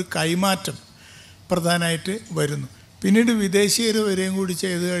അടിമകളുടെ ഒരു കൈമാറ്റം പ്രധാനമായിട്ട് വരുന്നു. പിന്നീട് വിദേശീയർ വരികയും കൂടി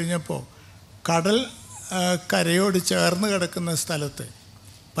ചെയ്തു കഴിഞ്ഞപ്പോൾ കടൽ കരയോട് ചേർന്ന് കിടക്കുന്ന സ്ഥലത്ത്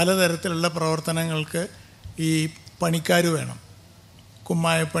പലതരത്തിലുള്ള പ്രവർത്തനങ്ങൾക്ക് ഈ പണിക്കാർ വേണം.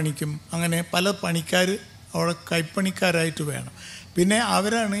 കുമ്മായപ്പണിക്കും അങ്ങനെ പല പണിക്കാർ അവിടെ കൈപ്പണിക്കാരായിട്ട് വേണം. പിന്നെ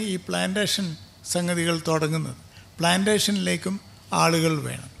അവരാണ് ഈ പ്ലാന്റേഷൻ സംഗതികൾ തുടങ്ങുന്നത്. പ്ലാന്റേഷനിലേക്കും ആളുകൾ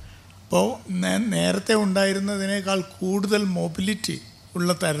വേണം. അപ്പോൾ നേരത്തെ ഉണ്ടായിരുന്നതിനേക്കാൾ കൂടുതൽ മൊബിലിറ്റി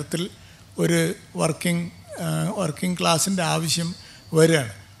ഉള്ള തരത്തിൽ ഒരു വർക്കിംഗ് ക്ലാസിൻ്റെ ആവശ്യം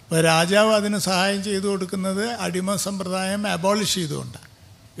വരികയാണ്. അപ്പോൾ രാജാവ് അതിന് സഹായം ചെയ്തു കൊടുക്കുന്നത് അടിമ സമ്പ്രദായം അബോളിഷ് ചെയ്തുകൊണ്ടാണ്.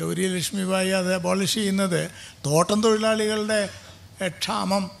 ഗൗരി ലക്ഷ്മിബായി അത് അബോളിഷ് ചെയ്യുന്നത് തോട്ടം തൊഴിലാളികളുടെ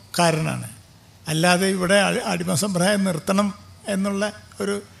ക്ഷാമം കാരണമാണ്. അല്ലാതെ ഇവിടെ അടിമ സമ്പ്രദായം നിർത്തണം എന്നുള്ള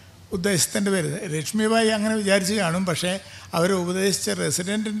ഒരു ഉദ്ദേശത്തിൻ്റെ പേര് ലക്ഷ്മിബായി അങ്ങനെ വിചാരിച്ച് കാണും. പക്ഷേ അവർ ഉപദേശിച്ച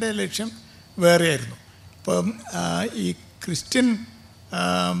റെസിഡൻറ്റിൻ്റെ ലക്ഷ്യം വേറെയായിരുന്നു. ഇപ്പം ഈ ക്രിസ്ത്യൻ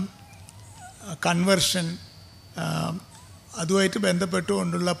കൺവെർഷൻ അതുമായിട്ട്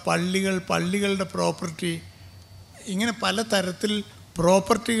ബന്ധപ്പെട്ടുകൊണ്ടുള്ള പള്ളികളുടെ പ്രോപ്പർട്ടി, ഇങ്ങനെ പലതരത്തിൽ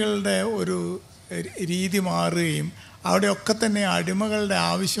പ്രോപ്പർട്ടികളുടെ ഒരു രീതി മാറുകയും അവിടെയൊക്കെ തന്നെ അടിമകളുടെ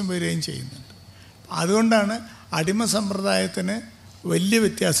ആവശ്യം വരികയും ചെയ്യുന്നുണ്ട്. അതുകൊണ്ടാണ് അടിമ സമ്പ്രദായത്തിന് വലിയ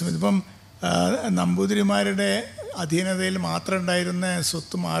വ്യത്യാസം. ഇപ്പം നമ്പൂതിരിമാരുടെ അധീനതയിൽ മാത്രം ഉണ്ടായിരുന്ന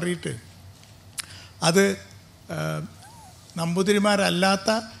സ്വത്ത് മാറിയിട്ട് അത് നമ്പൂതിരിമാരല്ലാത്ത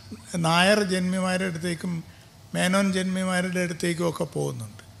നായർ ജന്മിമാരുടെ അടുത്തേക്കും മേനോൻ ജന്മിമാരുടെ അടുത്തേക്കും ഒക്കെ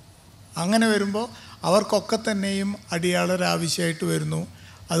പോകുന്നുണ്ട്. അങ്ങനെ വരുമ്പോൾ അവർക്കൊക്കെ തന്നെയും അടിയാളർ ആവശ്യമായിട്ട് വരുന്നു.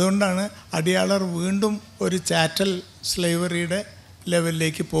 അതുകൊണ്ടാണ് അടിയാളർ വീണ്ടും ഒരു ചാറ്റൽ സ്ലേവറിയുടെ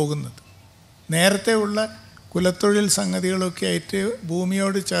ലെവലിലേക്ക് പോകുന്നത്. നേരത്തെ ഉള്ള കുലത്തൊഴിൽ സംഗതികളൊക്കെ ആയിട്ട്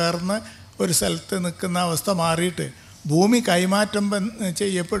ഭൂമിയോട് ചേർന്ന് ഒരു സ്ഥലത്ത് നിൽക്കുന്ന അവസ്ഥ മാറിയിട്ട് ഭൂമി കൈമാറ്റം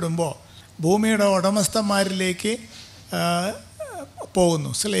ചെയ്യപ്പെടുമ്പോൾ ഭൂമിയുടെ ഉടമസ്ഥന്മാരിലേക്ക്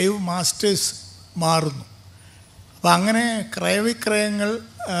പോകുന്നു. സ്ലേവ് മാസ്റ്റേഴ്സ് മാറുന്നു. അപ്പം അങ്ങനെ ക്രയവിക്രയങ്ങൾ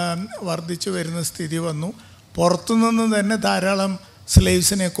വർദ്ധിച്ചു വരുന്ന സ്ഥിതി വന്നു. പുറത്തുനിന്ന് തന്നെ ധാരാളം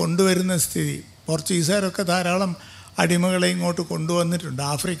സ്ലേവ്സിനെ കൊണ്ടുവരുന്ന സ്ഥിതി. പോർച്ചുഗീസുകാരൊക്കെ ധാരാളം അടിമകളെ ഇങ്ങോട്ട് കൊണ്ടുവന്നിട്ടുണ്ട്.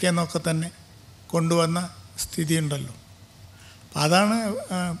 ആഫ്രിക്കയിൽ നിന്നൊക്കെ തന്നെ കൊണ്ടുവന്ന സ്ഥിതിയുണ്ടല്ലോ. അപ്പം അതാണ്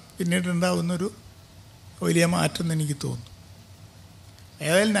പിന്നീടുണ്ടാകുന്നൊരു വലിയ മാറ്റം എന്ന് എനിക്ക് തോന്നുന്നു.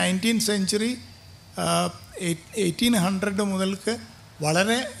 ഏതായാലും 19th century 1800 മുതൽക്ക്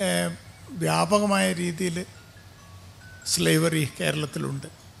വളരെ വ്യാപകമായ രീതിയിൽ സ്ലേവറി കേരളത്തിലുണ്ട്.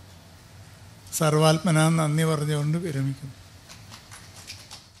 സർവാത്മന നന്ദി പറഞ്ഞുകൊണ്ട് വിരമിക്കുന്നു.